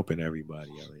 We helping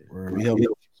everybody out here. We helping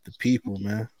the people,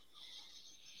 man.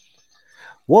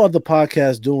 What other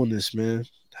podcasts doing this, man?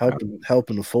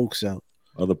 Helping the folks out.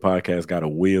 Other podcasts got a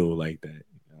wheel like that. You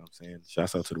know what I'm saying?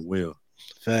 Shouts out to the wheel.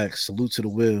 Facts. Salute to the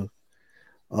wheel.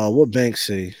 What Banks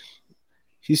say?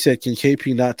 He said, "Can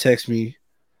KP not text me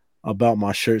about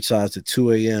my shirt size at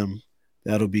 2 a.m.?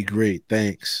 That'll be great.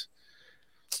 Thanks."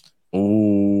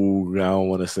 Oh, I don't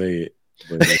want to say it.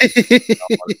 But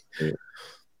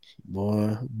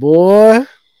Boy.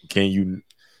 Can you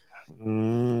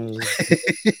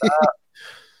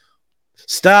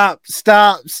Stop.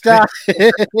 Stop.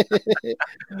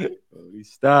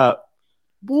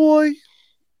 Boy.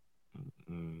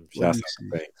 Shouts out to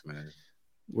Banks, man.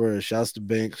 Word, shouts to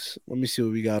Banks. Let me see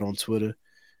what we got on Twitter.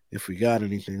 If we got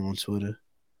anything on Twitter.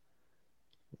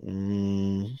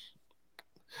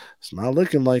 It's not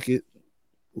looking like it.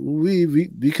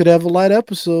 We could have a light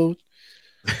episode.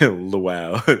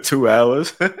 Wow, 2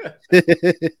 hours.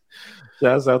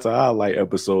 Shouts out to our light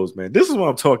episodes, man. This is what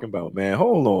I'm talking about, man.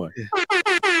 Hold on.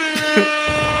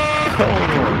 Hold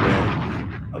on, man.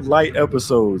 Light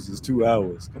episodes is 2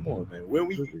 hours. Come on, man.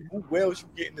 Who else you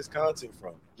getting this content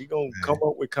from? We gonna come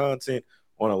up with content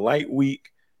on a light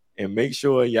week and make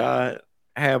sure y'all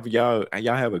have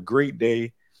a great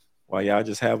day while y'all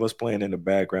just have us playing in the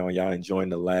background. Y'all enjoying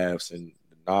the laughs and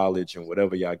the knowledge and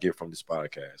whatever y'all get from this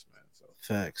podcast, man. So.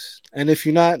 Facts. And if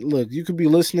you're not, look, you could be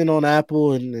listening on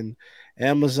Apple and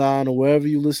Amazon or wherever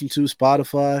you listen to,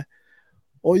 Spotify,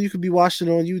 or you could be watching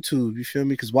it on YouTube. You feel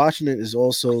me? Because watching it is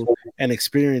also an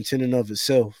experience in and of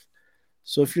itself.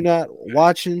 So if you're not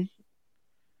watching,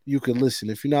 you could listen.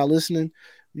 If you're not listening,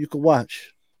 you could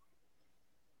watch.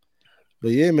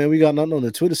 But yeah, man, we got nothing on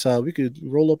the Twitter side. We could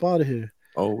roll up out of here.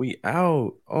 Oh, we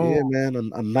out. Oh, yeah,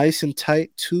 man, a nice and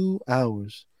tight 2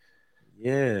 hours.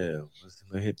 Yeah, let's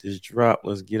hit this drop.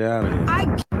 Let's get out of here.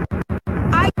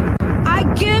 I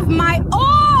give my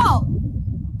all.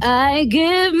 I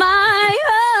give my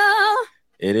all.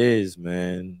 It is,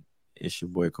 man. It's your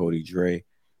boy Cody Dre.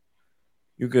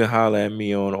 You can holler at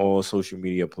me on all social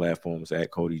media platforms at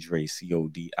Cody Dre,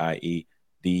 CODIEDRE.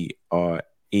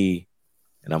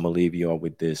 And I'm gonna leave you all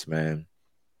with this, man.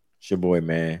 It's your boy,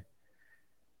 man.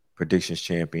 Predictions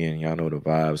champion. Y'all know the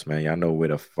vibes, man. Y'all know where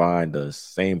to find us.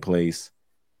 Same place,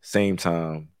 same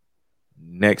time.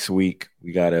 Next week,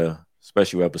 we got a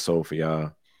special episode for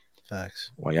y'all.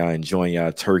 Facts. While y'all enjoying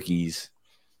y'all turkeys,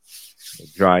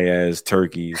 dry ass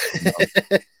turkeys,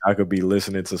 I could be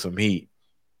listening to some heat.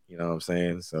 You know what I'm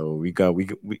saying? So we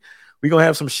gonna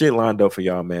have some shit lined up for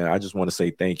y'all, man. I just want to say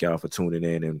thank y'all for tuning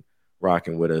in and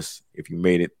rocking with us. If you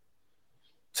made it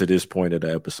to this point of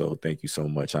the episode, thank you so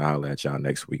much. I'll holler at y'all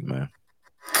next week, man.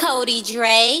 Cody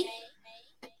Dre.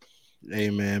 Hey,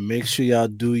 man, make sure y'all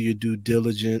do your due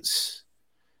diligence.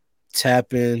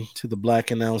 Tap in to the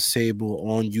Black Announce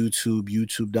Table on YouTube,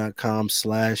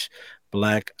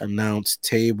 youtube.com/Black Announce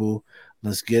Table.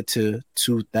 Let's get to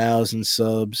 2,000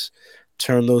 subs.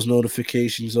 Turn those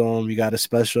notifications on. We got a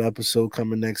special episode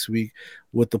coming next week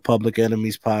with the Public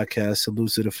Enemies podcast.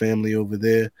 Salute to the family over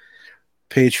there.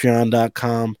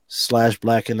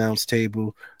 Patreon.com/Black Announce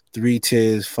Table. 3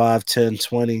 tiers, 5, 10,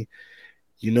 20.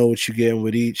 You know what you're getting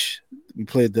with each. We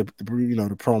played the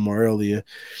promo earlier.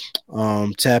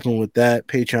 Tapping with that.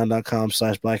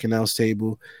 Patreon.com/Black Announce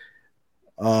Table.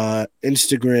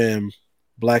 Instagram,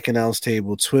 Black Announce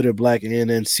Table. Twitter, Black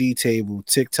ANNC Table.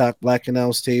 TikTok, Black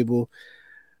Announce Table.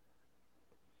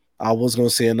 I was gonna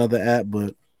say another app,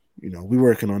 but we're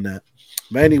working on that.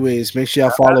 But anyways, make sure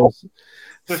y'all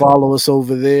follow us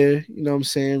over there. You know what I'm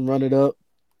saying? Run it up.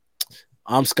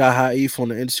 I'm Sky High Eve on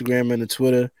the Instagram and the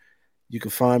Twitter. You can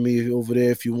find me over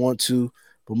there if you want to.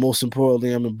 But most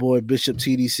importantly, I'm the boy Bishop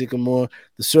TD Sycamore,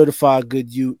 the certified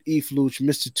good youth, E Fluch,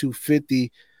 Mr. 250,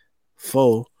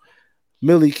 Foe,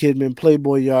 Millie Kidman,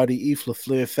 Playboy Yardie, E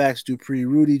Flair, Fax Dupree,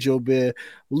 Rudy Jobert,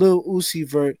 Lil Uzi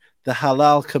Vert, the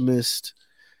Halal Chemist,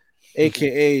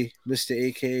 aka Mr.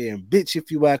 AKA, and bitch, if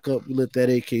you whack up, you let that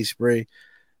AK spray.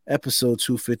 Episode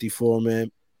 254,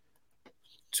 man.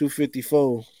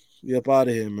 254. We up out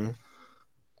of here, man.